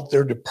build out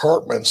their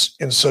departments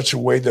in such a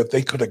way that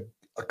they could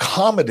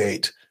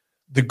accommodate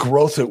the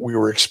growth that we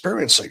were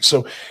experiencing.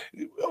 So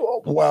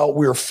while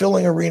we were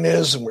filling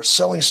arenas and we're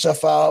selling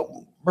stuff out,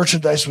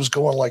 merchandise was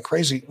going like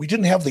crazy, we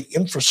didn't have the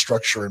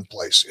infrastructure in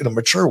place in a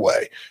mature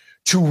way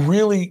to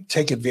really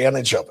take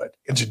advantage of it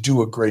and to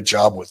do a great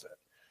job with it.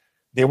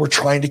 They were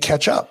trying to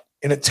catch up,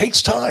 and it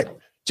takes time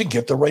to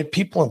get the right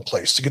people in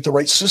place, to get the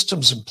right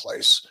systems in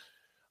place.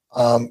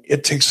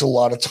 It takes a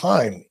lot of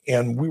time,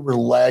 and we were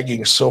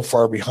lagging so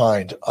far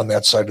behind on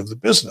that side of the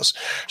business.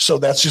 So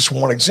that's just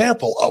one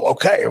example of,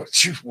 okay,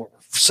 we're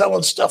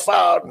selling stuff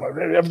out,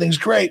 everything's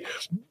great,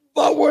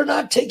 but we're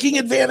not taking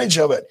advantage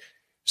of it.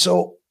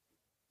 So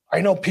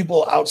I know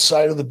people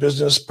outside of the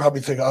business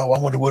probably think, I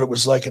wonder what it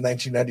was like in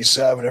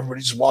 1997.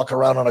 Everybody's walking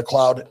around on a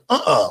cloud.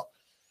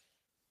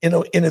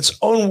 In its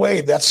own way,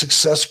 that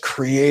success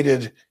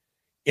created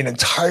an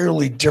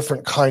entirely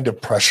different kind of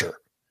pressure.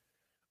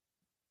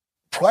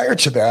 Prior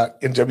to that,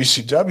 in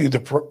WCW,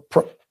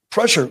 the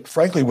pressure,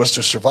 frankly, was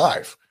to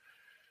survive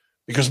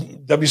because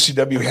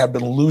WCW had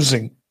been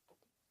losing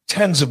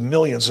tens of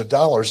millions of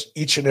dollars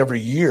each and every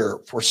year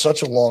for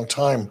such a long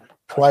time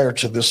prior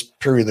to this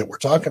period that we're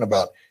talking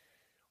about.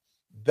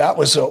 That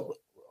was a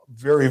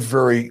very,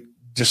 very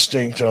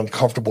distinct and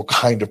uncomfortable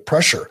kind of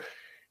pressure.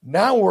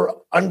 Now we're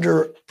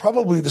under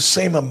probably the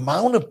same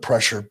amount of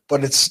pressure,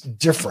 but it's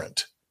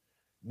different.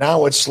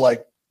 Now it's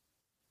like,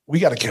 we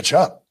got to catch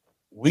up.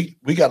 We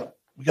got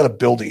to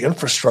build the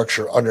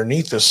infrastructure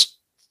underneath this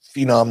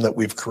phenom that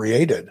we've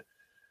created.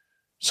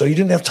 So you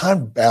didn't have time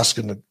to bask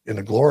in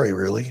the glory,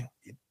 really.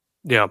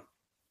 Yeah.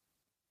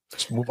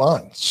 Let's move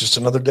on. It's just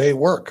another day at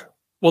work.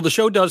 Well, the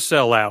show does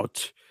sell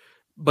out,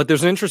 but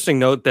there's an interesting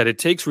note that it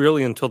takes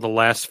really until the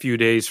last few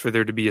days for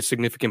there to be a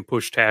significant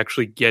push to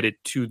actually get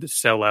it to the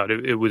sellout.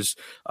 It was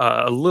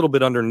a little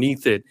bit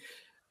underneath it.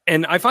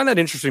 And I find that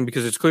interesting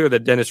because it's clear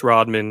that Dennis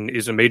Rodman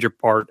is a major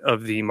part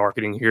of the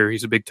marketing here.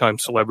 He's a big-time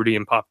celebrity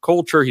in pop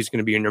culture. He's going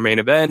to be in your main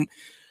event.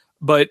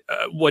 But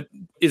what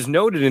is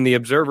noted in The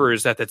Observer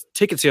is that the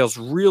ticket sales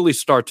really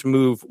start to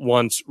move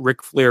once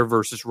Ric Flair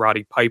versus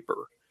Roddy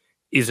Piper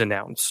is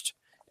announced.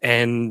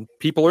 And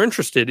people are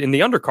interested in the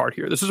undercard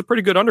here. This is a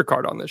pretty good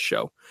undercard on this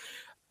show.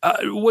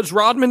 Was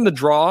Rodman the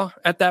draw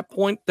at that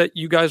point that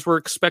you guys were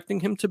expecting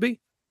him to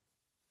be?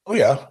 Oh,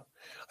 yeah.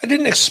 I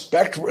didn't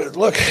expect,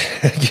 look,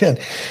 again,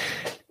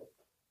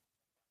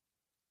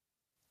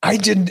 I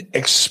didn't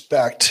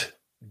expect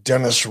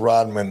Dennis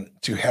Rodman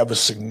to have a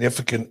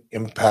significant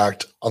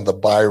impact on the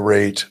buy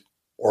rate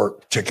or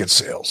ticket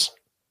sales.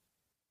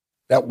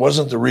 That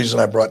wasn't the reason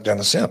I brought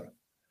Dennis in.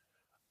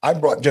 I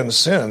brought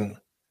Dennis in.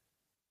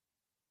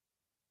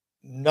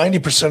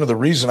 90% of the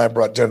reason I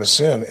brought Dennis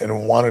in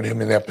and wanted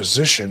him in that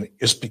position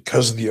is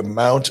because of the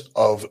amount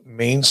of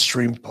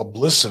mainstream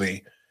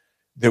publicity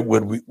that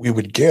we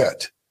would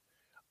get.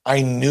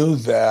 I knew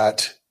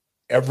that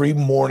every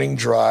morning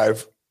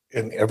drive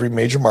in every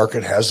major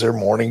market has their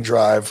morning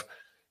drive,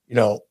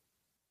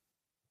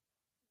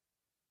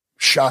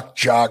 shock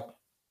jock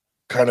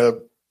kind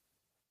of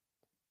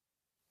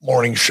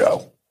morning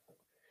show.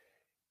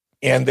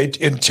 And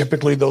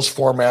typically those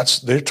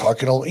formats, they're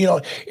talking,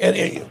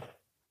 and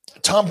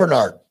Tom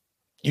Bernard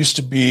used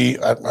to be,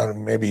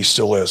 maybe he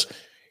still is.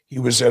 He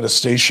was at a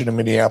station in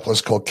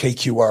Minneapolis called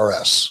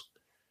KQRS,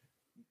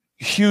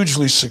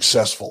 hugely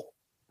successful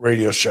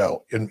radio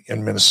show in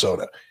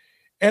Minnesota.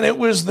 And it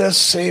was the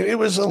same. It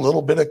was a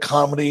little bit of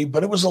comedy,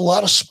 but it was a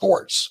lot of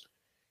sports.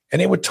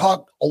 And they would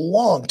talk a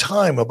long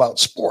time about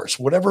sports,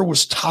 whatever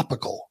was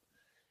topical.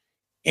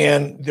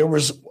 And there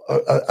was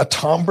a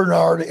Tom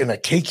Bernard and a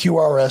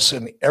KQRS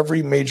in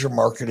every major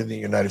market in the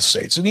United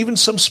States, and even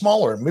some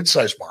smaller and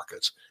mid-sized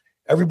markets.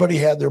 Everybody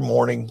had their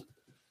morning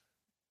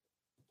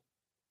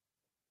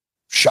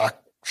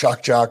shock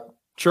jock,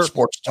 Sure.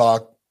 sports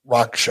talk,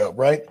 rock show,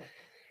 right?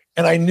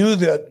 And I knew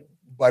that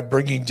by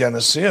bringing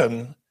Dennis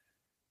in,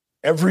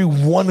 every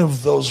one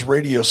of those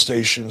radio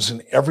stations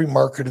in every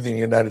market in the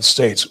United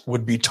States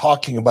would be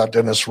talking about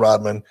Dennis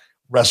Rodman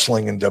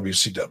wrestling in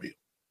WCW.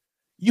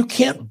 You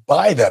can't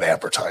buy that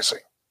advertising.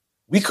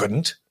 We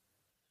couldn't.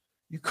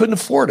 You couldn't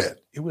afford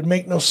it. It would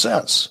make no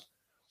sense.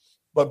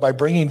 But by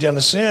bringing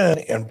Dennis in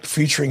and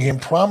featuring him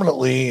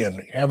prominently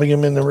and having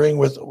him in the ring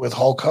with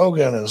Hulk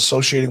Hogan and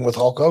associating with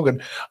Hulk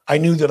Hogan, I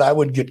knew that I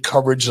would get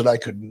coverage that I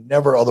could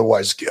never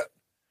otherwise get.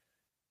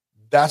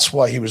 That's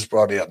why he was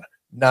brought in.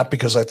 Not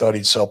because I thought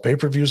he'd sell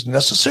pay-per-views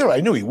necessarily.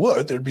 I knew he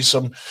would. There'd be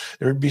some,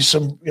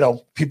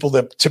 people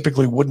that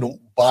typically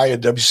wouldn't buy a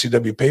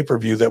WCW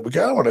pay-per-view that would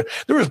go,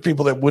 there was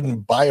people that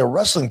wouldn't buy a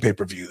wrestling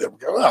pay-per-view that would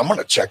go, I'm going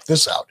to check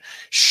this out.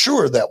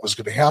 Sure, that was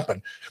going to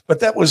happen, but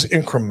that was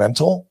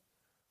incremental.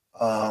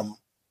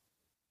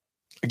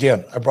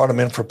 Again, I brought him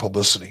in for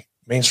publicity,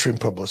 mainstream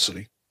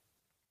publicity.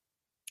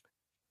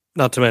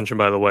 Not to mention,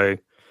 by the way,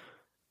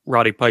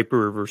 Roddy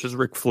Piper versus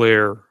Ric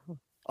Flair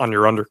on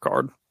your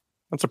undercard.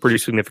 That's a pretty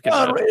significant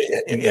match.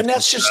 And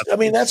that's just,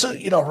 that's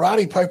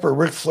Roddy Piper,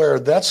 Ric Flair,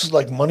 that's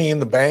like Money in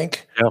the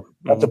Bank,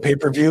 not the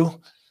pay-per-view.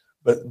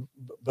 But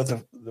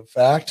the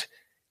fact,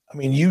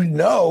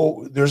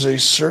 there's a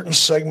certain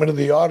segment of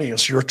the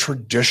audience, your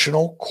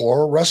traditional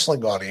core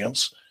wrestling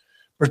audience,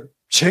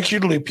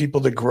 particularly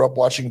people that grew up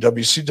watching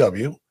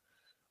WCW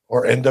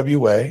or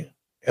NWA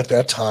at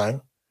that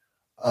time.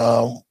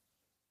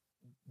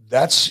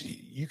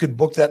 You could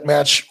book that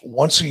match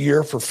once a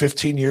year for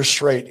 15 years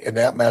straight, and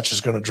that match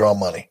is going to draw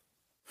money.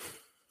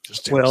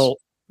 Well,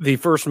 the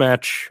first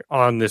match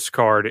on this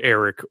card,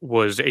 Eric,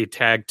 was a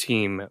tag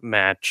team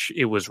match.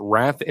 It was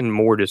Wrath and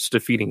Mortis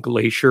defeating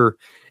Glacier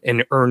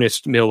and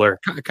Ernest Miller.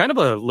 Kind of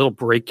a little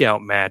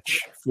breakout match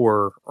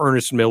for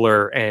Ernest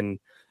Miller and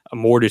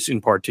Mortis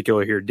in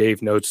particular here.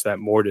 Dave notes that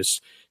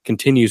Mortis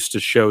continues to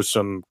show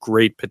some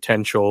great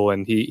potential,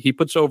 and he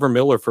puts over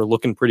Miller for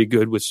looking pretty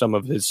good with some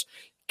of his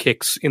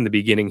kicks in the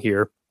beginning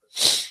here.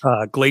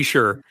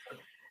 Glacier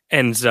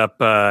ends up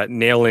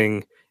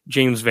nailing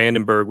James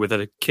Vandenberg with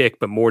a kick,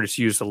 but Mortis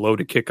used a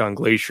loaded kick on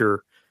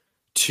Glacier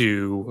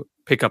to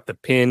pick up the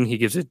pin. He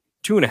gives it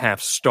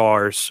 2.5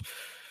 stars.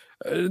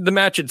 The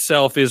match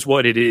itself is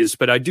what it is,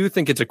 but I do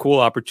think it's a cool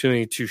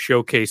opportunity to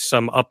showcase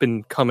some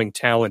up-and-coming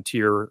talent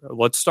here.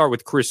 Let's start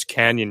with Chris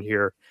Kanyon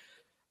here.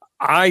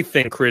 I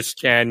think Chris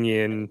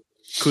Kanyon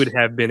could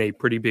have been a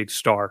pretty big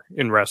star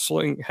in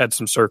wrestling had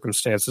some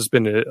circumstances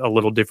been a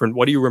little different.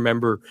 What do you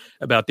remember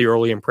about the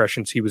early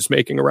impressions he was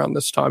making around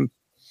this time?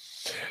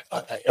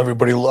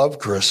 Everybody loved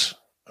Chris.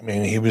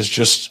 He was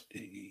just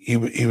he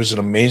was an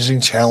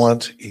amazing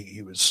talent.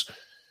 He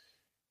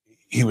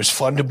was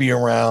fun to be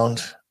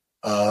around.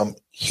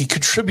 He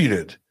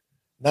contributed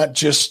not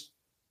just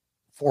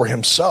for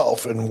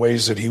himself in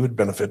ways that he would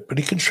benefit, but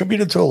he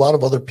contributed to a lot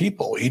of other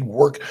people. He'd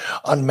work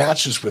on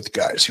matches with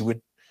guys. He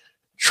would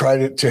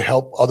try to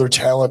help other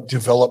talent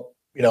develop,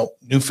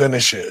 new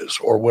finishes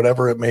or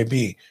whatever it may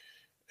be.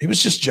 He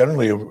was just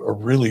generally a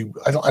really,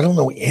 I don't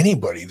know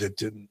anybody that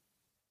didn't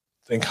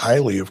think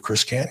highly of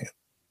Chris Kanyon.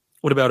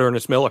 What about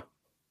Ernest Miller?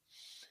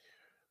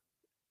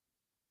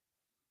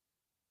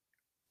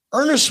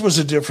 Ernest was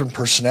a different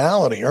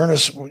personality.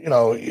 Ernest,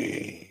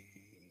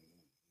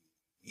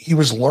 he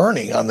was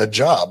learning on the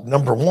job,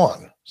 number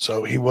one.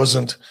 So he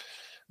wasn't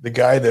the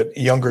guy that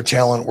younger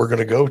talent were going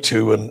to go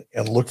to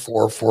and look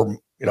for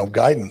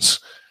guidance,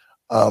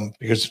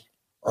 because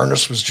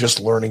Ernest was just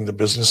learning the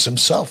business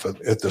himself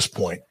at this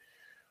point.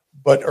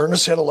 But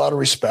Ernest had a lot of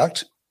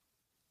respect,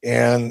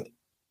 and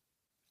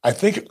I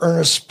think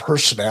Ernest's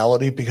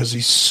personality, because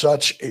he's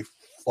such a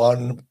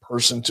fun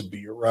person to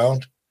be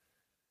around,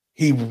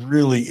 he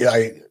really,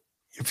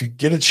 if you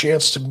get a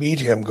chance to meet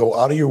him, go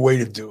out of your way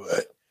to do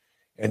it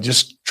and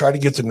just try to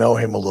get to know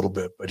him a little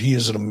bit. But he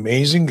is an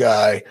amazing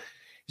guy.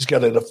 He's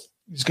got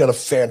a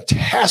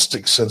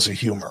fantastic sense of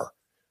humor.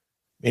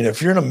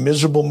 If you're in a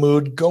miserable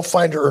mood, go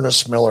find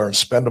Ernest Miller and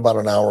spend about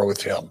an hour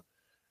with him.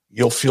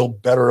 You'll feel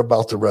better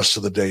about the rest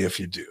of the day if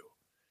you do.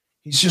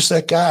 He's just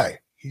that guy.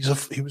 He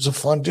was a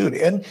fun dude.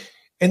 And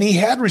he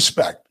had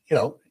respect.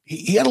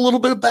 He had a little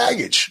bit of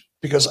baggage,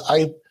 because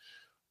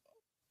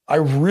I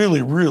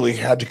really, really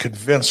had to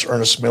convince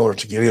Ernest Miller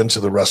to get into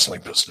the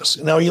wrestling business.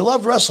 Now, he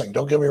loved wrestling.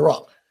 Don't get me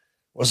wrong.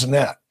 Wasn't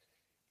that?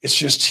 It's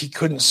just he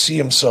couldn't see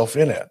himself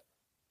in it.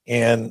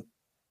 And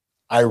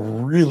I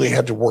really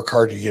had to work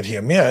hard to get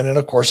him in. And,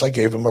 of course, I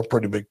gave him a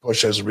pretty big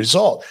push as a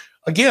result.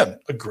 Again,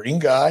 a green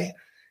guy,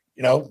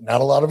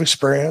 not a lot of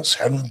experience,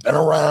 hadn't been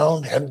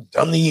around, hadn't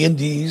done the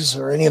indies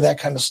or any of that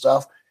kind of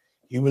stuff.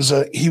 He was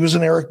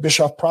an Eric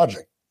Bischoff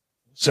project,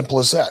 Simple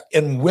as that.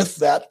 And with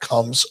that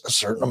comes a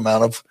certain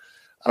amount of,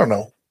 I don't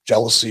know,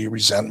 jealousy,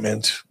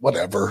 resentment,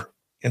 whatever,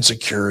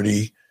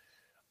 insecurity.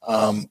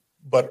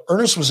 But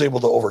Ernest was able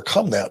to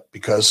overcome that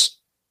because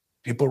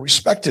people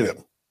respected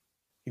him.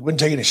 He wouldn't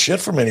take any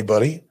shit from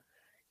anybody.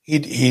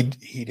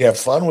 He'd have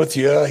fun with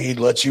you. He'd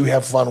let you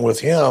have fun with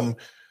him,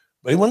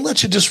 but he wouldn't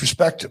let you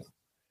disrespect him.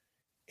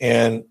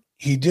 And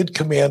he did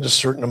command a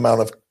certain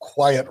amount of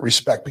quiet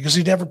respect because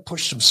he never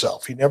pushed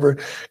himself. He never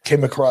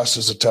came across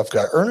as a tough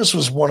guy. Ernest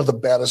was one of the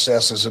baddest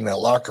asses in that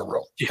locker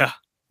room. Yeah.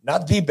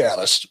 Not the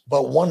baddest,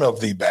 but one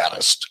of the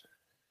baddest.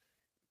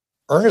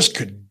 Ernest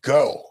could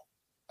go.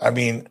 I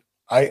mean,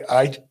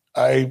 I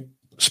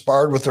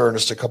sparred with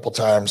Ernest a couple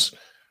times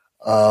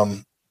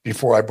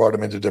before I brought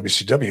him into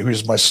WCW. He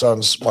was my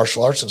son's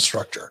martial arts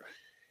instructor.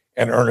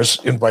 And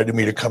Ernest invited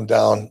me to come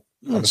down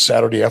on a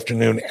Saturday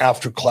afternoon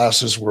after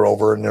classes were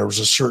over. And there was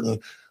a certain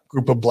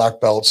group of black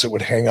belts that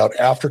would hang out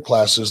after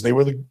classes. They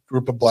were the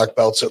group of black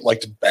belts that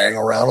like to bang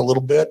around a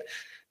little bit,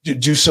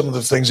 do some of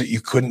the things that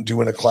you couldn't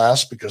do in a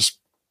class because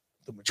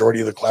the majority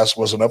of the class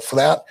wasn't up for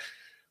that.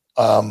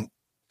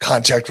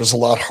 Contact was a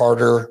lot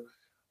harder,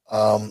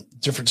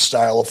 different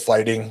style of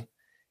fighting.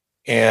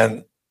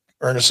 And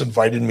Ernest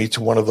invited me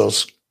to one of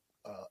those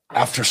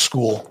after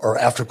school or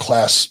after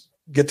class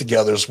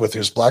get-togethers with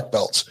his black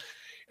belts.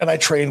 And I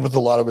trained with a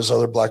lot of his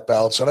other black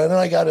belts. And then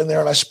I got in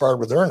there and I sparred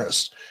with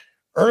Ernest.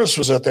 Ernest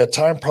was at that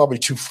time probably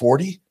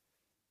 240,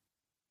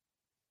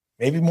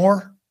 maybe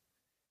more.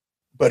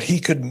 But he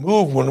could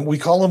move. When we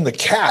call him the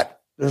cat,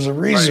 there's a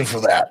reason for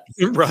that.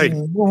 Right.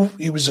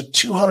 He was a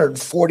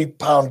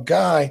 240-pound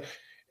guy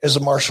as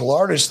a martial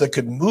artist that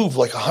could move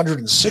like a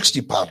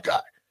 160-pound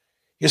guy.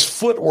 His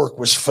footwork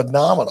was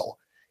phenomenal.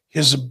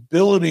 His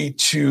ability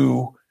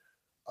to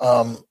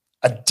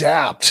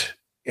adapt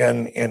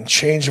and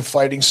change a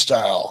fighting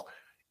style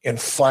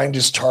and find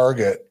his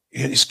target.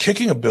 His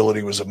kicking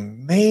ability was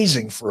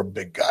amazing for a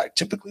big guy.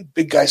 Typically,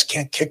 big guys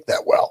can't kick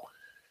that well.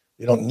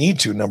 They don't need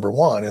to, number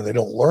one, and they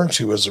don't learn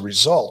to as a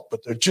result.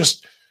 But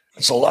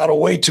it's a lot of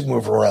weight to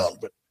move around.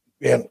 But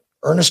man,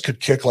 Ernest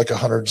could kick like a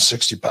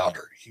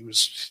 160-pounder. He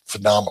was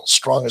phenomenal,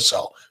 strong as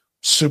hell.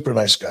 Super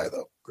nice guy,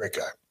 though. Great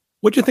guy.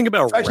 What'd you think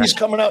about? In fact, he's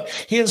coming out.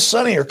 He and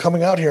Sonny are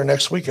coming out here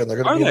next weekend.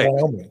 They're going to be in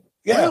Wyoming.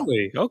 Yeah.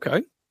 Really?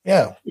 Okay.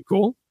 Yeah.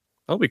 Cool.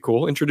 That'll be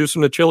cool. Introduce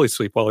him to chili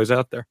sleep while he's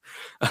out there.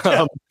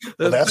 Well,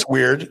 that's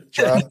weird,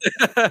 John.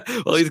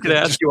 Well, he's going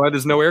to ask you why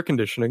there's no air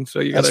conditioning.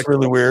 So that's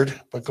really weird.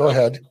 But go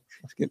ahead.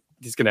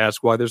 He's going to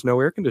ask why there's no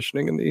air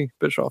conditioning in the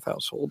Bischoff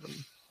household, and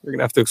you're going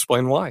to have to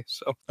explain why.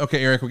 So,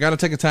 okay, Eric, we got to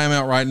take a time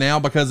out right now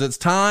because it's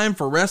time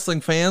for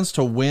wrestling fans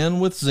to win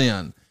with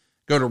Zen.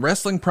 Go to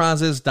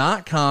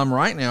WrestlingPrizes.com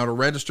right now to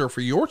register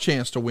for your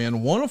chance to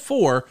win one of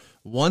 4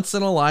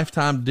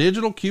 once-in-a-lifetime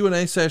digital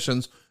Q&A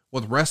sessions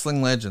with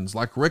wrestling legends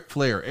like Ric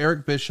Flair,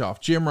 Eric Bischoff,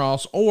 Jim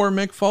Ross, or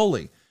Mick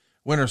Foley.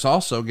 Winners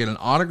also get an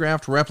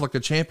autographed replica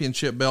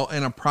championship belt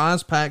and a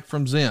prize pack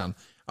from Zen,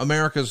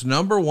 America's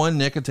 #1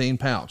 nicotine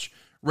pouch.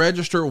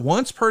 Register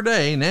once per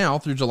day now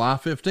through July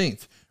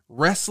 15th.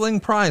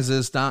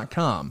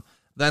 WrestlingPrizes.com.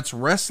 That's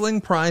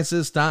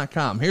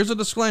WrestlingPrizes.com. Here's a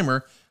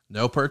disclaimer.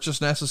 No purchase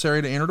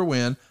necessary to enter to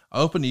win.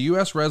 Open to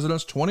U.S.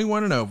 residents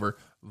 21 and over.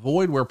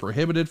 Void where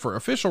prohibited. For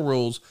official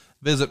rules,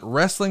 visit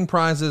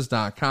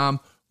WrestlingPrizes.com.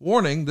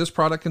 Warning, this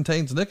product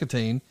contains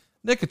nicotine.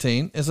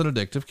 Nicotine is an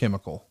addictive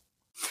chemical.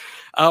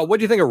 What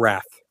do you think of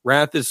Wrath?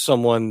 Wrath is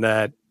someone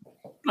that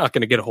not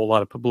going to get a whole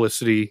lot of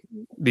publicity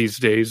these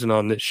days and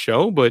on this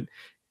show, but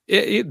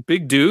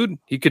big dude,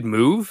 he could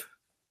move.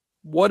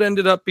 What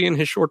ended up being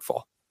his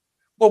shortfall?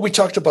 Well, we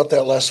talked about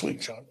that last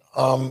week,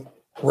 John.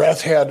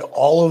 Wrath had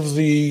all of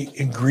the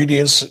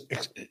ingredients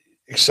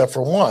except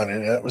for one,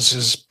 and that was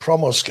his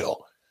promo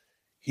skill.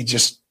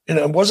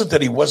 It wasn't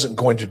that he wasn't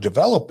going to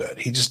develop it.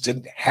 He just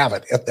didn't have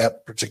it at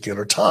that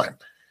particular time.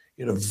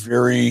 He had a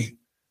very,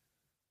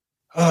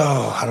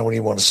 I don't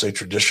even want to say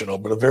traditional,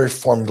 but a very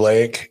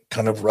formulaic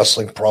kind of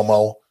wrestling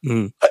promo.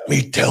 Let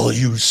me tell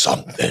you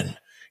something.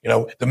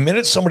 The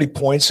minute somebody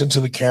points into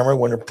the camera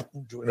when they're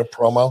doing a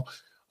promo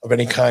of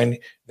any kind,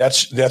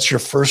 that's your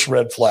first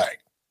red flag.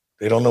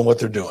 They don't know what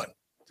they're doing.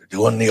 They're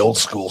doing the old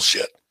school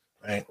shit,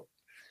 right?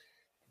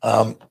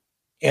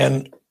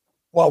 And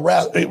while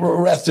Wrath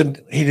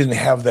didn't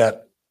have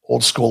that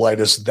old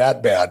schoolitis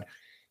that bad,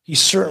 he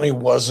certainly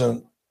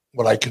wasn't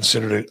what I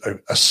considered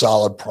a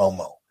solid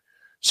promo.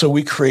 So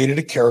we created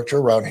a character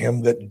around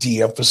him that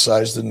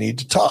de-emphasized the need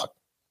to talk.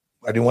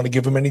 I didn't want to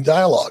give him any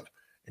dialogue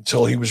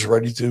until he was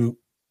ready to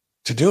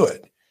do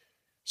it.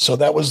 So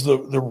that was the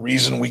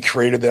reason we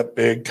created that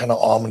big, kind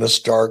of ominous,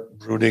 dark,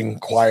 brooding,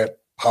 quiet,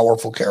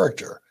 powerful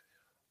character.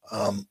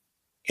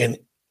 And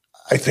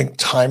I think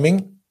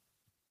timing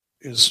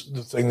is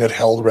the thing that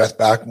held Wrath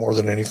back more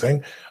than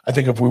anything. I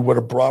think if we would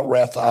have brought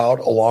Wrath out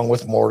along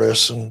with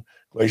Mortis and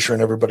Glacier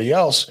and everybody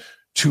else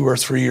 2 or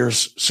 3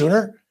 years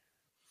sooner,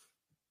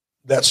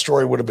 that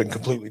story would have been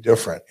completely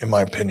different, in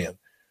my opinion.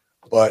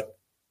 But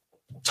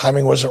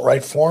timing wasn't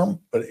right for him,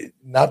 but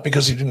not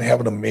because he didn't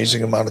have an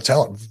amazing amount of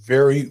talent.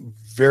 Very,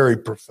 very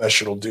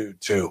professional dude,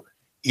 too.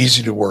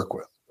 Easy to work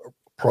with.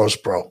 Pro's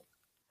pro.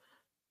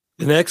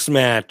 The next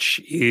match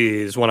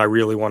is one I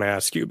really want to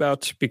ask you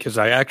about because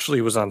I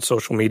actually was on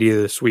social media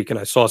this week and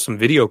I saw some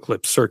video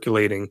clips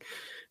circulating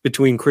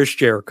between Chris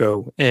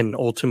Jericho and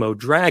Ultimo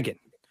Dragon.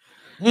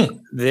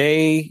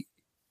 They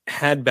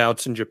had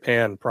bouts in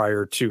Japan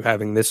prior to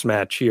having this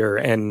match here,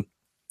 and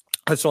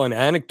I saw an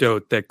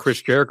anecdote that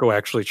Chris Jericho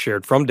actually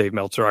shared from Dave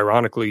Meltzer,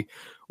 ironically,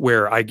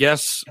 where I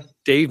guess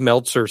Dave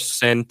Meltzer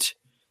sent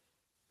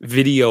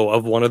video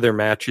of one of their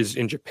matches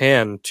in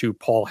Japan to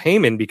Paul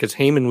Heyman because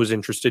Heyman was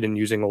interested in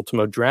using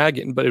Ultimo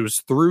Dragon, but it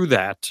was through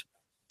that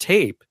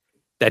tape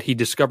that he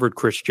discovered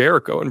Chris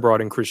Jericho and brought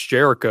in Chris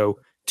Jericho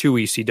to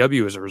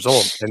ECW as a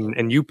result.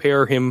 And you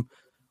pair him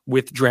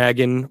with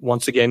Dragon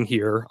once again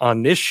here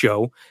on this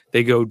show.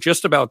 They go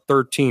just about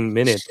 13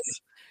 minutes.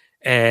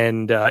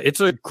 And it's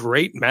a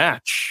great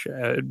match.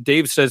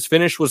 Dave says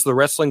finish was the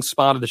wrestling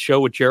spot of the show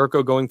with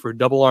Jericho going for a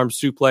double arm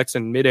suplex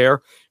in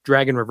midair.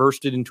 Dragon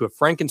reversed it into a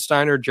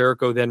Frankensteiner.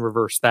 Jericho then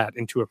reversed that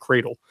into a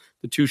cradle.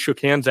 The two shook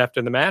hands after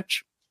the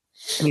match.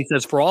 And he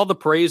says, for all the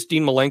praise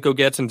Dean Malenko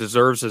gets and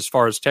deserves as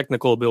far as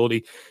technical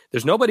ability,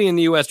 there's nobody in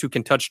the U.S. who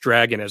can touch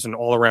Dragon as an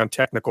all-around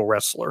technical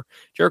wrestler.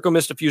 Jericho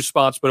missed a few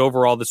spots, but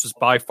overall, this is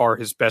by far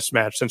his best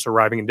match since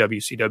arriving in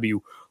WCW.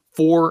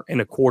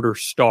 4.25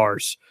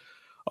 stars.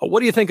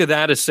 What do you think of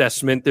that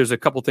assessment? There's a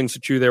couple things to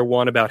chew there.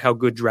 One, about how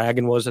good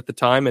Dragon was at the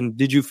time. And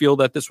did you feel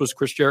that this was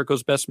Chris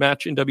Jericho's best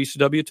match in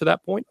WCW to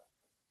that point?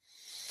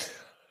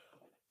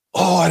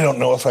 Oh, I don't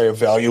know if I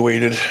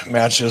evaluated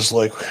matches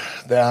like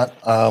that.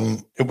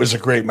 It was a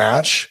great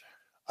match.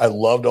 I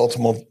loved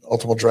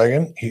Ultimo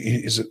Dragon.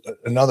 He's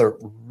another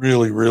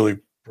really, really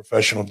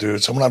professional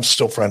dude, someone I'm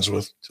still friends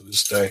with to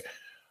this day.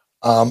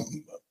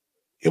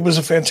 It was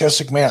a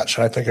fantastic match,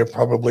 and I think I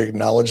probably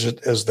acknowledged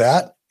it as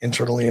that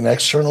internally and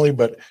externally,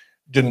 but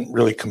didn't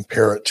really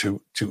compare it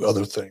to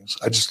other things.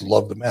 I just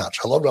loved the match.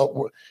 I loved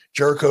how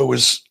Jericho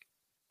was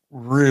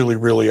really,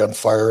 really on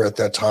fire at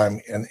that time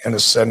and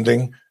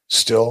ascending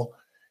still.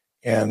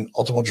 And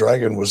Ultimo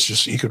Dragon was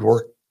just, he could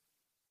work.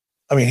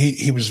 I mean,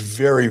 he was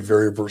very,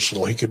 very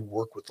versatile. He could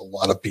work with a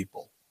lot of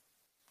people.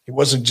 He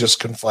wasn't just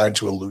confined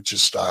to a lucha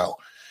style.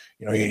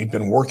 You know, he'd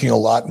been working a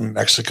lot in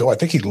Mexico. I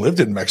think he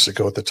lived in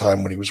Mexico at the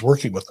time when he was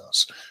working with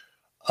us.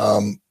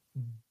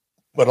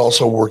 But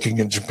also working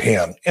in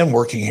Japan and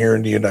working here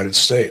in the United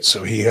States.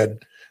 So he had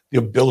the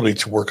ability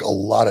to work a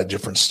lot of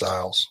different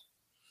styles.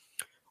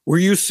 Were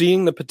you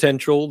seeing the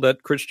potential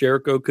that Chris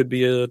Jericho could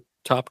be a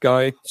top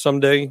guy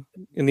someday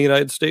in the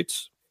United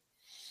States?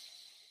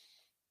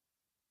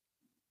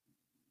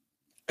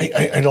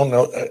 I don't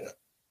know.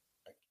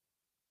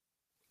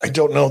 I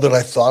don't know that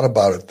I thought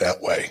about it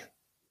that way.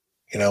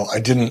 You know, I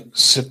didn't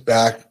sit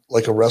back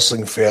like a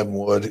wrestling fan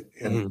would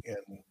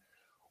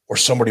or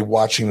somebody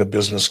watching the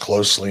business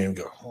closely and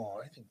go, oh,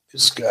 I think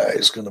this guy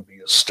is going to be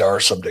a star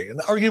someday.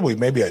 And arguably,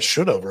 maybe I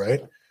should have,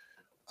 right?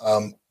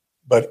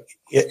 But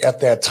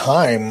at that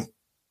time,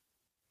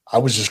 I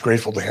was just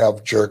grateful to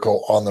have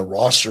Jericho on the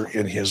roster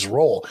in his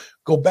role.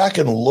 Go back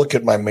and look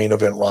at my main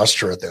event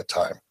roster at that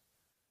time.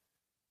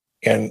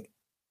 And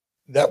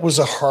that was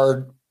a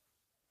hard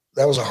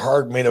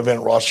main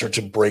event roster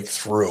to break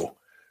through.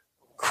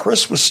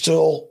 Chris was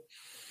still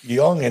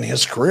young in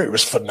his career. It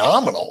was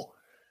phenomenal.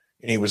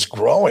 And he was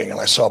growing, and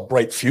I saw a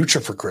bright future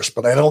for Chris,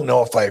 but I don't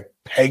know if I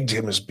pegged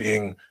him as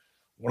being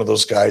one of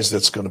those guys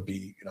that's going to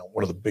be, you know,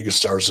 one of the biggest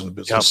stars in the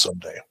business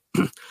someday.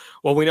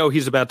 Well, we know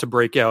he's about to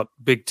break out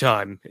big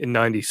time in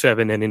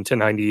 97 and into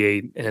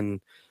 98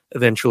 and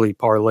eventually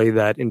parlay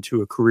that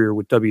into a career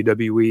with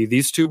WWE.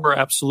 These two are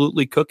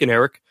absolutely cooking,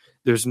 Eric.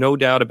 There's no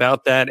doubt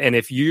about that. And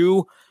if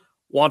you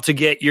want to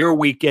get your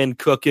weekend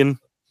cooking,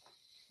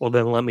 well,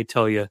 then let me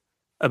tell you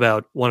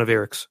about one of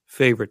Eric's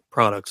favorite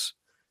products.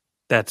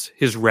 That's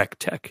his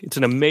RecTech. It's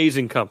an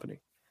amazing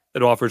company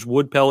that offers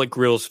wood pellet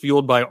grills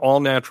fueled by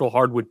all-natural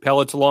hardwood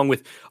pellets, along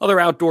with other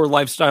outdoor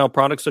lifestyle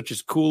products such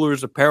as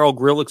coolers, apparel,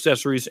 grill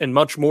accessories, and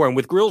much more. And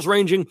with grills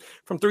ranging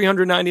from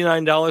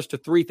 $399 to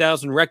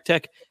 $3,000,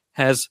 RecTech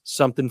has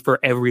something for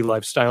every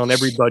lifestyle and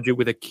every budget,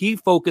 with a key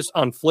focus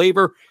on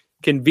flavor,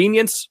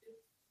 convenience,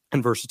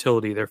 and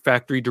versatility. Their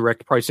factory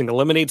direct pricing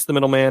eliminates the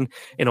middleman,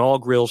 and all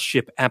grills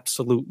ship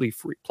absolutely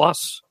free.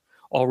 Plus,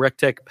 all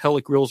RecTech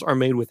pellet grills are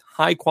made with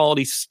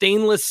high-quality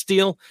stainless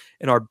steel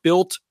and are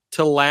built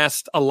to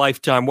last a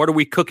lifetime. What are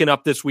we cooking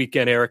up this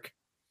weekend, Eric?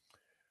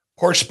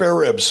 Pork spare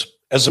ribs.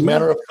 As a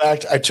matter of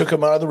fact, I took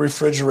them out of the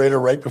refrigerator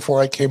right before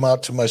I came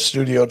out to my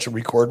studio to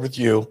record with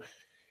you.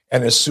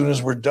 And as soon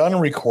as we're done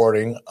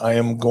recording, I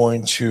am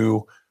going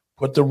to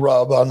put the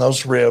rub on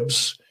those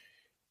ribs,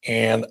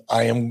 and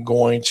I am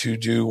going to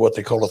do what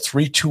they call a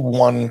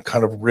 3-2-1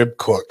 kind of rib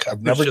cook.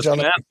 I've never done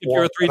it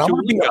before.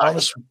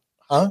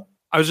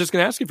 I was just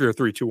going to ask if you're a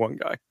 3-2-1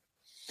 guy.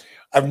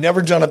 I've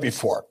never done it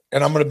before.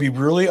 And I'm going to be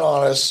really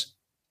honest.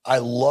 I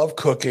love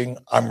cooking.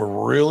 I'm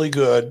really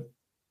good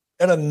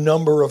at a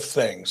number of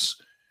things,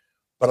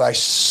 but I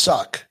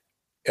suck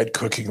at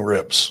cooking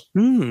ribs.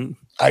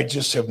 I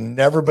just have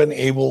never been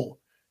able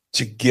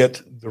to get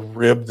the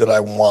rib that I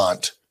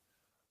want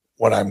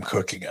when I'm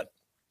cooking it.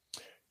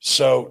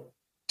 So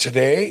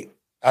today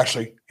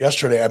Actually,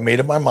 yesterday I made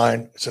up my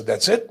mind. I said,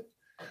 that's it.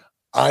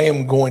 I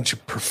am going to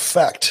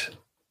perfect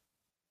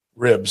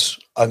ribs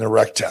on the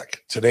RecTech.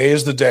 Today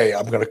is the day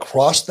I'm going to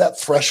cross that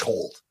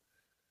threshold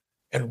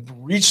and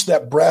reach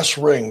that brass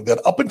ring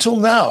that up until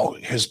now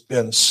has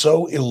been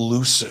so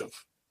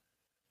elusive,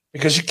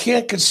 because you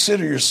can't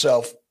consider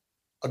yourself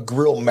a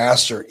grill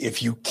master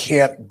if you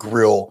can't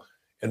grill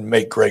and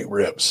make great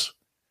ribs.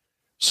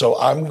 So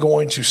I'm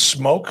going to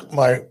smoke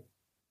my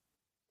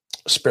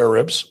spare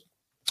ribs,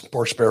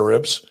 pork spare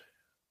ribs,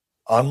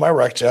 on my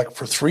RecTech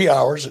for 3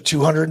 hours at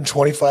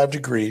 225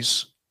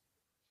 degrees,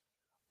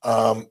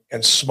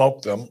 and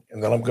smoke them.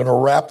 And then I'm going to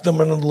wrap them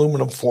in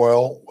aluminum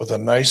foil with a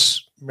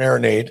nice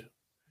marinade.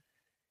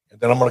 And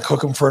then I'm going to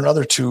cook them for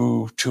another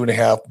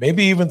 2.5,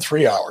 maybe even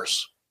 3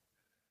 hours.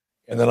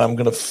 And then I'm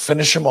going to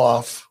finish them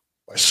off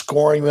by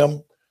scoring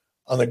them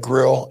on the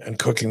grill and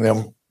cooking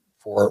them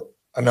for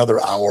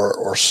another hour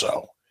or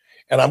so.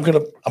 And I'm going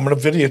to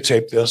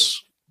videotape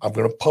this. I'm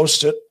going to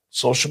post it,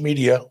 social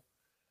media,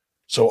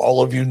 so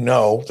all of you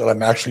know that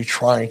I'm actually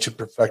trying to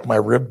perfect my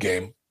rib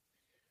game.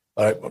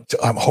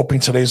 I'm hoping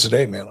today's the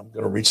day, man. I'm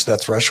going to reach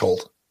that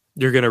threshold.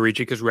 You're going to reach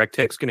it because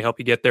RecTech's going to help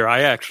you get there.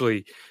 I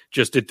actually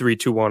just did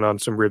 3-2-1 on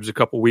some ribs a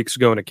couple weeks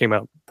ago, and it came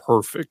out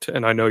perfect.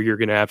 And I know you're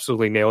going to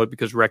absolutely nail it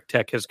because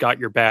RecTech has got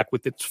your back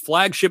with its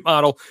flagship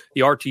model,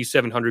 the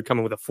RT700,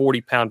 coming with a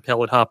 40-pound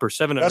pellet hopper.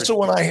 700. That's the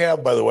one I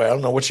have, by the way. I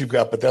don't know what you've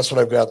got, but that's what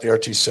I've got, the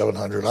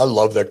RT700. I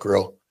love that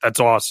grill. That's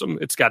awesome.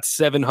 It's got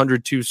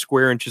 702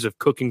 square inches of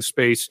cooking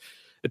space,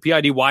 the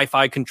PID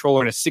Wi-Fi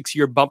controller, and a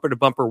 6-year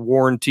bumper-to-bumper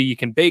warranty. You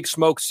can bake,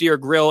 smoke, sear,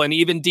 grill, and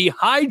even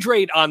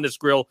dehydrate on this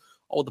grill,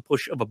 all the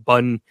push of a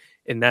button.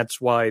 And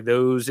that's why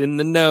those in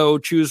the know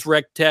choose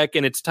RecTech.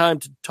 And it's time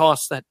to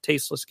toss that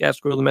tasteless gas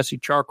grill, the messy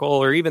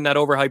charcoal, or even that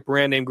overhyped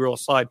brand name grill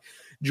aside.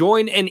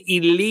 Join an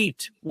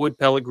elite wood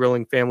pellet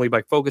grilling family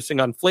by focusing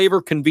on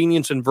flavor,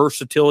 convenience, and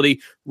versatility.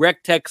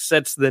 RecTech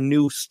sets the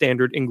new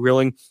standard in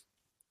grilling,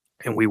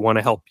 and we want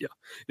to help you.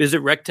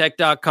 Visit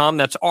rectech.com.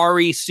 That's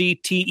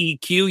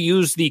RECTEQ.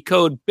 Use the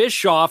code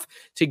Bischoff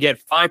to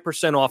get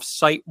 5% off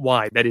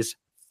site-wide. That is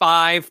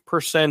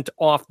 5%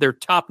 off their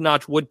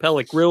top-notch wood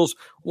pellet grills,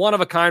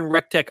 one-of-a-kind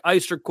RecTech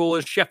icer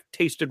coolers,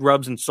 chef-tasted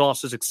rubs and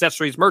sauces,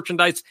 accessories,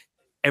 merchandise,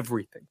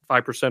 everything.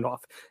 5%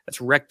 off. That's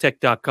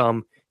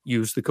rectech.com.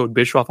 Use the code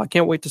Bischoff. I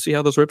can't wait to see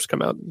how those ribs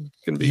come out.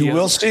 You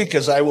will see,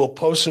 because I will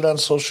post it on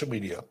social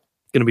media.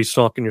 Going to be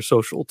stalking your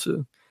social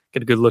to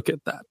get a good look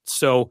at that.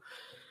 So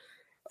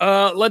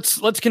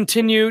let's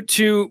continue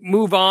to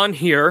move on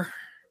here.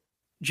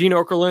 Gene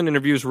Okerlund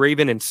interviews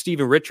Raven and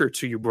Steven Richards,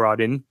 who you brought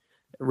in.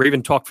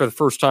 Raven talked for the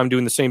first time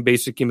doing the same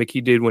basic gimmick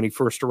he did when he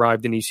first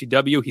arrived in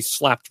ECW. He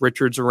slapped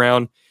Richards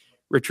around.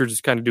 Richards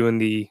is kind of doing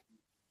the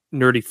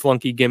nerdy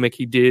flunky gimmick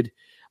he did.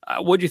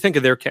 What do you think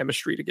of their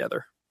chemistry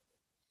together?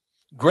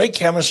 Great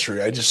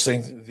chemistry. I just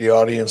think the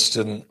audience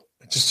didn't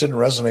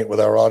resonate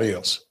with our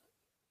audience.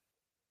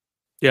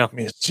 Yeah. I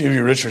mean, Stevie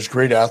Richards,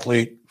 great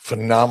athlete,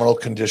 phenomenal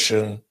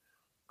condition,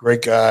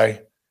 great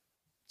guy.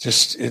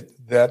 Just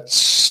that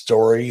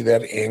story,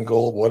 that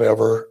angle,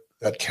 whatever,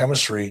 that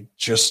chemistry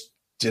just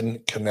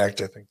didn't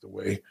connect, I think, the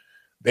way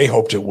they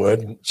hoped it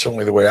would,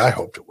 certainly the way I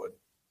hoped it would.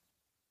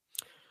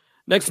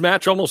 Next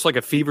match, almost like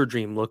a fever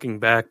dream looking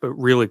back, but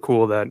really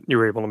cool that you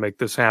were able to make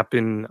this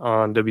happen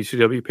on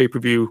WCW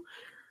pay-per-view.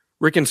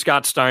 Rick and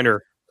Scott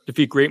Steiner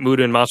defeat Great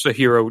Muta and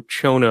Masahiro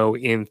Chono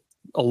in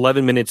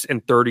 11 minutes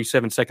and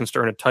 37 seconds to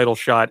earn a title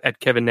shot at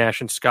Kevin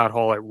Nash and Scott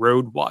Hall at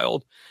Road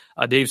Wild.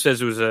 Dave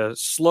says it was a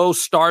slow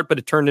start, but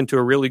it turned into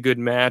a really good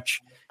match.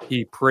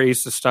 He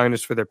praised the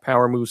Steiners for their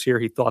power moves here.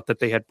 He thought that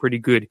they had pretty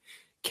good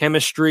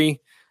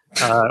chemistry.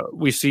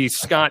 We see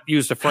Scott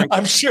use the Frank.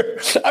 I'm sure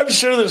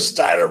the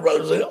Steiner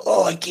brothers are like,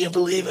 oh, I can't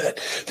believe it.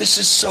 This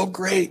is so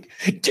great.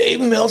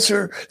 Dave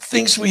Meltzer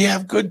thinks we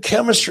have good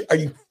chemistry. Are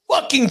you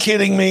fucking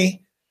kidding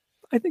me?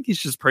 I think he's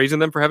just praising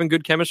them for having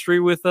good chemistry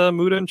with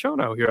Muta and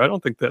Chono here. I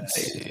don't think that's...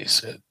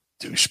 He's a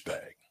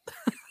douchebag.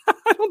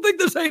 I don't think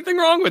there's anything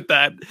wrong with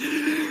that.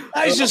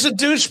 He's just a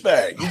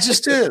douchebag. He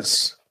just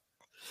is.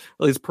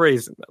 Well, he's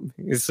praising them.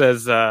 He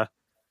says...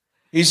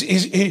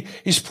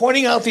 He's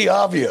pointing out the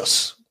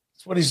obvious.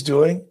 That's what he's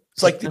doing.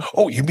 It's like,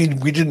 oh, you mean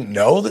we didn't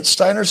know that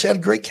Steiners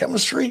had great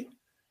chemistry?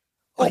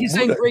 Well, he's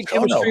saying great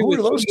chemistry with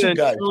those two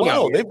guys. Chono.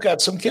 Wow, they've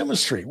got some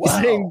chemistry. Wow.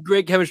 He's saying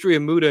great chemistry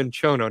with Muta and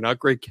Chono, not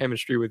great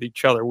chemistry with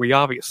each other. We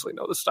obviously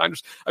know the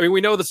Steiners. I mean,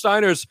 we know the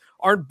Steiners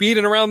aren't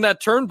beating around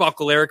that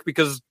turnbuckle, Eric,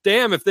 because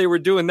damn, if they were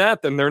doing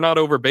that, then they're not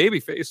over baby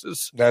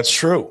faces. That's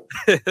true.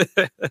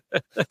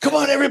 Come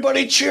on,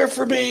 everybody, cheer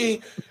for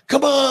me.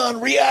 Come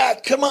on,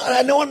 react. Come on.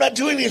 I know I'm not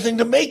doing anything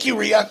to make you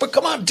react, but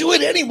come on, do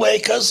it anyway,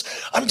 because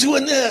I'm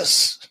doing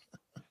this.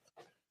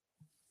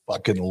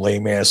 Fucking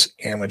lame-ass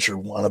amateur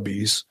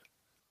wannabes.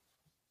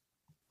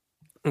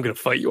 I'm going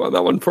to fight you on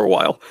that one for a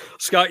while.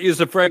 Scott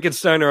used a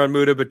Frankensteiner on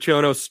Muta, but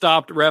Chono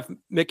stopped ref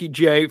Mickey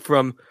J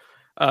from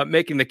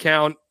making the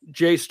count.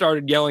 Jay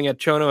started yelling at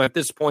Chono. At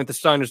this point, the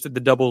Steiners did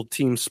the double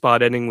team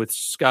spot, ending with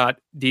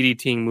Scott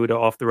DDTing Muta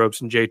off the ropes,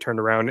 and Jay turned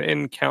around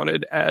and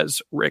counted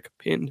as Rick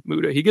pinned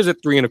Muta. He gives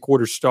it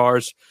 3.25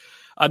 stars.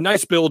 A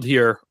nice build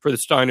here for the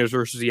Steiners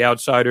versus the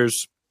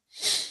Outsiders.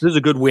 This is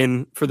a good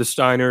win for the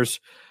Steiners.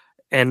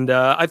 And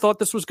I thought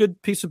this was a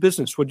good piece of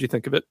business. What did you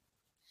think of it?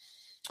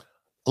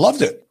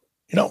 Loved it.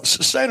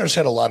 Steiner's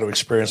had a lot of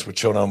experience with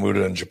Shono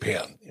Muda in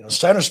Japan.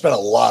 Steiner spent a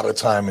lot of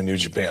time in New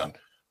Japan,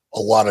 a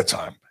lot of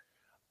time.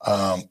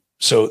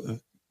 So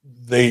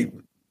the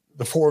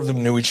four of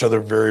them knew each other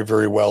very,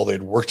 very well.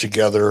 They'd worked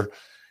together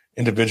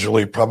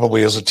individually,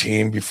 probably as a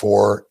team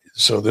before.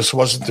 So this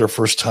wasn't their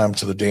first time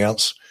to the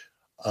dance.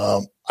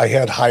 I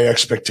had high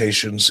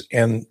expectations,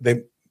 and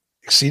they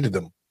exceeded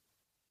them.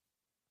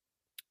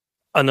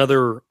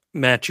 Another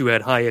match you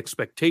had high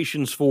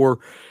expectations for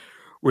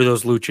were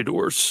those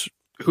luchadors.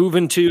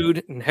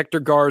 Juventud and Hector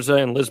Garza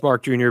and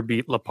Lismark Jr.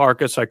 beat La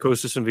Parca,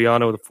 Psychosis, and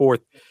Viano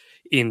IV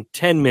in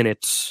 10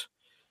 minutes.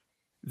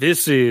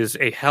 This is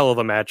a hell of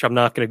a match. I'm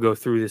not going to go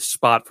through this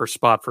spot for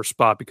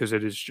spot because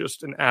it is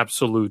just an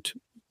absolute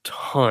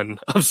ton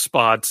of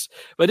spots.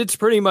 But it's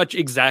pretty much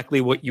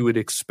exactly what you would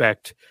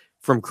expect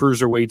from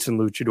cruiserweights and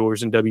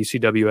luchadors in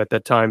WCW at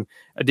that time.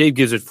 Dave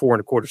gives it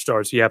 4.25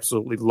 stars. He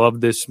absolutely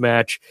loved this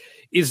match.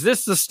 Is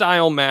this the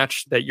style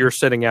match that you're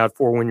setting out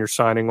for when you're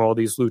signing all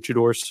these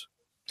luchadors?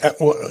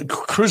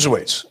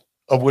 Cruiserweights,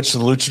 of which the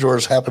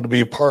luchadors happen to be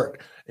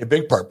a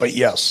big part, but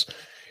yes.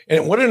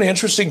 And what an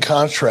interesting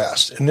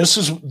contrast. And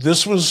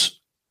this was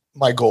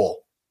my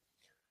goal,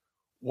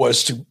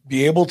 was to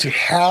be able to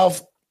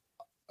have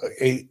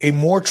a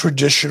more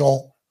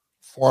traditional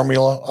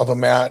formula of a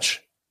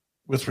match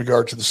with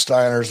regard to the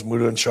Steiners,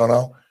 Muda and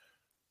Shono.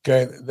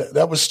 Okay.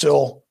 That was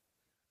still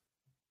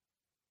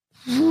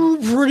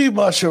pretty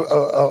much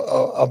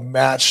a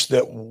match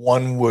that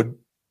one would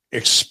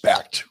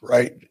expect,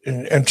 right?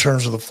 In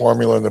terms of the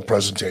formula and the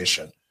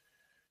presentation.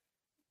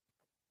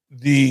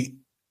 The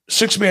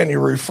six-man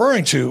you're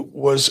referring to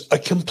was a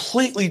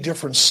completely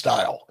different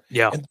style.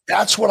 Yeah. And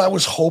that's what I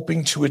was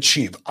hoping to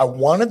achieve. I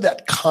wanted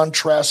that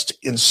contrast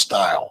in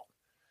style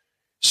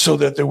so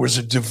that there was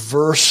a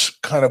diverse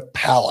kind of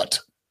palette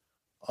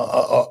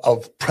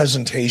of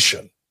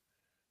presentation,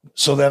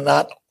 so that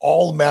not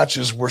all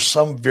matches were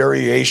some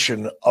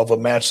variation of a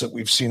match that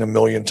we've seen a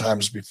million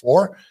times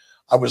before.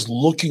 I was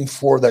looking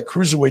for that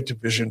cruiserweight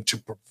division to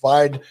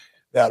provide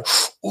that,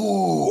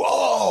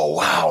 oh,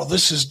 wow,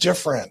 this is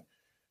different.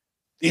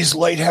 These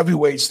light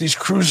heavyweights, these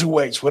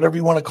cruiserweights, whatever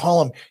you want to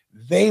call them,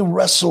 they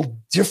wrestle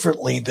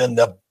differently than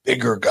the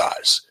bigger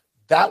guys.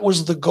 That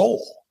was the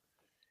goal.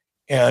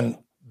 And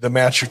the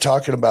match you're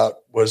talking about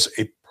was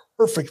a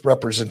perfect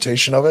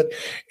representation of it.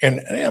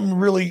 And I'm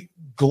really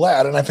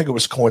glad, and I think it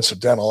was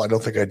coincidental. I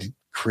don't think I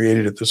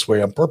created it this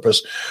way on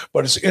purpose,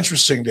 but it's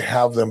interesting to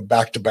have them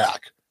back to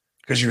back,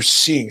 because you're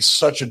seeing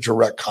such a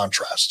direct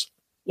contrast.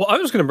 Well, I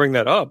was going to bring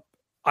that up.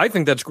 I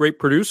think that's great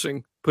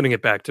producing, putting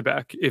it back to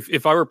back.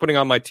 If I were putting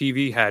on my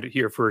TV hat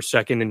here for a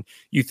second, and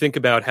you think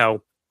about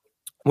how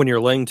when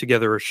you're laying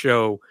together a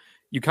show,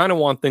 you kind of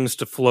want things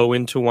to flow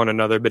into one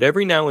another, but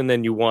every now and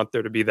then you want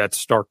there to be that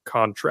stark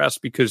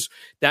contrast, because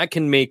that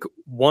can make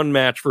one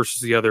match versus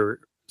the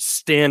other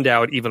stand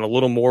out even a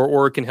little more,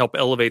 or it can help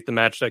elevate the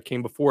match that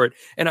came before it.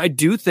 And I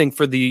do think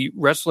for the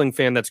wrestling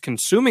fan that's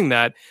consuming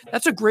that,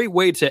 that's a great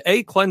way to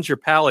A, cleanse your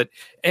palate,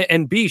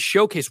 and B,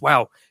 showcase,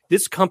 wow,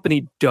 this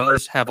company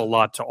does have a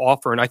lot to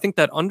offer. And I think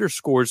that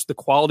underscores the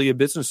quality of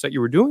business that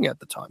you were doing at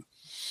the time.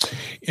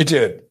 It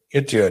did.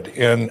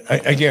 And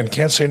again,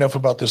 can't say enough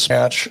about this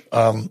match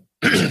and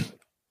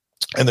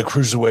the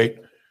cruiserweight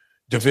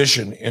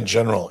division in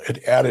general.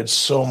 It added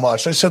so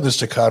much. I said this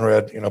to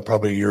Conrad,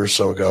 probably a year or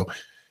so ago.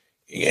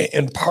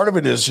 And part of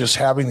it is just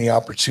having the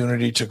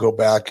opportunity to go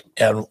back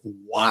and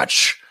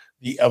watch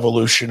the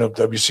evolution of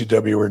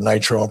WCW, or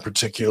Nitro in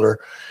particular.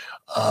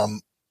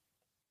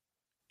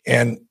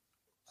 And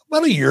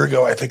about a year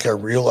ago, I think I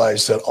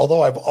realized that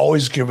although I've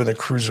always given the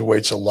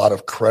cruiserweights a lot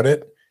of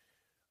credit,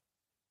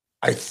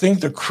 I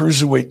think the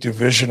cruiserweight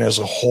division as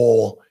a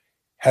whole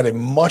had a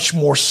much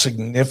more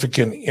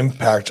significant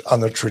impact on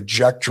the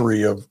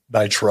trajectory of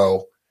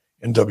Nitro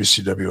and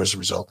WCW as a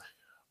result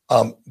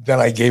than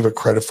I gave it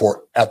credit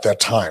for at that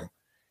time.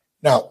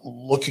 Now,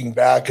 looking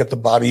back at the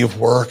body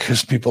of work,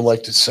 as people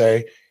like to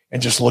say,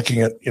 and just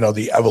looking at,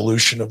 the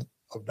evolution of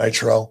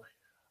Nitro,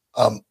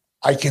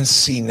 I can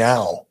see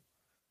now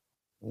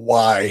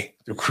why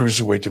the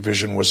cruiserweight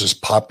division was as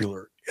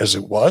popular as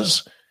it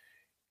was.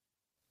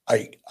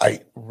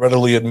 I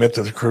readily admit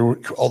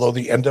that although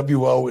the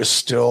NWO is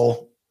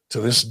still,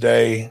 to this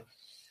day,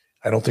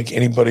 I don't think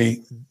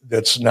anybody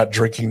that's not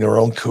drinking their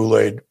own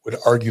Kool-Aid would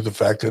argue the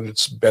fact that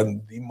it's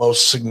been the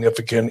most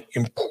significant,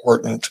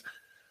 important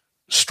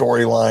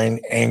storyline,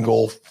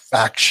 angle,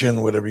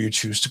 faction, whatever you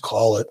choose to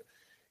call it,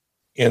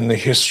 in the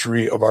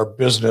history of our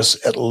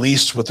business, at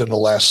least within the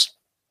last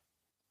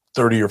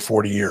 30 or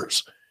 40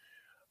 years.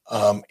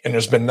 And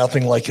there's been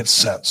nothing like it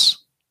since.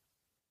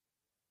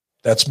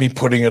 That's me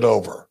putting it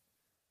over.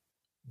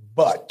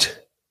 But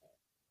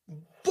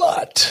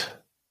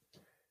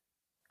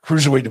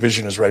cruiserweight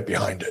division is right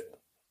behind it,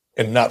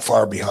 and not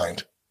far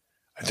behind.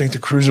 I think the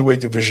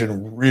cruiserweight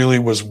division really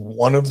was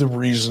one of the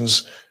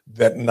reasons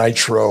that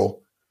Nitro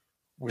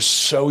was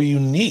so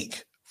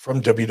unique from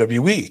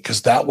WWE,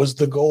 because that was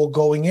the goal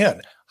going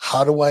in.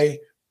 How do I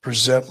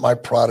present my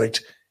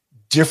product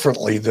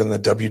differently than the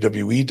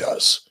WWE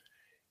does?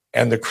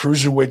 And the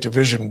cruiserweight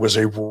division was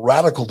a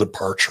radical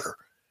departure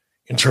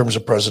in terms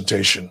of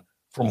presentation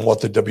from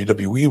what the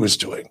WWE was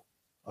doing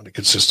on a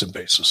consistent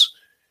basis.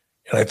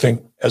 And I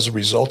think as a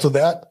result of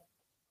that,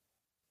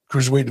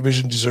 cruiserweight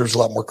division deserves a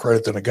lot more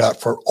credit than it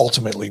got for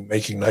ultimately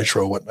making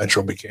Nitro what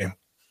Nitro became.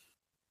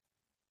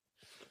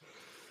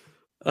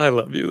 I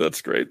love you.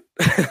 That's great.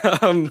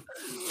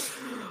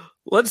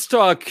 Let's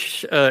talk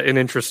an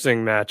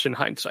interesting match in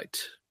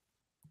hindsight.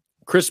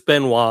 Chris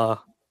Benoit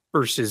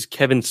versus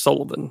Kevin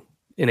Sullivan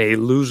in a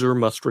loser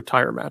must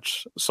retire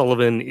match.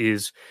 Sullivan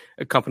is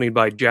accompanied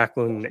by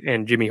Jacqueline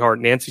and Jimmy Hart.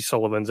 Nancy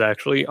Sullivan's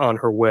actually on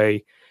her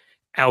way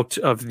out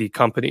of the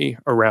company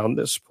around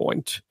this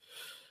point.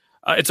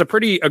 It's a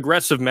pretty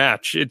aggressive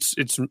match.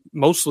 It's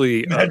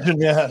mostly imagine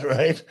that,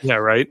 right? Yeah,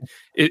 right.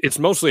 It's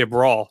mostly a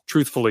brawl,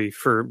 truthfully,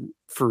 for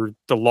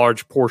the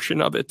large portion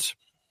of it.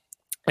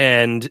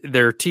 And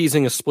they're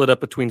teasing a split up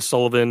between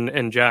Sullivan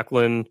and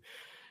Jacqueline.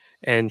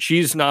 And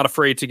she's not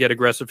afraid to get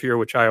aggressive here,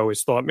 which I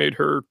always thought made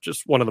her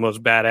just one of the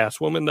most badass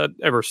women that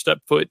ever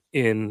stepped foot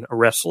in a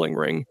wrestling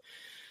ring.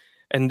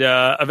 And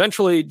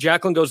eventually,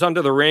 Jacqueline goes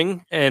under the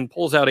ring and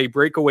pulls out a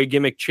breakaway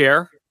gimmick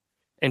chair.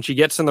 And she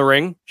gets in the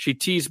ring. She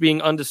teased being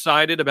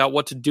undecided about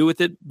what to do with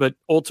it, but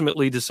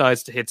ultimately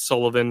decides to hit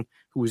Sullivan,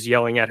 who was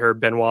yelling at her.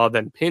 Benoit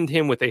then pinned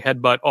him with a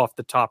headbutt off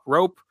the top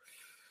rope.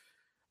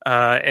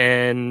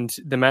 And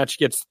the match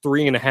gets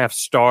 3.5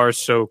 stars.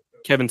 So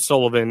Kevin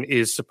Sullivan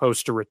is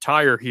supposed to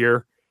retire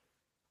here.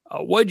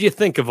 What did you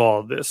think of all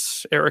of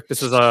this, Eric?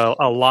 This is a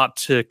lot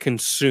to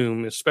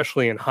consume,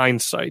 especially in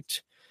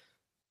hindsight.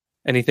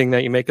 Anything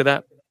that you make of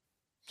that?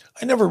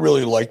 I never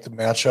really liked the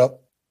matchup.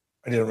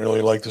 I didn't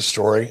really like the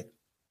story.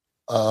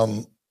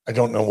 I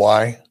don't know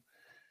why.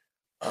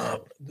 I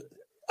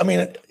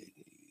mean,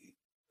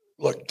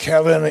 look,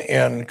 Kevin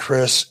and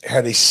Chris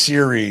had a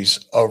series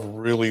of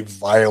really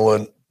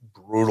violent,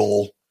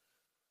 brutal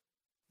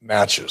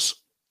matches.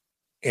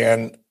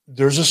 And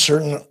there's a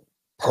certain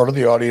part of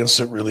the audience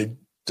that really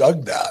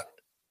dug that.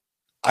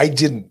 I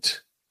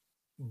didn't,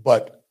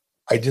 but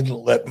I didn't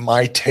let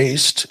my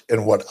taste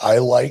and what I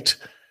liked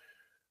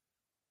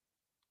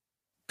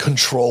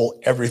control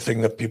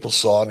everything that people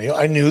saw. And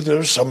I knew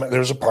there's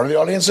a part of the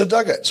audience that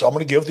dug it. So I'm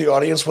going to give the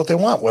audience what they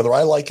want, whether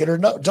I like it or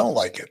don't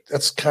like it.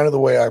 That's kind of the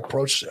way I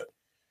approached it.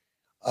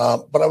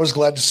 But I was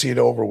glad to see it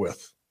over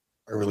with.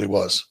 I really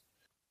was.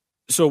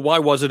 So why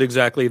was it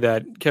exactly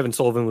that Kevin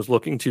Sullivan was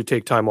looking to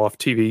take time off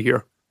TV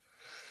here?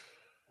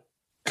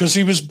 Because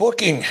he was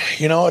booking.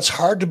 It's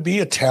hard to be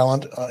a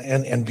talent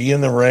and be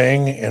in the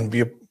ring and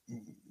be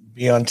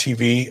on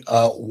TV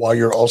while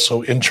you're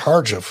also in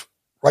charge of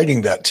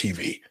writing that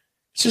TV.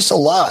 It's just a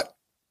lot.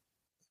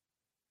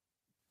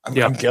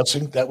 I'm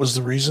guessing that was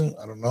the reason.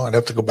 I don't know. I'd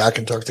have to go back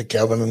and talk to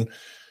Kevin and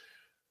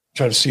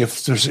try to see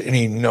if there's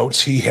any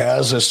notes he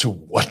has as to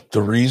what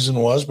the reason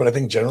was. But I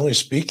think generally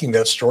speaking,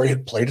 that story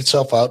had played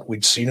itself out.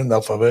 We'd seen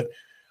enough of it.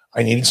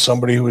 I needed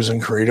somebody who was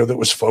in creative that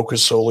was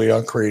focused solely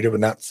on creative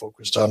and not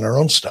focused on their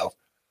own stuff.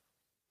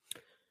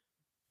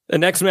 The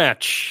next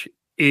match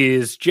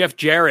is Jeff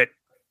Jarrett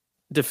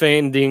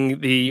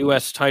defending the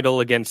U.S. title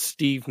against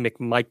Steve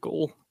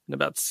McMichael. In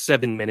about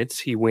 7 minutes,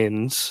 he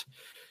wins.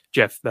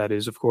 Jeff, that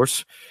is, of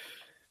course.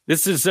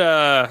 This is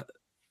not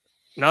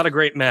a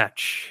great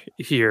match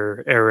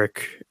here,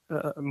 Eric.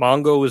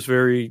 Mongo was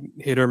very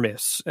hit or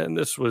miss, and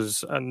this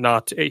was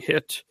not a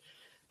hit.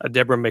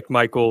 Deborah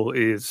McMichael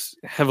is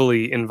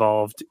heavily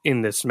involved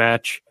in this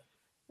match.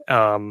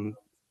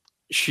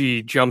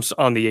 She jumps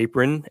on the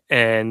apron,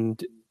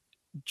 and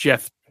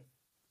Jeff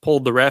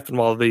pulled the ref, and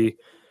while the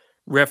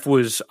ref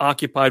was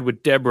occupied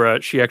with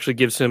Deborah, she actually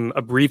gives him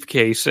a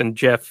briefcase, and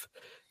Jeff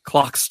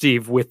clocks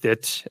Steve with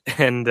it,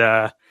 and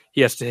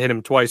he has to hit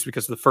him twice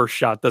because the first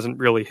shot doesn't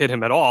really hit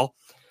him at all.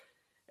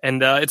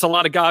 And it's a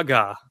lot of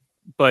gaga.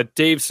 But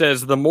Dave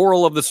says the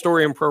moral of the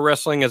story in pro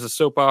wrestling as a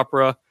soap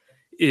opera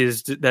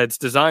is that it's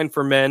designed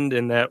for men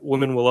and that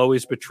women will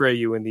always betray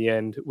you in the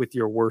end with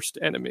your worst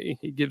enemy.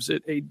 He gives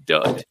it a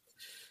dud.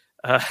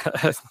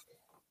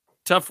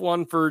 Tough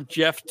one for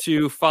Jeff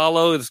to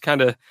follow. It's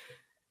kind of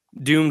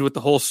doomed with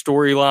the whole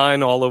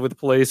storyline all over the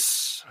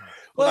place.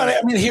 Well,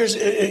 I mean, here's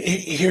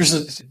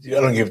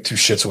I don't give two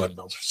shits what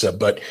Meltzer said,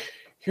 but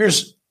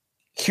here's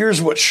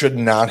what should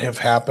not have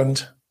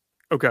happened.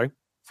 Okay.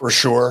 For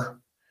sure.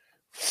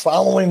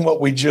 Following what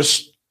we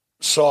just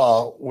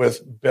saw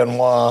with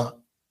Benoit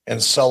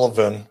and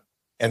Sullivan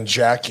and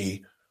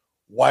Jackie,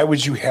 why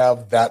would you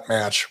have that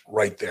match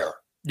right there?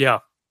 Yeah.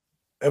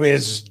 I mean,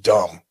 it's just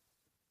dumb.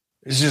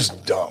 It's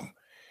just dumb.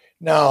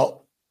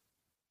 Now,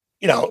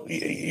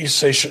 you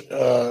say Steve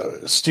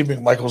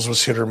McMichaels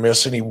was hit or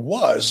miss, and he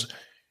was,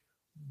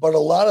 but a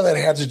lot of that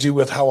had to do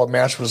with how a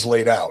match was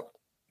laid out.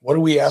 What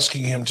are we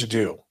asking him to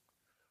do?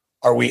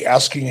 Are we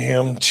asking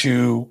him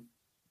to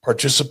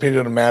participate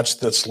in a match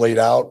that's laid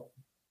out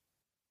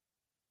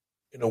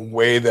in a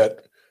way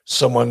that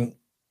someone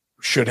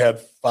should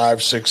have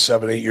 5, 6,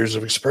 7, 8 years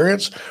of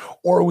experience?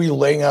 Or are we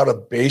laying out a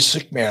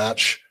basic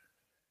match,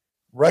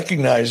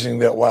 recognizing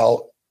that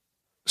while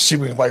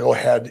Stephen Michael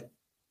had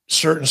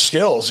certain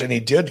skills, and he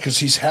did, because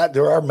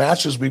there are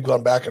matches we've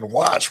gone back and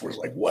watched where it's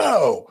like,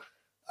 whoa,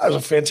 that was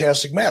a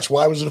fantastic match.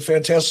 Why was it a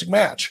fantastic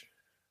match?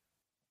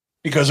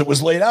 Because it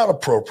was laid out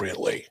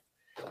appropriately.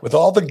 With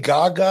all the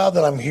gaga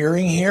that I'm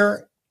hearing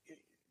here,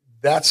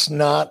 that's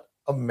not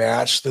a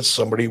match that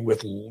somebody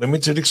with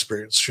limited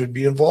experience should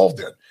be involved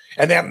in.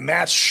 And that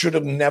match should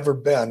have never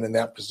been in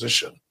that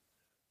position.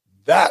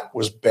 That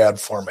was bad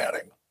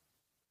formatting.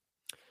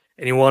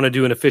 And you want to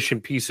do an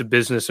efficient piece of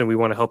business, and we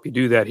want to help you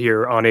do that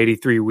here on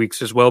 83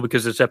 Weeks as well,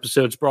 because this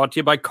episode is brought to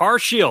you by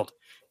CarShield.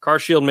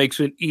 CarShield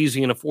makes it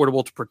easy and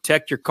affordable to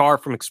protect your car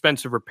from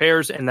expensive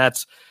repairs, and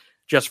that's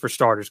just for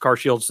starters.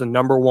 CarShield is the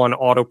 #1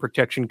 auto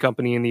protection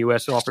company in the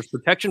U.S. and offers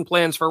protection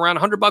plans for around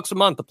 $100 a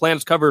month. The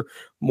plans cover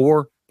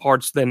more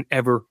parts than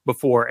ever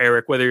before,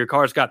 Eric, whether your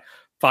car's got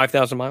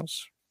 5,000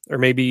 miles or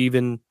maybe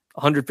even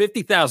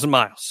 150,000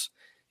 miles.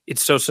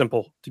 It's so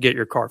simple to get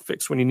your car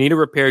fixed. When you need a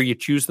repair, you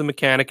choose the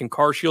mechanic, and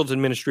CarShield's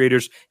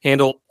administrators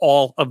handle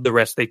all of the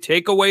rest. They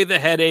take away the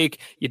headache.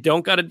 You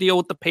don't got to deal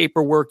with the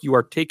paperwork. You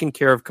are taken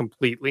care of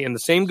completely. And the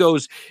same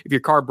goes if your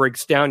car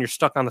breaks down, you're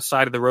stuck on the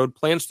side of the road.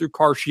 Plans through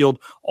CarShield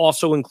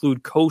also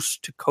include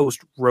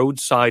coast-to-coast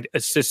roadside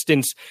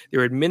assistance.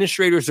 Their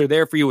administrators are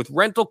there for you with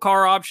rental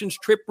car options,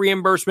 trip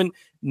reimbursement,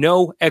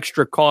 no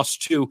extra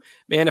cost too.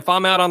 Man, if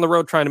I'm out on the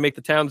road trying to make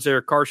the towns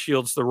there,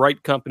 CarShield's the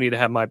right company to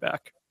have my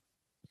back.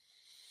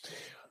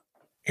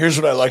 Here's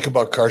what I like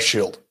about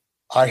CarShield.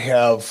 I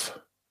have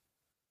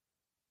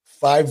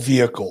 5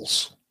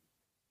 vehicles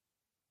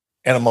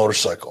and a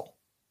motorcycle.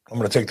 I'm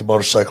going to take the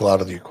motorcycle out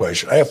of the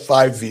equation. I have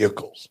 5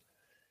 vehicles.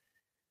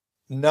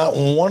 Not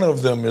one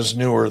of them is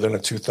newer than a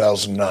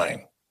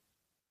 2009.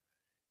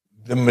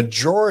 The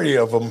majority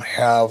of them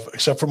have,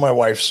 except for my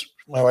wife's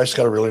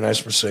got a really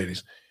nice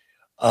Mercedes,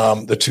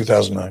 the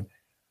 2009.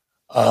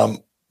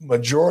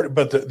 Majority,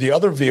 but the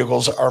other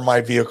vehicles are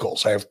my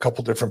vehicles. I have a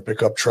couple different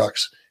pickup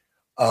trucks.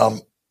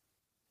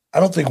 I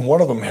don't think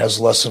one of them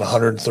has less than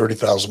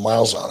 130,000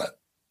 miles on it,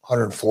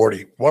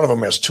 140. One of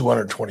them has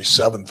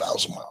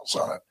 227,000 miles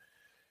on it.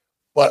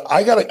 But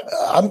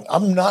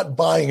I'm not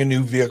buying a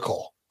new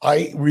vehicle.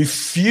 I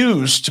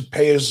refuse to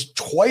pay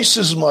twice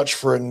as much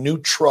for a new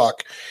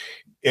truck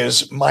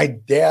as my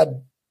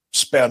dad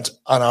spent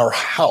on our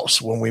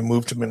house when we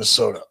moved to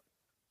Minnesota.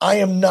 I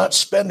am not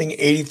spending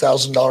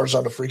 $80,000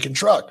 on a freaking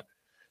truck.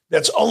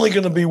 That's only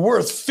going to be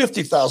worth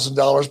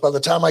 $50,000 by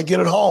the time I get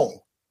it home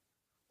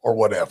or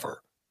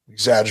whatever.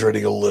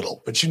 Exaggerating a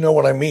little, but you know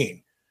what I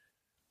mean.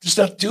 Just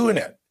not doing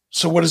it.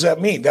 So what does that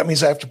mean? That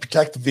means I have to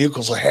protect the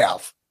vehicles I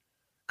have,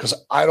 because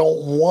I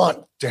don't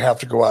want to have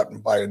to go out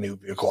and buy a new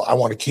vehicle. I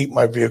want to keep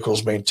my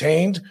vehicles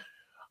maintained.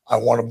 I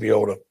want to be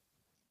able to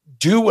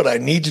do what I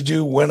need to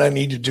do when I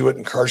need to do it,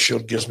 and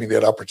CarShield gives me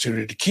that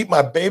opportunity to keep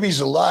my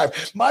babies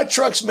alive. My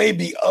trucks may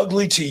be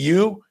ugly to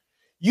you.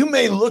 You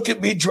may look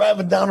at me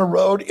driving down the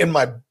road in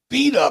my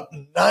beat up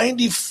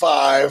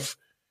 95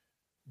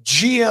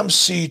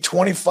 GMC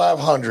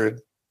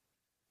 2500.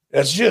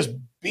 That's just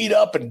beat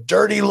up and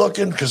dirty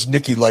looking, because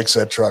Nikki likes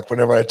that truck.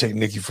 Whenever I take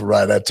Nikki for a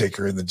ride, I take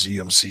her in the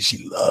GMC.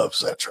 She loves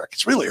that truck.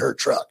 It's really her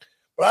truck.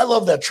 But I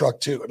love that truck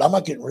too, and I'm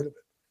not getting rid of it.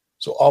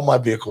 So all my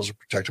vehicles are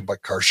protected by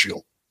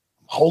CarShield.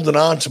 I'm holding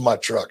on to my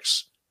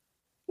trucks.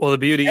 Well, the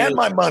beauty and is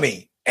my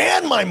money.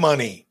 And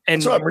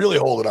that's what I'm really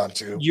holding on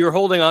to. You're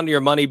holding on to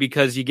your money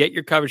because you get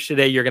your coverage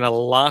today. You're going to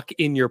lock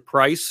in your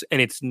price,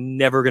 and it's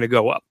never going to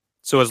go up.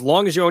 So as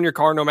long as you own your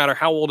car, no matter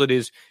how old it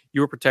is,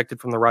 you are protected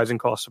from the rising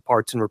costs of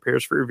parts and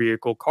repairs for your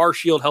vehicle.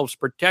 CarShield helps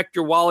protect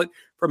your wallet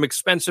from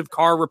expensive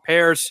car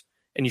repairs,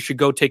 and you should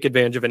go take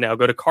advantage of it now.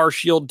 Go to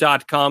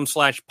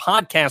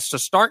carshield.com/podcast to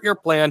start your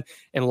plan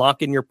and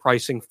lock in your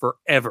pricing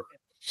forever.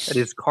 That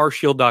is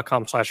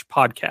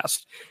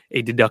carshield.com/podcast.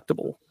 A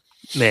deductible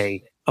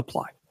may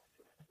apply.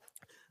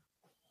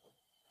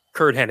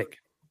 Curt Hennig.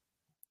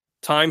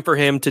 Time for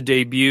him to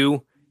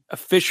debut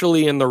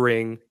officially in the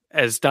ring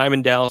as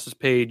Diamond Dallas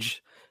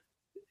Page,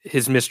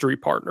 his mystery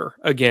partner,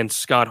 against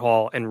Scott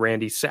Hall and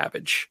Randy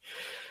Savage.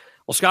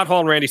 Well, Scott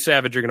Hall and Randy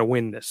Savage are going to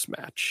win this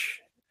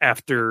match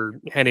after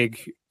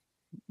Hennig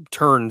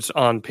turns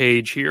on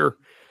Page here.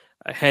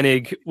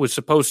 Hennig was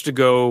supposed to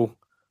go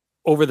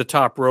over the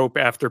top rope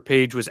after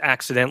Page was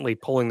accidentally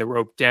pulling the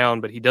rope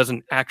down, but he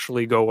doesn't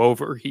actually go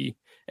over. He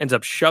ends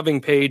up shoving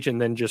Page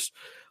and then just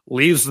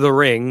leaves the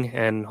ring,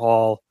 and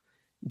Hall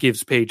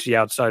gives Page the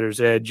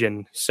outsider's edge,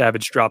 and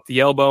Savage dropped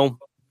the elbow.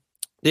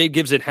 Dave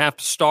gives it half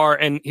a star,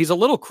 and he's a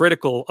little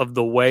critical of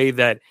the way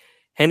that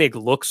Hennig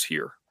looks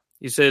here.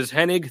 He says,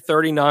 Hennig,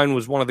 39,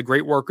 was one of the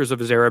great workers of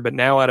his era, but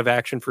now out of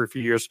action for a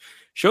few years.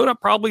 Showed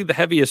up probably the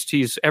heaviest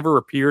he's ever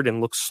appeared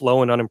and looks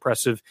slow and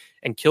unimpressive,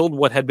 and killed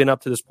what had been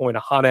up to this point a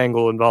hot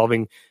angle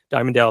involving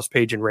Diamond Dallas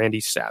Page and Randy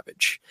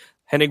Savage.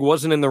 Hennig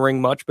wasn't in the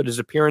ring much, but his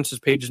appearance as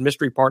Page's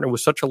mystery partner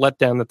was such a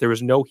letdown that there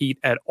was no heat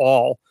at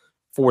all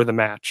for the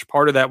match.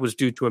 Part of that was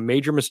due to a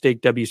major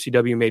mistake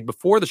WCW made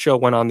before the show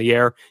went on the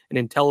air and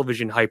in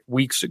television hype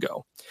weeks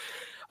ago.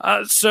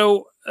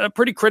 So a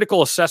pretty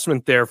critical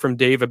assessment there from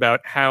Dave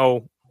about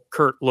how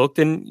Kurt looked.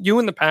 And you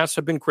in the past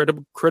have been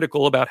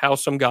critical about how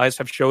some guys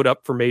have showed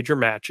up for major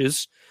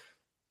matches.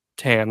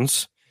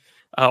 Tans.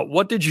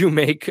 What did you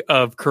make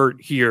of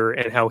Kurt here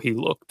and how he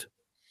looked?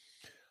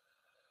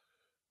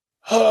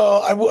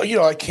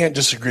 I can't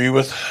disagree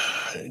with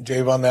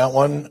Dave on that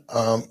one.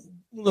 A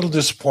little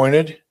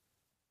disappointed.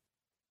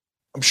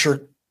 I'm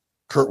sure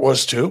Kurt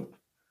was too.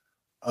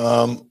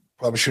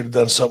 Probably should have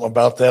done something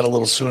about that a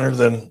little sooner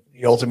than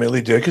he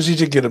ultimately did, because he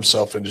did get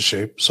himself into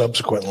shape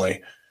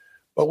subsequently.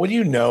 But when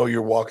you're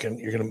going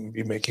to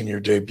be making your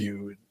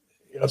debut,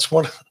 it's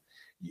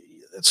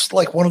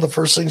like one of the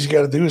first things you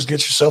got to do is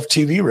get yourself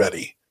TV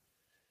ready.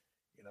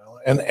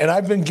 And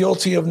I've been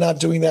guilty of not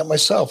doing that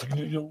myself.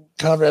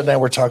 Conrad and I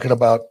were talking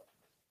about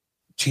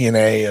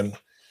TNA and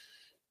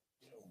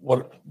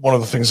one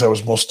of the things I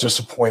was most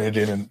disappointed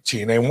in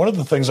TNA. And one of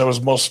the things I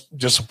was most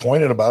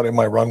disappointed about in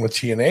my run with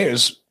TNA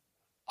is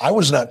I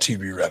was not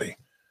TV ready.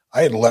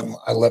 I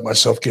let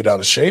myself get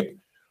out of shape.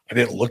 I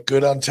didn't look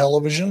good on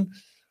television.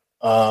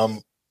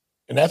 And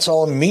that's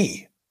all on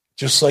me,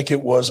 just like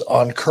it was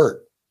on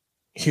Kurt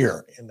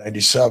here in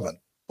 97.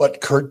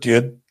 But Kurt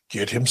did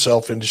get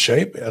himself into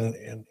shape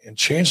and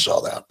changed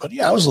all that. But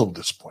yeah, I was a little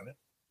disappointed.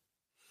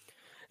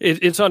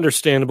 It's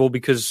understandable,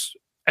 because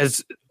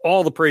as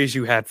all the praise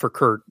you had for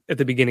Kurt at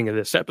the beginning of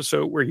this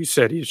episode, where you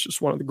said he's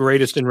just one of the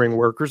greatest in-ring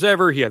workers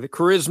ever, he had the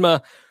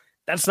charisma,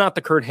 that's not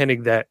the Curt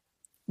Hennig that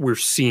we're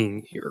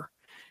seeing here.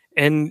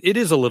 And it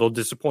is a little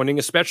disappointing,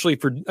 especially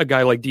for a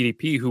guy like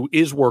DDP, who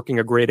is working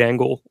a great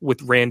angle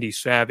with Randy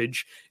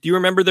Savage. Do you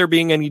remember there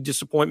being any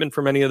disappointment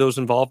from any of those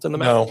involved in the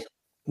match?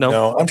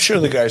 No, I'm sure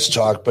the guys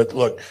talk, but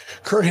look,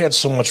 Kurt had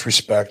so much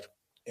respect,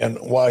 and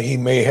while he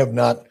may have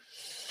not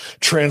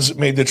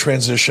made the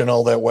transition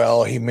all that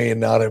well, he may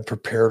not have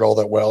prepared all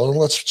that well. And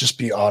let's just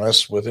be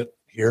honest with it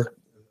here,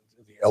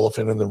 the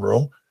elephant in the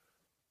room.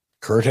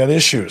 Kurt had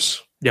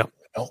issues. Yeah,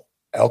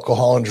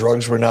 alcohol and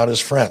drugs were not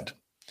his friend,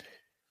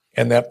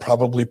 and that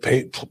probably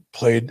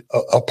played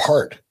a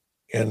part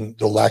in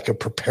the lack of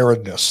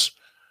preparedness.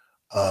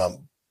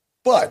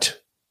 But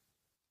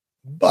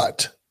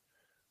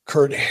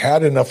Kurt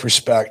had enough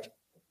respect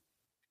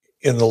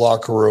in the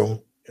locker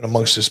room and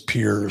amongst his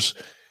peers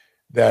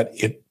that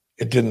it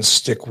didn't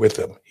stick with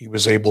him. He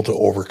was able to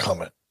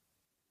overcome it.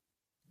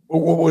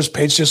 What was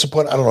Paige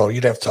disappointed? I don't know.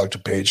 You'd have to talk to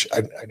Paige.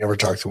 I never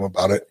talked to him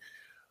about it.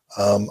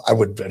 I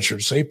would venture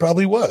to say he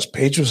probably was.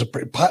 Paige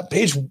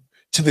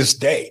to this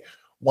day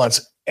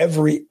wants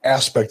every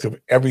aspect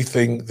of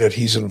everything that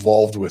he's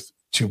involved with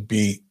to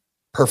be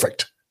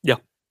perfect. Yeah.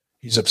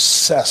 He's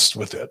obsessed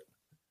with it.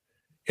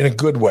 In a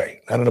good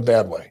way, not in a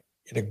bad way,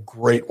 in a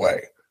great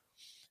way.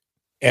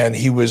 And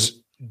he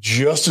was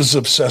just as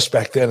obsessed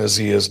back then as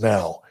he is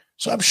now.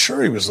 So I'm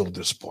sure he was a little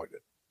disappointed,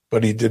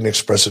 but he didn't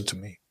express it to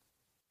me.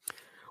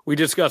 We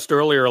discussed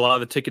earlier, a lot of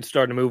the tickets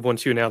started to move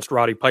once you announced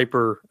Roddy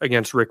Piper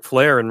against Ric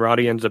Flair, and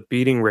Roddy ends up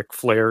beating Ric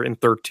Flair in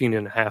 13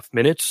 and a half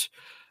minutes.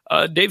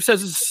 Dave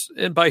says,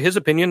 by his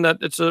opinion, that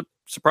it's a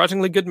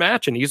surprisingly good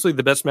match and easily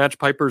the best match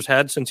Piper's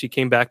had since he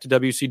came back to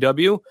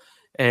WCW.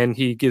 And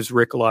he gives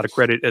Rick a lot of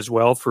credit as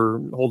well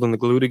for holding the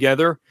glue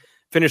together.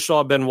 Finish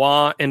saw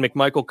Benoit and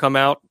McMichael come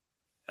out,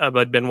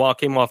 but Benoit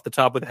came off the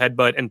top with a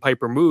headbutt and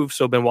Piper moved,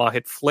 so Benoit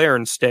hit Flair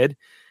instead.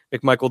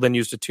 McMichael then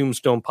used a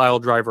tombstone pile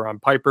driver on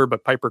Piper,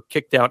 but Piper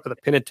kicked out of the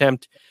pin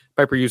attempt.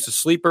 Piper used a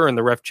sleeper, and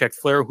the ref checked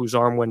Flair, whose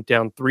arm went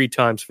down 3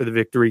 times for the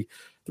victory.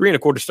 3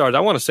 1/4 stars. I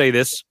want to say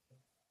this.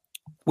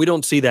 We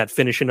don't see that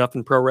finish enough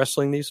in pro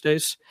wrestling these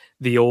days.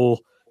 The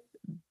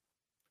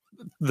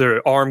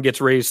arm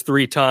gets raised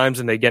 3 times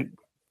and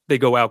they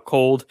go out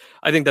cold.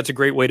 I think that's a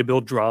great way to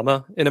build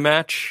drama in a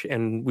match,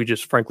 and we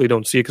just frankly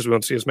don't see it because we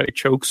don't see as many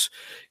chokes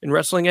in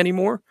wrestling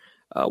anymore.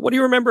 What do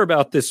you remember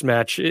about this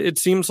match? It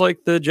seems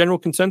like the general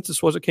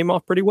consensus was it came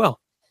off pretty well.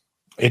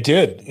 It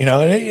did.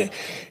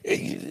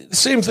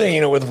 Same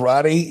thing, with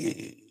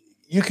Roddy.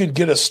 You could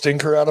get a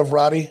stinker out of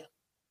Roddy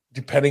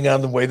depending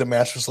on the way the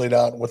match was laid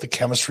out and what the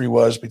chemistry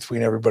was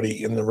between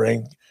everybody in the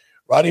ring.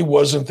 Roddy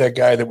wasn't that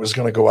guy that was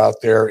going to go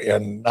out there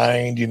and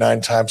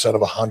 99 times out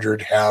of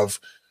 100 have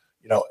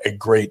a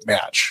great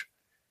match.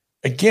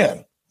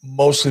 Again,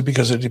 mostly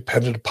because it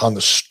depended upon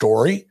the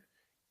story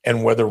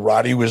and whether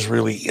Roddy was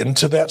really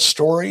into that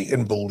story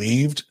and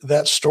believed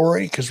that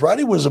story. Because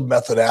Roddy was a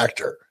method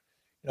actor.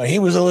 He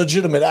was a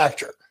legitimate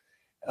actor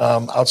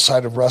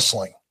outside of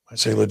wrestling. I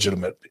say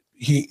legitimate.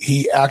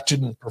 He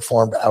acted and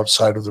performed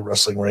outside of the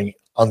wrestling ring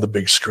on the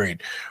big screen.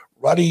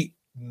 Roddy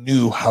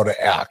knew how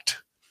to act,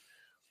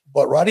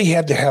 but Roddy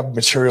had to have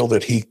material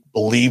that he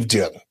believed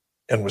in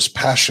and was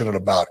passionate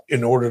about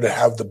in order to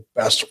have the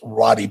best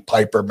Roddy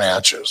Piper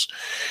matches.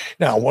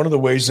 Now, one of the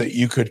ways that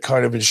you could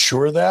kind of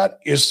ensure that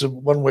is to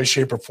one way,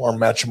 shape, or form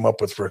match him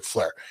up with Ric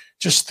Flair.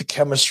 Just the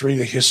chemistry,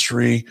 the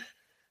history,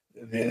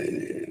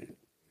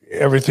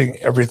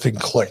 everything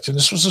clicked. And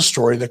this was a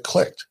story that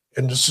clicked.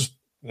 And this is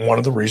one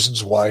of the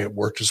reasons why it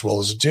worked as well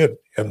as it did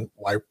and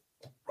why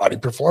Roddy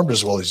performed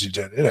as well as he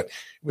did in it. It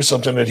was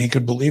something that he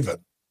could believe in.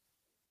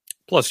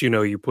 Plus,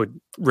 you put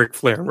Ric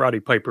Flair and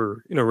Roddy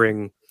Piper in a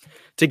ring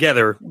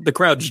together, the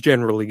crowd's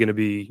generally going to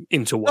be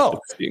into what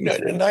they're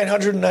seeing.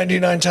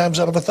 999 times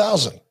out of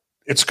 1,000,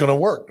 it's going to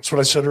work. That's what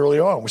I said early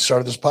on. We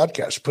started this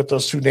podcast. Put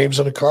those two names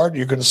on a card,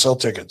 you're going to sell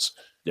tickets.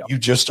 Yeah. You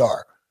just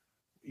are.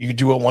 You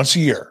do it once a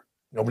year.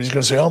 Nobody's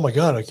going to say, oh, my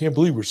God, I can't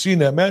believe we're seeing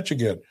that match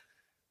again.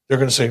 They're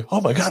going to say, oh,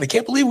 my God, I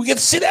can't believe we get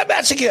to see that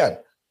match again.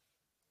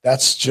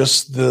 That's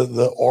just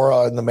the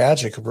aura and the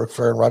magic of Ric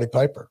Flair and Roddy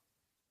Piper.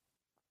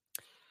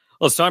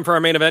 Well, it's time for our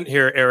main event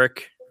here,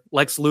 Eric.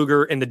 Lex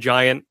Luger and the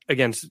Giant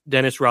against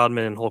Dennis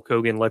Rodman and Hulk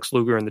Hogan. Lex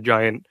Luger and the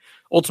Giant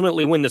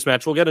ultimately win this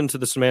match. We'll get into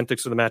the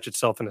semantics of the match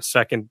itself in a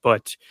second,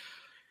 but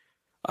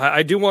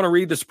I do want to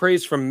read this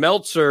praise from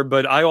Meltzer,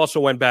 but I also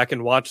went back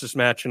and watched this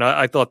match, and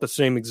I thought the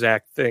same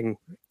exact thing.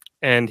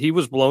 And he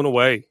was blown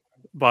away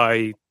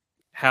by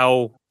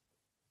how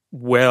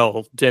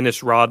well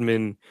Dennis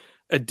Rodman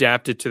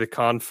adapted to the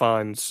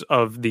confines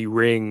of the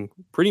ring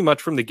pretty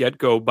much from the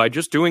get-go by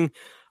just doing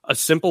a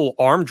simple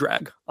arm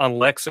drag on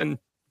Lex. And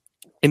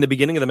in the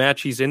beginning of the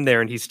match, he's in there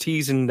and he's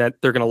teasing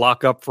that they're going to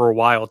lock up for a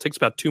while. It takes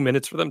about 2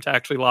 minutes for them to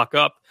actually lock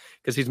up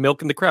because he's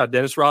milking the crowd.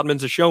 Dennis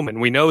Rodman's a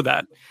showman. We know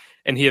that.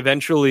 And he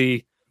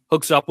eventually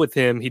hooks up with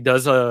him. He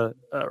does a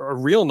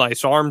real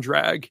nice arm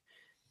drag.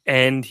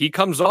 And he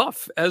comes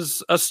off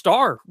as a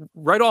star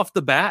right off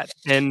the bat.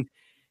 And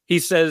he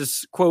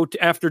says, quote,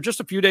 after just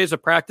a few days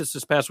of practice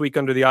this past week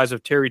under the eyes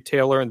of Terry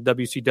Taylor and the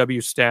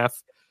WCW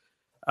staff,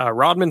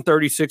 Rodman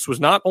 36 was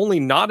not only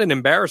not an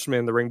embarrassment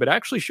in the ring, but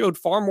actually showed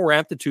far more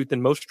aptitude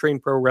than most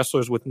trained pro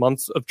wrestlers with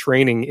months of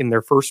training in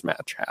their first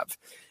match have.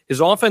 His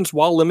offense,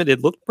 while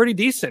limited, looked pretty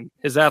decent.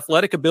 His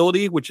athletic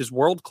ability, which is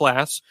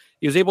world-class,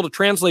 he was able to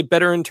translate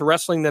better into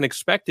wrestling than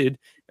expected,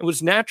 and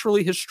was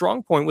naturally his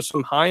strong point with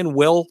some high and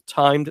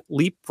well-timed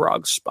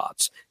leapfrog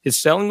spots.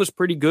 His selling was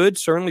pretty good,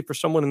 certainly for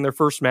someone in their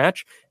first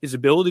match. His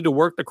ability to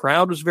work the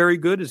crowd was very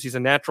good, as he's a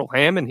natural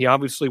ham, and he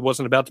obviously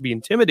wasn't about to be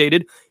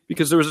intimidated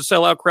because there was a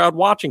sellout crowd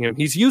watching him.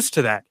 He's used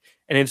to that,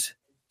 and his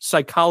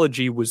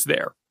psychology was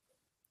there.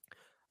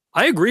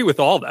 I agree with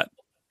all that.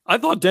 I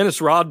thought Dennis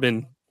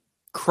Rodman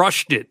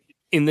crushed it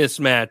in this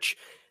match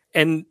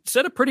and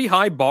set a pretty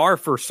high bar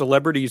for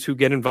celebrities who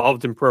get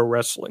involved in pro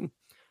wrestling.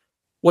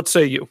 What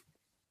say you?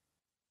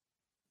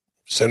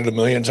 Said it a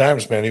million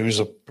times, man. He was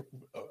an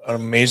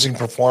amazing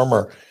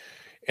performer.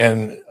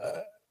 And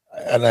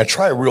I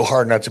try real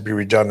hard not to be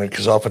redundant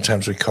because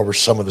oftentimes we cover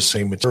some of the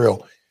same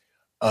material.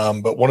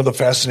 But one of the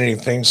fascinating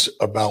things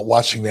about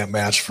watching that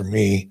match for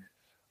me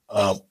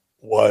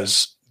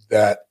was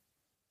that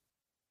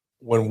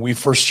when we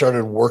first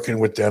started working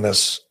with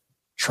Dennis,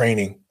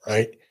 training,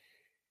 right?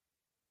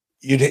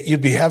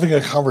 You'd be having a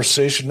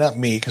conversation, not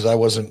me, because I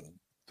wasn't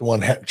the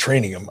one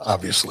training him,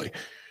 obviously,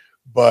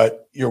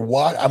 but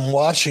I'm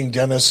watching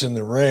Dennis in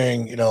the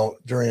ring,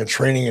 during a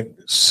training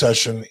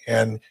session,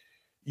 and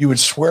you would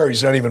swear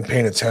he's not even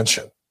paying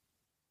attention.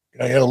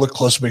 You had to look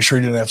close to make sure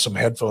he didn't have some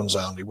headphones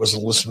on. He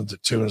wasn't listening to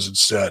tunes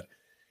instead.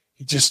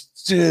 He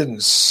just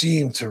didn't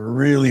seem to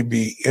really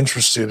be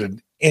interested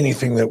in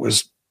anything that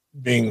was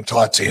being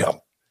taught to him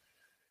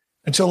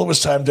until it was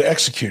time to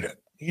execute it.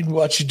 He'd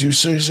watch you do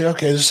so. He'd say,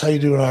 okay, this is how you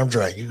do an arm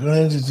drag. You're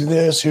going to do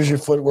this. Here's your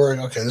footwork.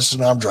 Okay, this is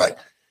an arm drag.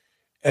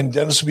 And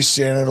Dennis would be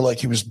standing there like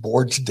he was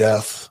bored to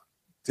death,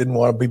 didn't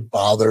want to be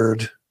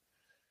bothered.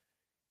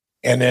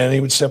 And then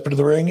he would step into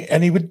the ring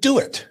and he would do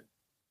it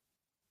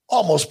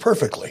almost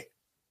perfectly.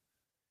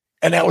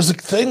 And that was the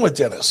thing with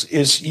Dennis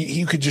is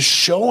you could just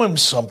show him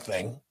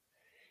something.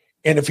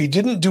 And if he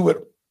didn't do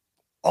it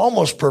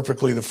almost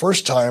perfectly the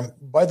first time,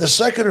 by the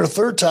second or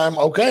third time,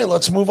 okay,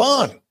 let's move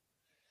on.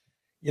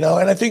 And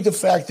I think the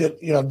fact that,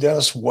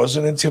 Dennis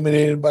wasn't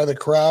intimidated by the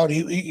crowd,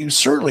 he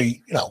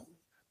certainly,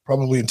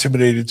 probably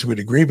intimidated to a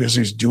degree because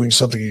he's doing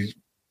something he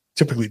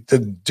typically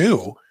didn't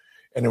do.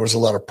 And there was a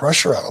lot of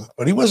pressure on him,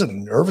 but he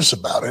wasn't nervous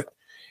about it.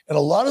 And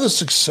a lot of the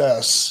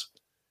success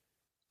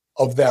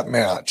of that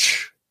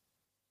match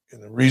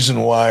and the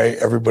reason why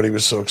everybody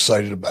was so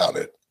excited about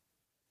it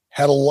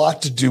had a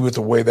lot to do with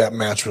the way that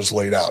match was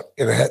laid out.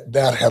 And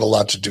that had a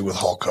lot to do with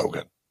Hulk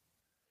Hogan.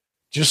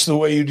 Just the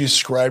way you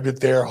described it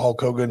there,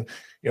 Hulk Hogan,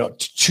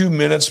 2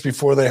 minutes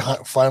before they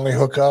finally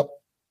lock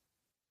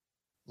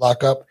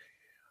up.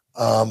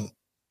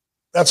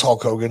 That's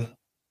Hulk Hogan.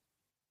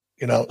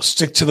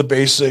 Stick to the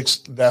basics.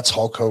 That's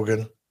Hulk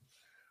Hogan.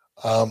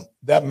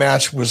 That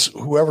match was,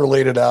 whoever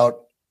laid it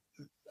out,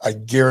 I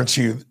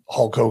guarantee you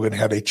Hulk Hogan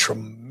had a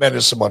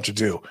tremendous amount to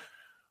do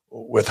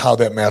with how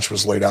that match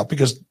was laid out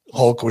because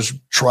Hulk was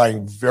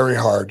trying very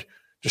hard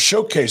to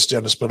showcase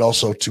Dennis, but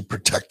also to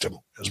protect him,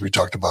 as we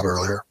talked about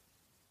earlier.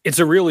 It's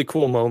a really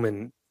cool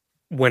moment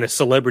when a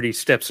celebrity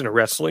steps in a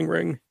wrestling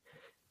ring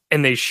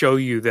and they show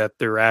you that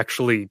they're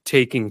actually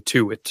taking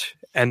to it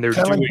and they're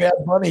kind of doing like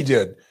Bad Bunny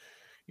did.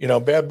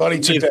 Bad Bunny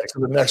took that to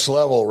the next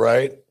level,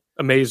 right?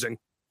 Amazing.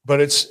 But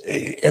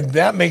and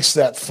that makes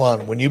that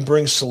fun when you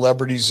bring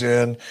celebrities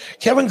in.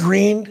 Kevin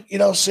Green,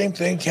 same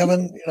thing.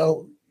 Kevin,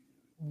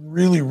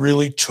 really,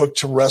 really took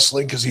to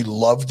wrestling because he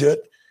loved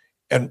it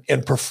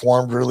and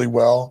performed really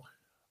well.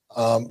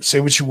 Say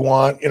what you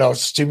want.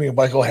 Stephen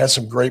Michael had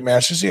some great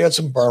matches. He had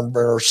some barn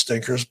burner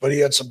stinkers, but he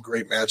had some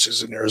great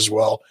matches in there as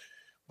well.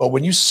 But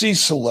when you see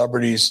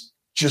celebrities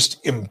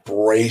just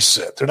embrace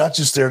it, they're not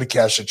just there to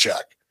cash a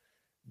check.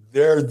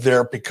 They're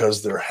there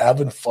because they're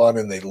having fun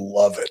and they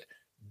love it.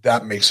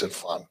 That makes it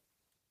fun.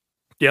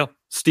 Yeah,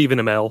 Stephen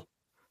Amell.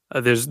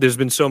 There's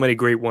been so many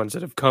great ones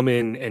that have come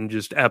in and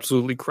just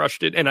absolutely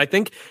crushed it. And I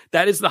think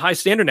that is the high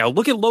standard now.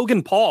 Look at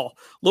Logan Paul.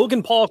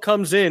 Logan Paul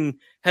comes in,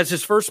 has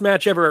his first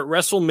match ever at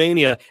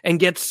WrestleMania, and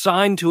gets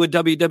signed to a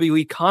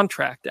WWE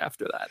contract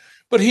after that.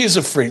 But he's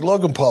a freak.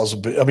 Logan Paul's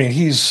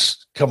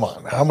come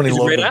on. How many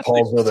Logan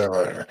Pauls are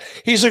there?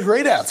 He's a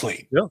great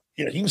athlete. Yeah.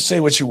 You can say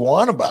what you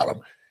want about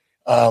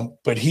him.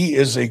 But he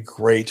is a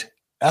great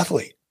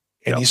athlete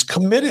and he's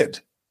committed.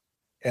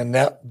 And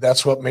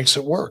that's what makes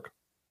it work.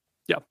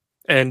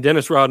 And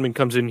Dennis Rodman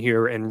comes in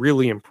here and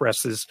really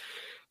impresses.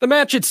 The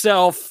match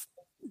itself,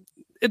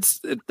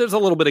 there's a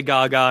little bit of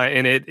gaga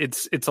in it.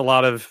 It's a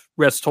lot of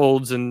rest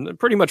holds and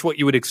pretty much what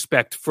you would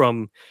expect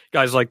from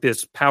guys like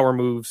this, power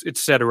moves,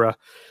 etc.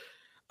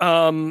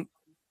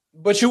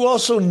 But you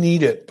also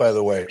need it, by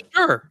the way.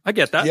 Sure, I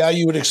get that. Yeah,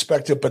 you would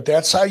expect it, but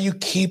that's how you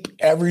keep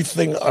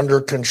everything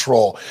under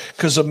control.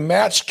 Because a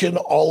match can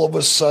all of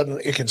a sudden,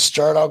 it can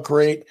start out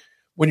great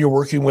when you're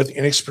working with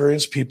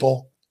inexperienced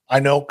people. I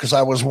know because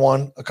I was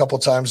one a couple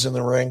of times in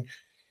the ring,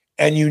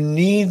 and you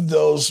need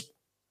those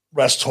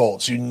rest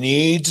holds. You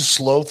need to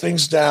slow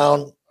things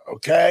down.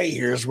 Okay,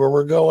 here's where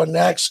we're going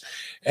next,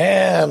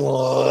 and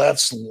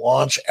let's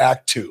launch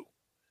Act 2.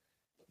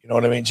 You know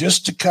what I mean?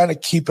 Just to kind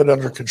of keep it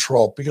under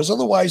control, because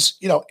otherwise,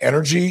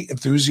 energy,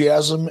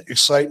 enthusiasm,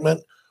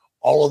 excitement,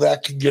 all of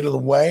that can get in the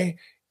way,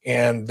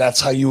 and that's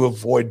how you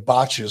avoid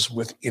botches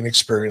with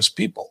inexperienced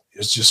people.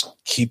 Is just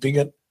keeping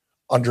it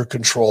under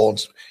control.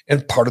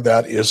 And part of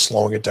that is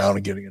slowing it down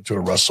and getting into a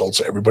rest hold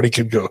so everybody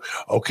can go,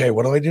 okay,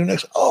 what do I do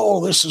next?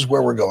 Oh, this is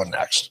where we're going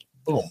next.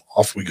 Boom,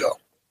 off we go.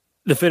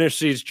 The finish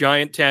sees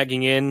Giant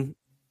tagging in,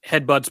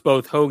 headbutts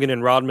both Hogan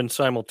and Rodman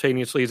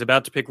simultaneously. He's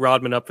about to pick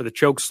Rodman up for the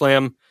choke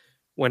slam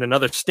when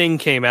another Sting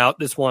came out.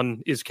 This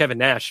one is Kevin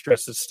Nash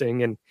dressed as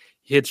Sting, and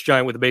he hits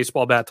Giant with a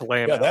baseball bat to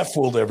land. Yeah, that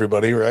fooled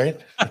everybody, right?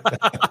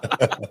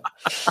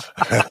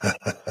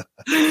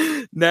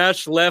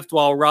 Nash left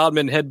while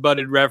Rodman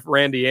headbutted ref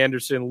Randy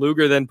Anderson.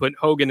 Luger then put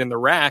Hogan in the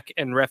rack,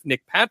 and ref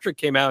Nick Patrick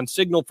came out and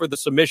signaled for the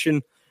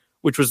submission,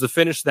 which was the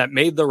finish that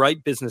made the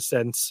right business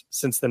sense,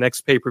 since the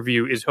next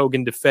pay-per-view is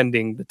Hogan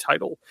defending the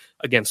title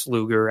against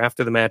Luger.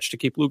 After the match, to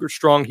keep Luger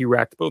strong, he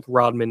racked both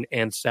Rodman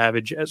and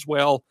Savage as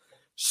well.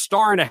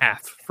 1.5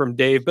 from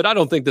Dave, but I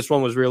don't think this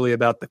one was really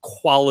about the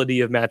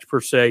quality of match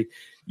per se.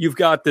 You've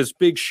got this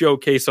big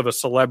showcase of a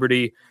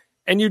celebrity,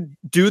 and you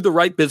do the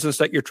right business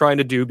that you're trying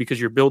to do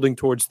because you're building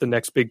towards the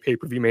next big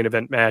pay-per-view main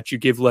event match. You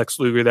give Lex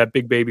Luger that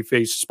big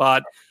babyface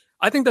spot.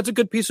 I think that's a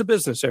good piece of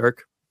business,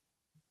 Eric.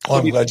 Well,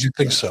 I'm glad you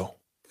think so.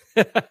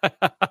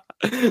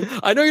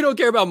 I know you don't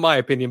care about my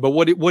opinion, but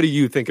what do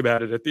you think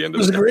about it at the end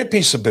of the day? It was a great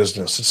piece of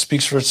business. It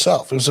speaks for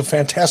itself. It was a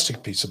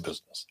fantastic piece of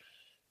business.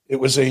 It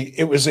was a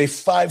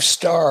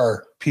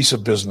 5-star piece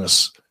of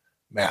business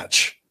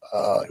match.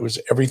 It was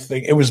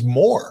everything. It was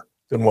more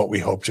than what we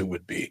hoped it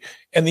would be.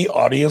 And the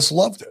audience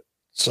loved it.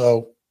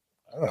 So,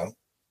 I don't know,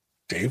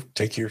 Dave,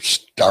 take your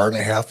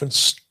 1.5 and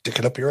stick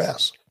it up your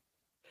ass.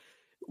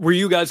 Were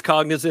you guys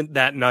cognizant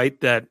that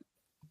night that,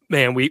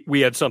 man,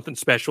 we had something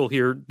special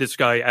here? This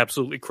guy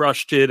absolutely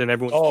crushed it, and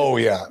everyone. Oh,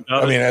 yeah.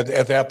 I mean,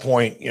 at that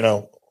point,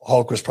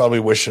 Hulk was probably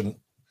wishing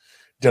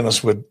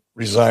Dennis would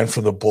resign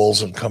from the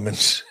Bulls and come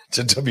into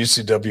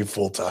WCW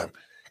full time,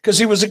 because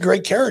he was a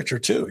great character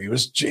too. He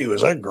was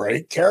a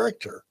great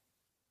character.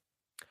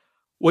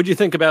 What do you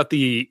think about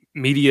the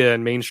media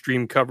and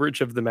mainstream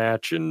coverage of the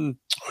match? And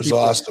it was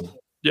awesome.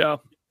 Yeah,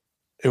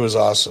 it was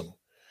awesome.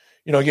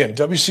 Again,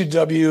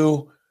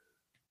 WCW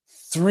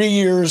 3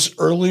 years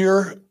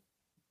earlier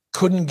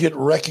couldn't get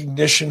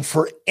recognition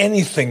for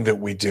anything that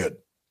we did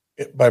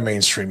by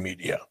mainstream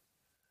media.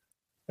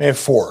 And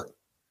 4.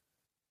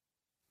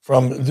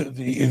 From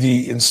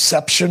the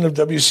inception of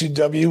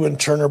WCW and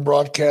Turner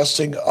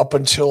Broadcasting up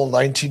until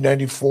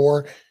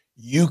 1994,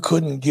 you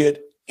couldn't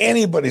get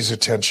anybody's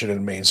attention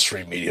in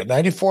mainstream media.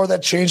 94,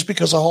 that changed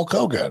because of Hulk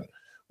Hogan.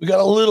 We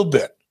got a little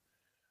bit.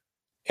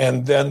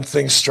 And then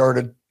things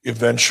started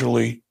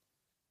eventually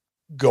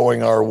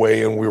going our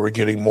way, and we were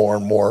getting more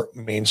and more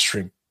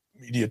mainstream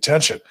media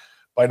attention.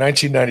 By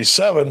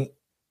 1997,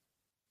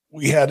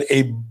 we had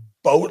a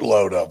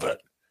boatload of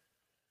it.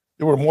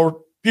 There were more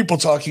people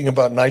talking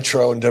about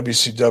Nitro and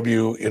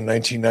WCW in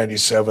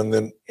 1997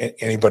 than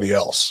anybody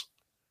else.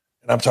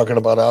 And I'm talking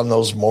about on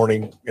those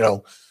morning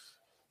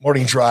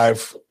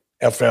drive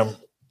FM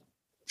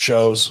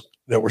shows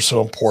that were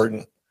so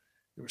important.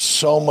 There was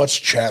so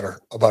much chatter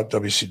about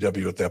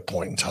WCW at that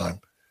point in time.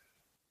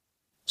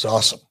 It's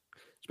awesome.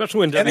 Especially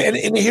when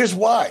and here's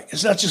why.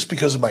 It's not just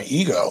because of my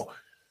ego,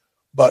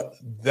 but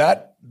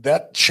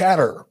that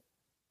chatter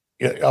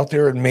out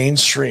there in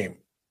mainstream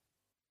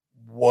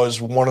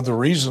was one of the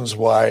reasons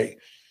why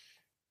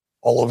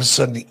all of a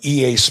sudden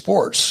EA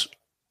Sports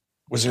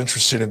was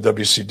interested in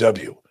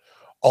WCW.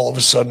 all of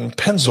a sudden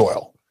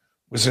Pennzoil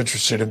was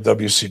interested in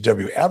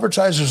WCW.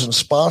 Advertisers and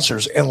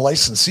sponsors and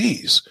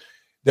licensees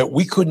that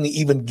we couldn't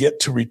even get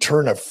to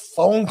return a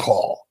phone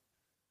call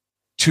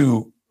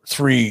 2-3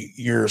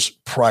 years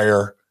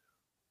prior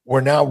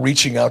were now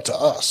reaching out to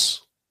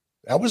us.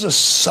 That was a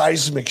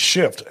seismic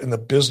shift in the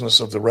business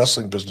of the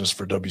wrestling business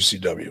for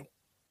WCW.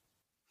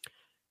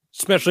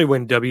 Especially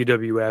when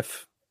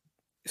WWF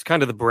is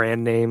kind of the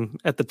brand name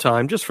at the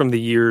time, just from the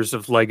years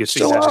of legacy.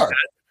 Still are.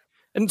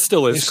 And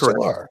still is, they correct.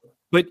 Still are.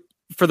 But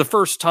for the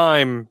first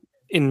time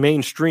in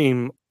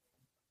mainstream,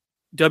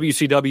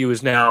 WCW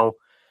is now,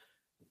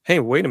 hey,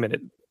 wait a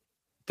minute.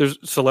 There's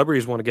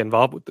celebrities want to get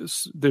involved with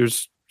this.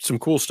 There's some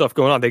cool stuff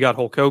going on. They got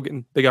Hulk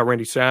Hogan. They got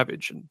Randy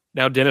Savage. And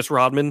now Dennis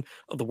Rodman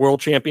of the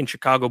world champion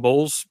Chicago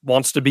Bulls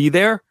wants to be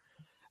there.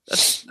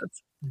 That's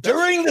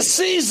during the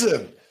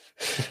season.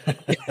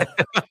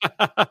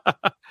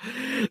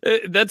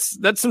 That's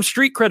some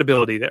street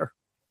credibility there.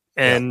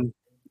 And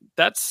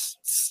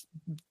that's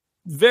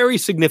very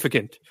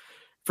significant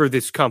for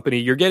this company.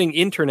 You're getting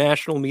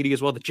international media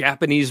as well. The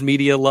Japanese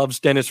media loves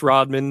Dennis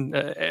Rodman.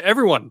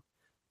 Everyone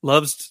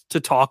loves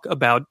to talk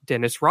about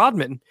Dennis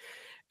Rodman.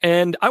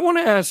 And I want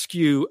to ask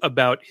you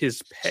about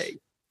his pay,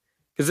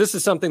 because this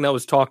is something that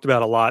was talked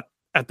about a lot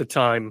at the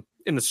time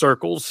in the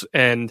circles.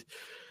 And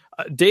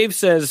Dave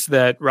says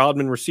that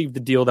Rodman received the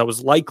deal that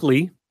was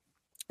likely,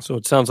 so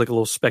it sounds like a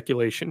little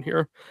speculation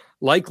here,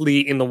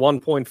 likely in the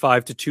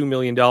 $1.5 to $2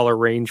 million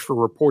range for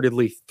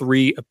reportedly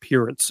 3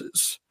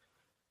 appearances.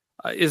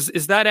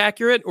 Is that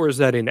accurate or is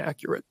that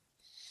inaccurate?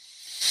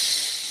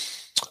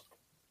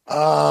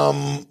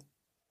 Well,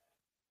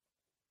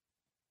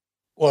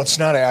 it's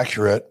not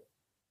accurate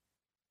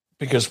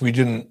because we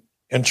didn't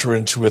enter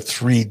into a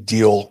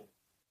 3-deal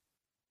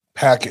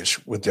package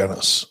with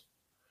Dennis.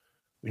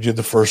 We did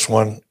the first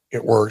one,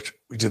 it worked.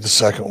 We did the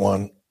second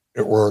one,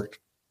 it worked.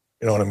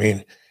 You know what I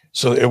mean?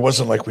 So it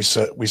wasn't like we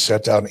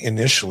sat down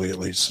initially, at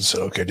least, and said,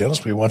 okay,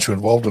 Dennis, we want you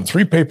involved in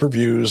 3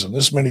 pay-per-views and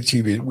this many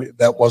TV.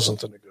 That wasn't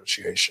the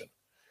negotiation.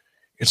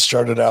 It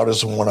started out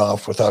as a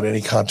one-off without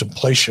any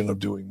contemplation of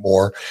doing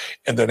more.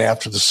 And then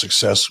after the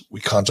success,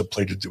 we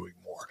contemplated doing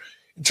more.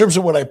 In terms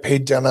of what I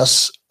paid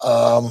Dennis,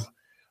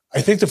 I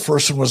think the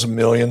first one was $1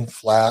 million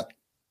flat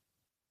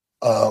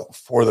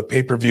for the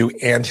pay-per-view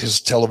and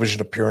his television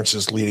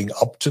appearances leading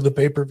up to the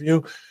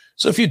pay-per-view.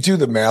 So if you do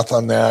the math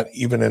on that,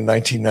 even in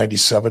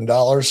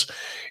 $1997,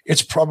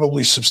 it's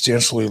probably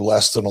substantially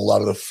less than a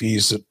lot of the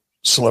fees that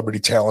celebrity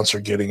talents are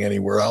getting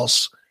anywhere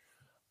else.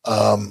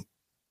 What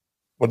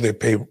did they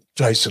pay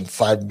Tyson?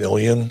 $5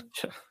 million,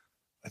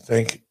 I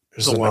think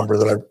is the number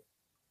that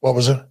what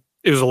was it?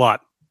 It was a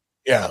lot.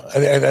 Yeah,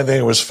 I think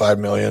it was $5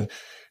 million.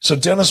 So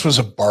Dennis was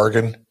a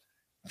bargain.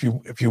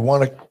 If you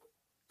want to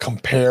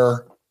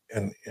compare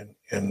and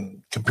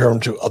compare him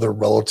to other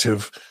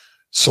relative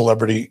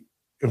celebrity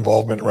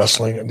involvement in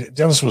wrestling,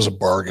 Dennis was a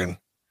bargain.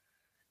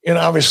 And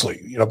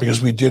obviously,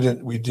 because we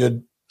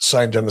did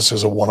sign Dennis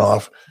as a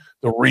one-off.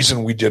 The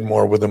reason we did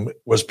more with him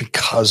was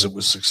because it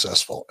was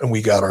successful, and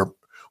we got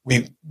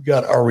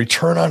our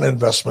return on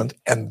investment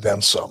and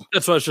then some.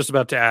 That's what I was just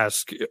about to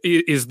ask.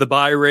 Is the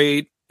buy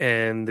rate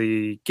and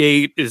the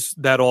gate, is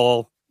that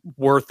all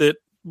worth it?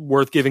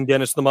 Worth giving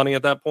Dennis the money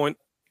at that point?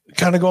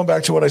 Kind of going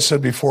back to what I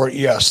said before,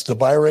 yes, the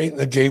buy rate and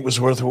the gate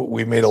was worth it.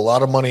 We made a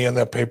lot of money in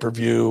that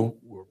pay-per-view.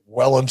 We're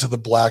well into the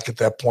black at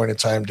that point in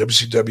time.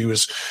 WCW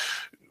is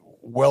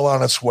well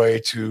on its way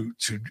to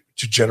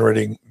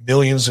generating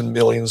millions and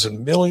millions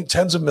and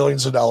tens of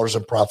millions of dollars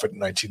in profit in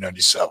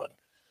 1997.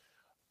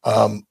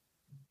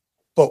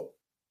 But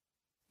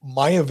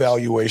my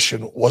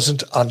evaluation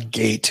wasn't on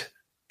gate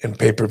and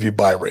pay-per-view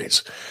buy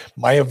rates.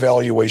 My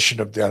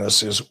evaluation of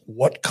Dennis is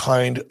what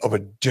kind of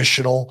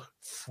additional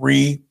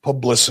free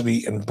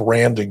publicity and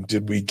branding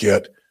did we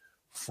get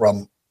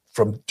from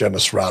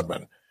Dennis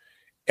Rodman?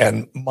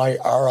 And my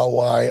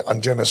ROI on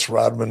Dennis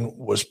Rodman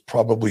was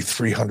probably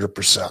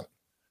 300%.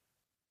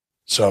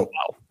 So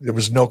there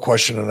was no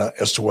question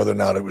as to whether or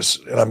not it was,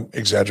 and I'm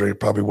exaggerating, it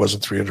probably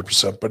wasn't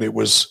 300%, but it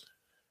was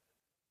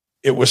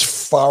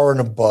far and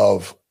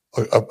above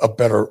a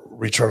better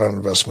return on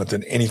investment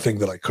than anything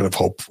that I could have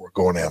hoped for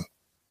going in.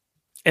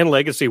 And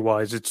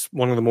legacy-wise, it's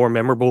one of the more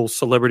memorable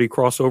celebrity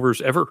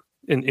crossovers ever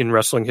in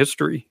wrestling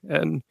history.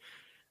 And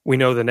we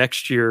know the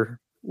next year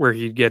where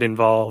he'd get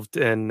involved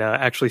and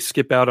actually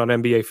skip out on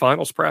NBA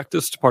Finals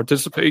practice to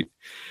participate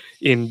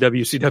in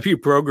WCW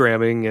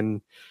programming.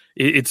 And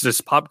it's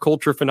this pop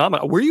culture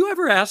phenomenon. Were you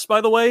ever asked,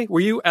 by the way,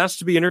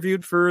 to be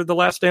interviewed for the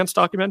Last Dance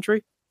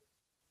documentary?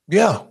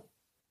 Yeah.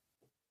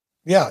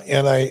 Yeah.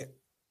 And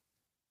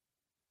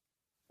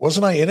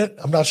wasn't I in it?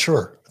 I'm not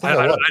sure.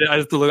 I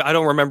have to look. I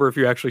don't remember if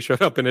you actually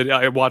showed up in it.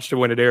 I watched it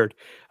when it aired.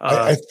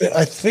 I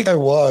think I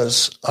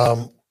was.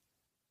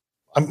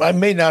 I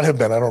may not have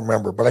been. I don't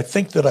remember, but I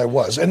think that I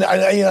was. And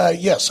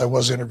yes, I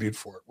was interviewed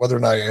for it. Whether or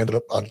not I ended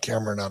up on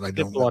camera or not, I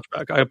don't know. Watch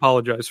back. I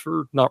apologize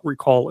for not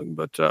recalling,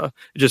 but it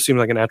just seemed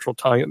like a natural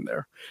tie-in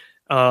there.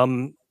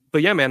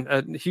 But yeah,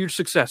 man, huge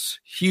success.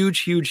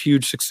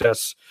 Huge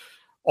success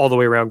all the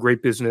way around.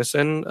 Great business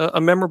and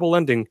a memorable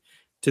ending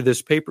to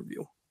this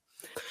pay-per-view.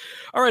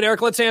 All right,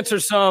 Eric, let's answer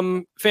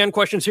some fan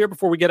questions here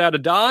before we get out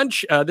of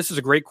Dodge. This is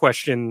a great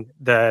question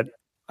that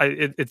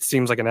it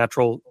seems like a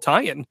natural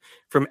tie-in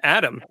from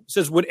Adam. It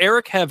says, would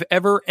Eric have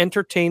ever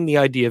entertained the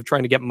idea of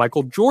trying to get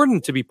Michael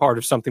Jordan to be part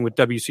of something with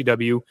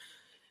WCW?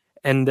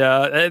 And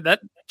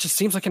that just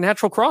seems like a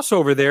natural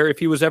crossover there if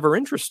he was ever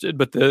interested,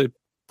 but the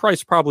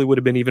price probably would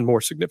have been even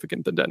more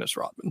significant than Dennis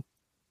Rodman.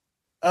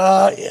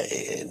 I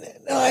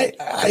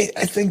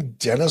think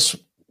Dennis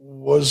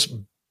was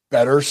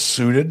better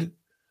suited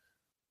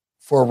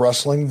for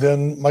wrestling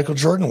than Michael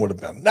Jordan would have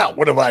been. Now,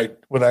 would I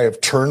have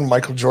turned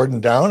Michael Jordan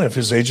down if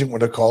his agent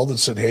would have called and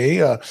said,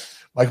 hey,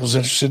 Michael's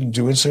interested in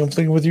doing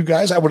something with you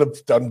guys? I would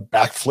have done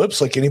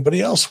backflips like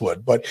anybody else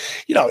would. But,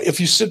 if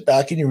you sit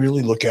back and you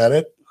really look at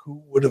it,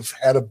 who would have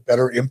had a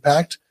better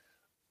impact?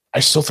 I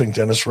still think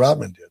Dennis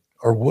Rodman did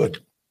or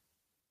would.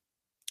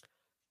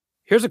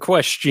 Here's a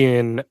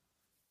question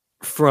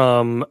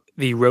from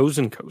the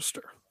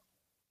Rosencoaster.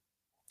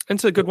 And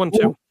it's a good one,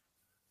 too.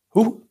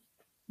 Who?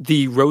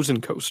 The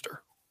Rosencoaster.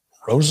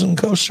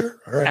 Rosencoaster?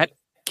 All right. At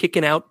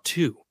Kicking Out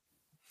 2.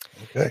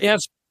 Okay.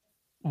 Yes.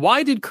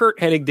 Why did Curt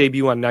Hennig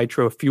debut on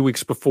Nitro a few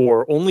weeks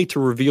before, only to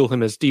reveal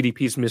him as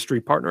DDP's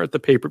mystery partner at the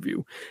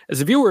pay-per-view?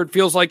 As a viewer, it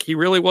feels like he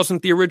really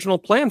wasn't the original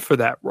plan for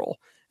that role.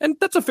 And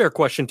that's a fair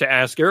question to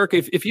ask, Eric.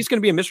 If he's going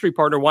to be a mystery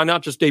partner, why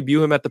not just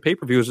debut him at the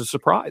pay-per-view as a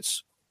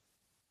surprise?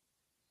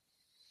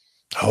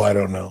 Oh, I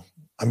don't know.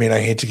 I mean,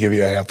 I hate to give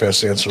you a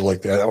half-assed answer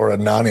like that or a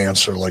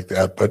non-answer like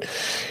that, but,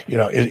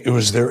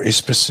 was there a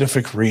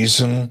specific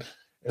reason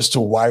as to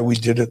why we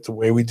did it the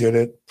way we did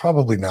it?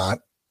 Probably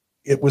not.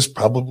 It was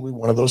probably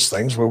one of those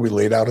things where we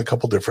laid out a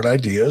couple different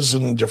ideas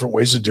and different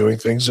ways of doing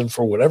things, and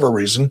for whatever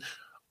reason,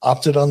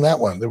 opted on that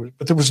one.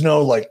 But there was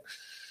no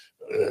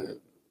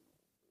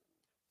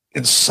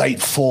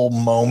insightful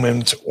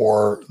moment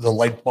or the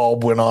light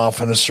bulb went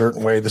off in a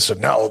certain way that said,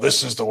 no,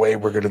 this is the way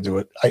we're going to do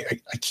it. I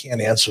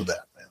can't answer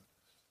that, man.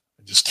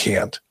 I just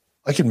can't.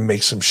 I can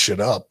make some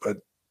shit up, but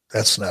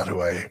that's not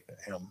who I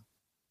am.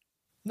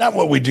 Not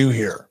what we do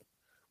here.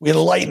 We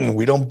enlighten.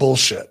 We don't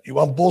bullshit. You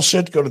want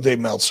bullshit? Go to Dave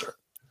Meltzer.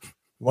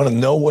 You want to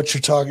know what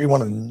you're talking. You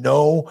want to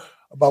know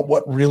about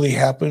what really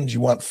happened. You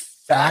want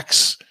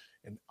facts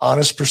and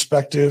honest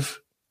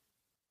perspective.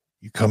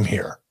 You come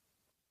here.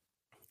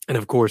 And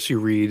of course, you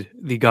read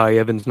the Guy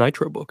Evans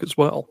Nitro book as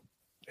well.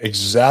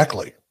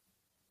 Exactly.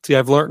 See,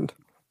 I've learned.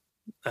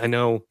 I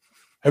know.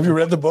 Have you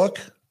read the book?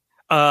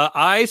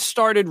 I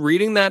started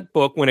reading that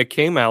book when it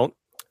came out,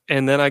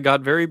 and then I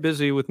got very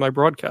busy with my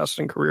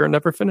broadcasting career and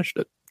never finished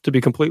it, to be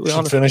completely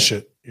honest. Finish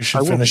it. You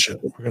should finish it.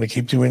 We're going to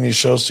keep doing these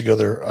shows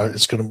together.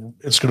 It's going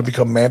to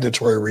become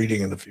mandatory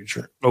reading in the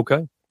future.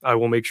 Okay. I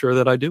will make sure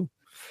that I do.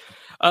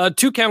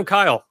 2Cam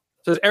Kyle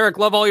says, Eric,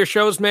 love all your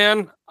shows,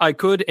 man. I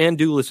could and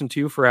do listen to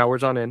you for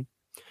hours on end.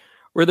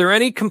 Were there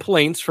any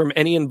complaints from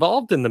any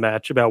involved in the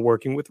match about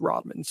working with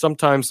Rodman?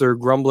 Sometimes there are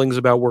grumblings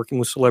about working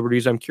with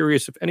celebrities. I'm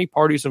curious if any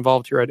parties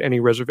involved here had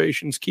any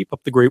reservations. Keep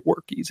up the great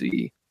work,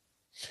 Easy.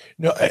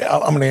 No,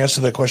 I'm going to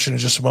answer that question in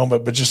just a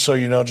moment, but just so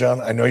you know,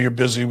 John, I know you're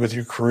busy with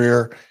your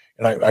career,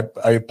 and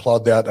I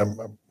applaud that.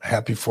 I'm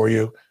happy for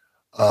you.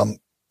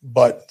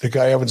 But the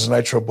Guy Evans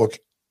Nitro book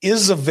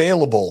is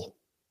available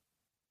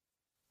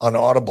on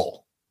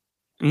Audible.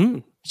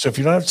 So if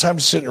you don't have time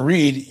to sit and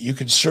read, you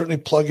can certainly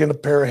plug in a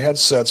pair of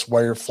headsets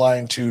while you're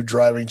flying to,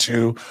 driving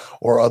to,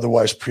 or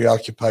otherwise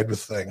preoccupied with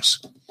things.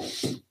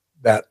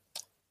 That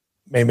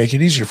may make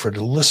it easier for you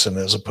to listen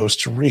as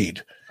opposed to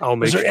read.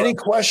 Was there any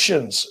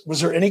questions?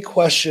 Was there any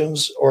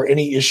questions or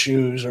any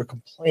issues or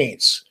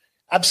complaints?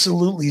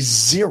 Absolutely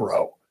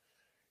zero.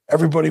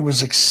 Everybody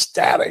was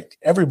ecstatic.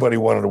 Everybody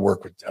wanted to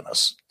work with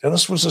Dennis.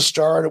 Dennis was a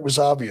star, and it was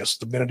obvious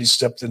the minute he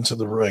stepped into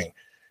the ring.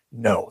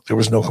 No, there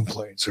was no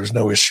complaints. There was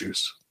no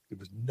issues. It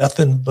was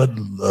nothing but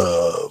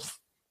love.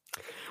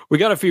 We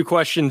got a few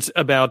questions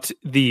about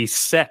the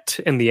set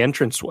and the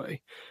entranceway.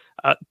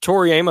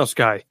 Tori Amos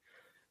guy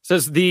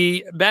says,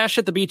 the Bash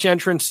at the Beach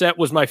entrance set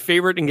was my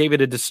favorite and gave it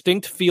a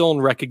distinct feel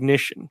and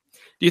recognition.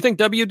 Do you think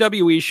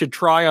WWE should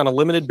try on a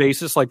limited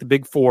basis like the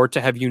Big Four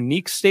to have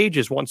unique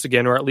stages once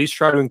again, or at least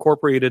try to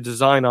incorporate a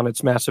design on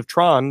its massive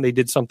Tron? They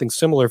did something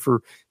similar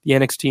for the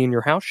NXT in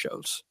your house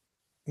shows.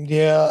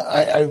 Yeah,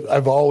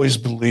 I've always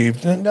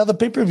believed. Now, the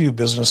pay-per-view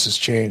business has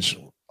changed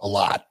a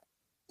lot,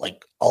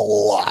 like a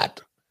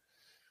lot.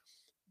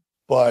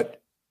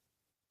 But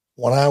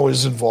when I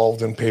was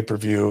involved in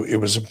pay-per-view, it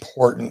was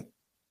important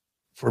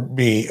for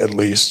me, at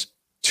least,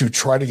 to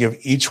try to give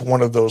each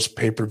one of those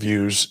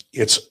pay-per-views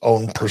its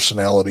own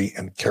personality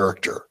and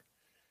character.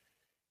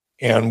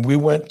 And we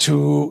went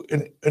to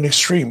an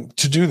extreme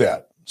to do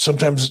that.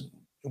 Sometimes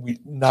we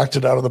knocked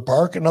it out of the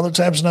park, and other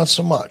times not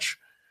so much.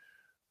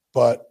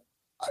 But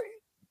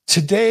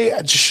today,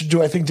 I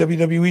think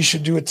WWE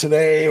should do it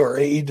today, or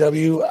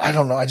AEW? I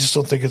don't know. I just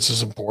don't think it's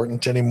as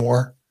important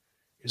anymore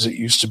as it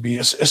used to be,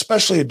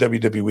 especially at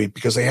WWE,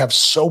 because they have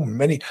so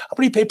many. How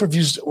many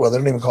pay-per-views? Well, they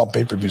don't even call them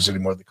pay-per-views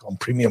anymore. They call them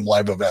premium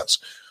live events.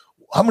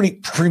 How many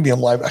premium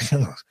live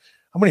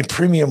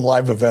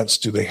events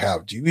do they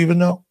have? Do you even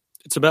know?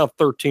 It's about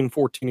 13,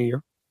 14 a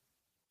year.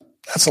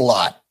 That's a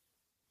lot.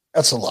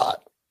 That's a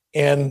lot.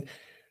 And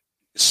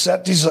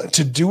set design,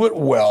 to do it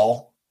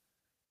well,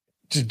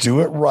 to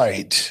do it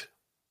right,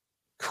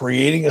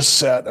 creating a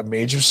set, a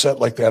major set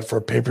like that for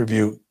a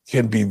pay-per-view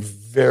can be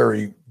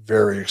very,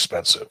 very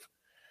expensive.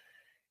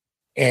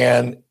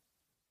 And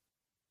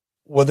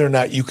whether or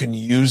not you can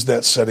use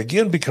that set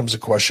again becomes a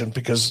question,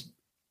 because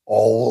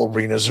all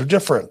arenas are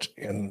different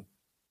in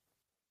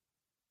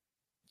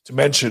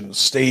dimensions,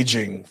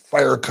 staging,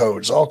 fire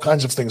codes, all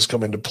kinds of things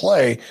come into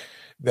play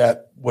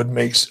that would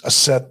make a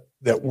set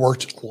that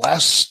worked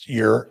last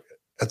year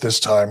at this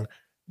time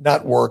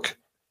not work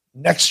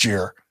next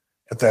year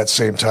at that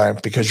same time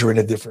because you're in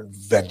a different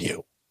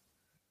venue.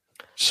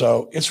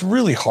 So it's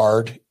really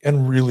hard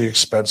and really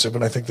expensive.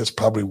 And I think that's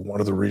probably one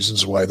of the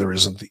reasons why there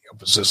isn't the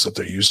emphasis that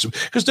they're used to,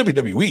 because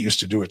WWE used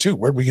to do it too.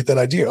 Where'd we get that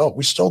idea? Oh,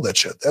 we stole that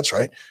shit. That's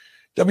right.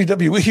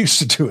 WWE used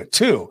to do it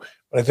too.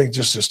 But I think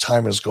just as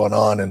time has gone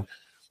on and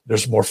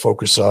there's more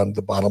focus on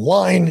the bottom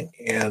line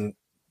and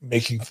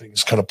making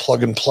things kind of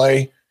plug and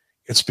play,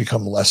 it's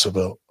become less of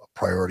a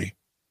priority.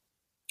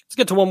 Let's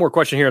get to one more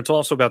question here. It's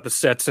also about the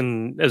sets,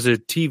 and as a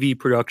TV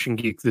production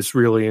geek, this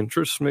really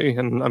interests me,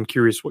 and I'm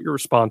curious what your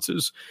response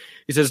is.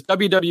 He says,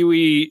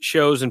 WWE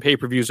shows and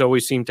pay-per-views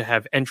always seem to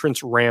have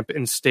entrance, ramp,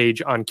 and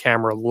stage on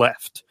camera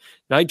left.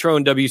 Nitro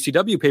and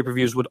WCW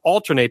pay-per-views would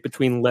alternate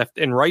between left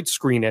and right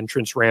screen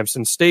entrance ramps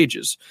and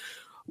stages.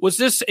 Was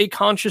this a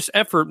conscious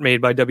effort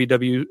made by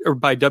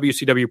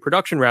WCW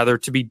production, rather,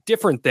 to be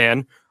different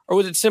than, or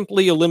was it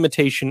simply a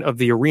limitation of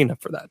the arena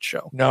for that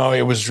show? No,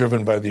 it was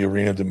driven by the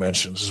arena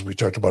dimensions, as we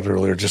talked about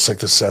earlier, just like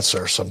the sets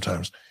are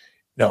sometimes.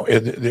 No,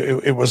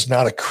 it was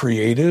not a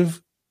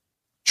creative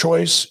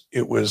choice.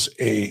 It was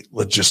a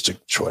logistic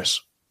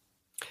choice.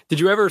 Did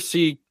you ever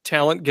see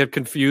talent get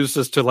confused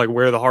as to like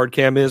where the hard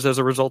cam is as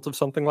a result of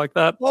something like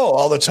that? Oh,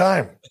 all the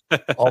time.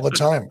 All the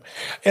time.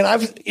 And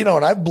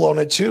I've blown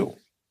it too.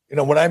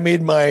 When I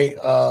made my,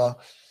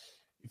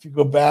 if you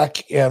go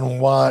back and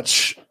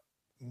watch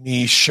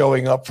me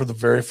showing up for the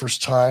very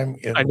first time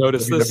in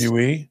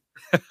WWE,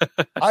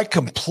 I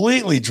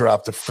completely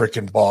dropped the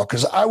freaking ball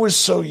because I was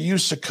so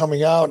used to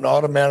coming out and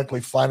automatically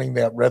finding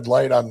that red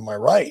light on my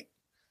right?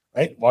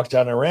 Walk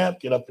down the ramp,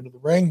 get up into the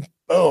ring,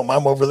 boom,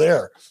 I'm over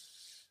there.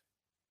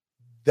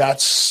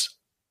 That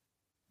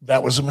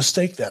was a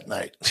mistake that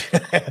night.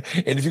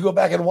 And if you go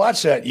back and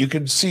watch that, you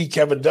can see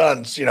Kevin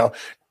Dunn,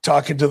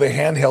 talking to the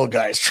handheld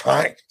guys,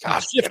 trying,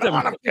 gosh, get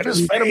on him, get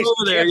his face.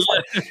 Over there,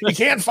 he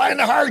can't find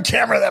the hard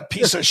camera, that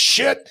piece of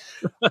shit.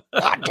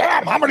 God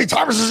damn, how many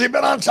times has he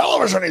been on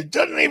television? He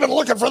didn't even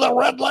looking for the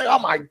red light. Oh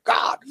my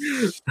God.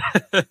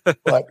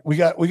 But we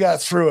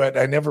got through it.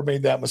 I never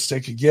made that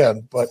mistake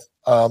again. But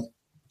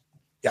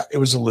it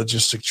was a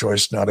logistic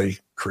choice, not a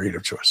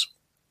creative choice.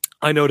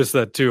 I noticed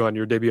that too on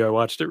your debut. I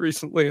watched it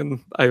recently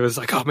and I was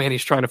like, oh man,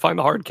 he's trying to find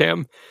the hard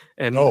cam.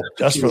 And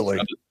desperately.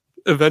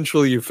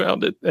 Eventually you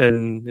found it,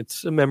 and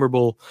it's a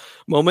memorable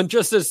moment,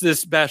 just as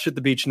this Bash at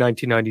the Beach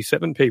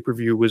 1997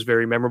 pay-per-view was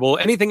very memorable.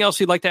 Anything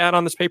else you'd like to add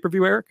on this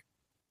pay-per-view, Eric?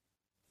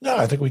 No,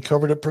 I think we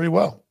covered it pretty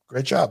well.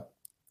 Great job.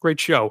 Great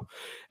show.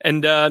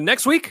 And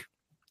next week,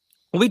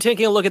 we'll be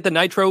taking a look at the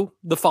Nitro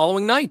the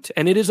following night,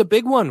 and it is a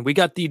big one. We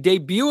got the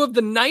debut of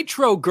the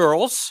Nitro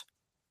Girls.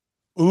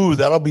 Ooh,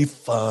 that'll be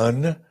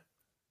fun.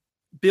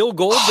 Bill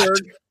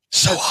Goldberg.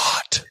 So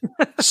hot.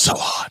 So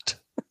hot.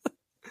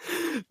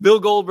 Bill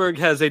Goldberg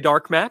has a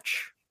dark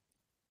match.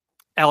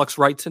 Alex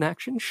Wright's in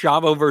action.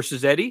 Chavo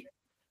versus Eddie.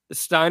 The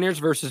Steiners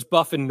versus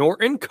Buff and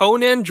Norton.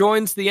 Conan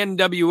joins the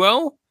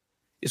NWO.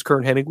 Is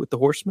Kurt Hennig with the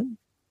Horsemen.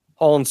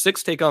 Hall and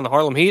Six take on the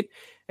Harlem Heat.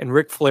 And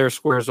Ric Flair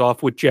squares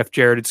off with Jeff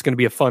Jarrett. It's going to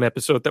be a fun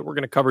episode that we're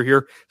going to cover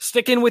here.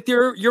 Sticking with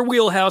your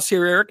wheelhouse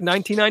here, Eric.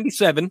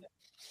 1997.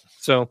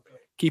 So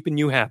keeping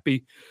you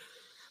happy.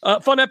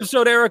 Fun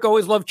episode, Eric.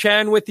 Always love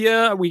chatting with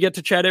you. We get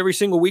to chat every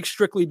single week,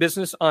 Strictly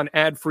Business on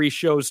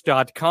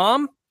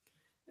adfreeshows.com.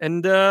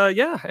 And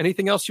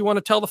anything else you want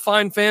to tell the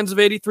fine fans of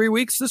 83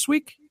 Weeks this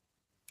week?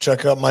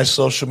 Check out my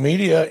social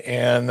media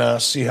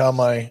and see how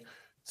my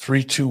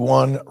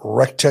 321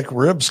 Rectech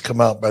ribs come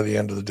out by the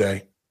end of the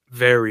day.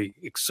 Very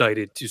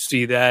excited to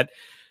see that.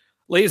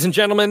 Ladies and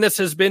gentlemen, this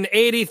has been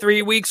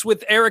 83 Weeks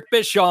with Eric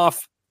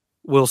Bischoff.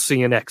 We'll see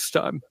you next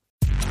time.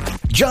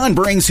 John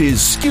brings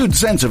his skewed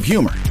sense of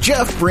humor.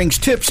 Jeff brings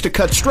tips to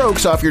cut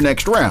strokes off your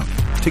next round.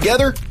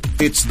 Together,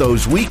 it's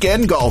those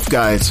weekend golf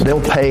guys.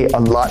 They'll pay a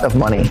lot of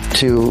money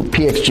to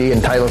PXG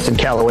and Titleist and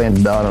Callaway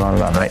and on and on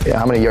and on, right?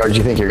 How many yards do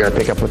you think you're going to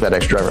pick up with that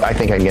extra driver? I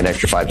think I can get an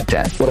extra 5 to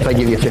 10. What if I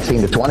give you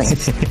 15 to 20?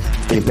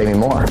 You pay me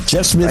more.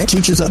 Jeff Smith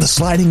teaches on a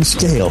sliding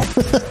scale.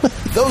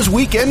 Those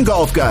Weekend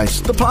Golf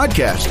Guys, the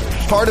podcast,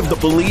 part of the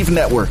Believe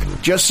Network.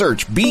 Just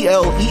search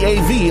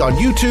BLEAV on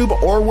YouTube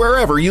or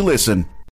wherever you listen.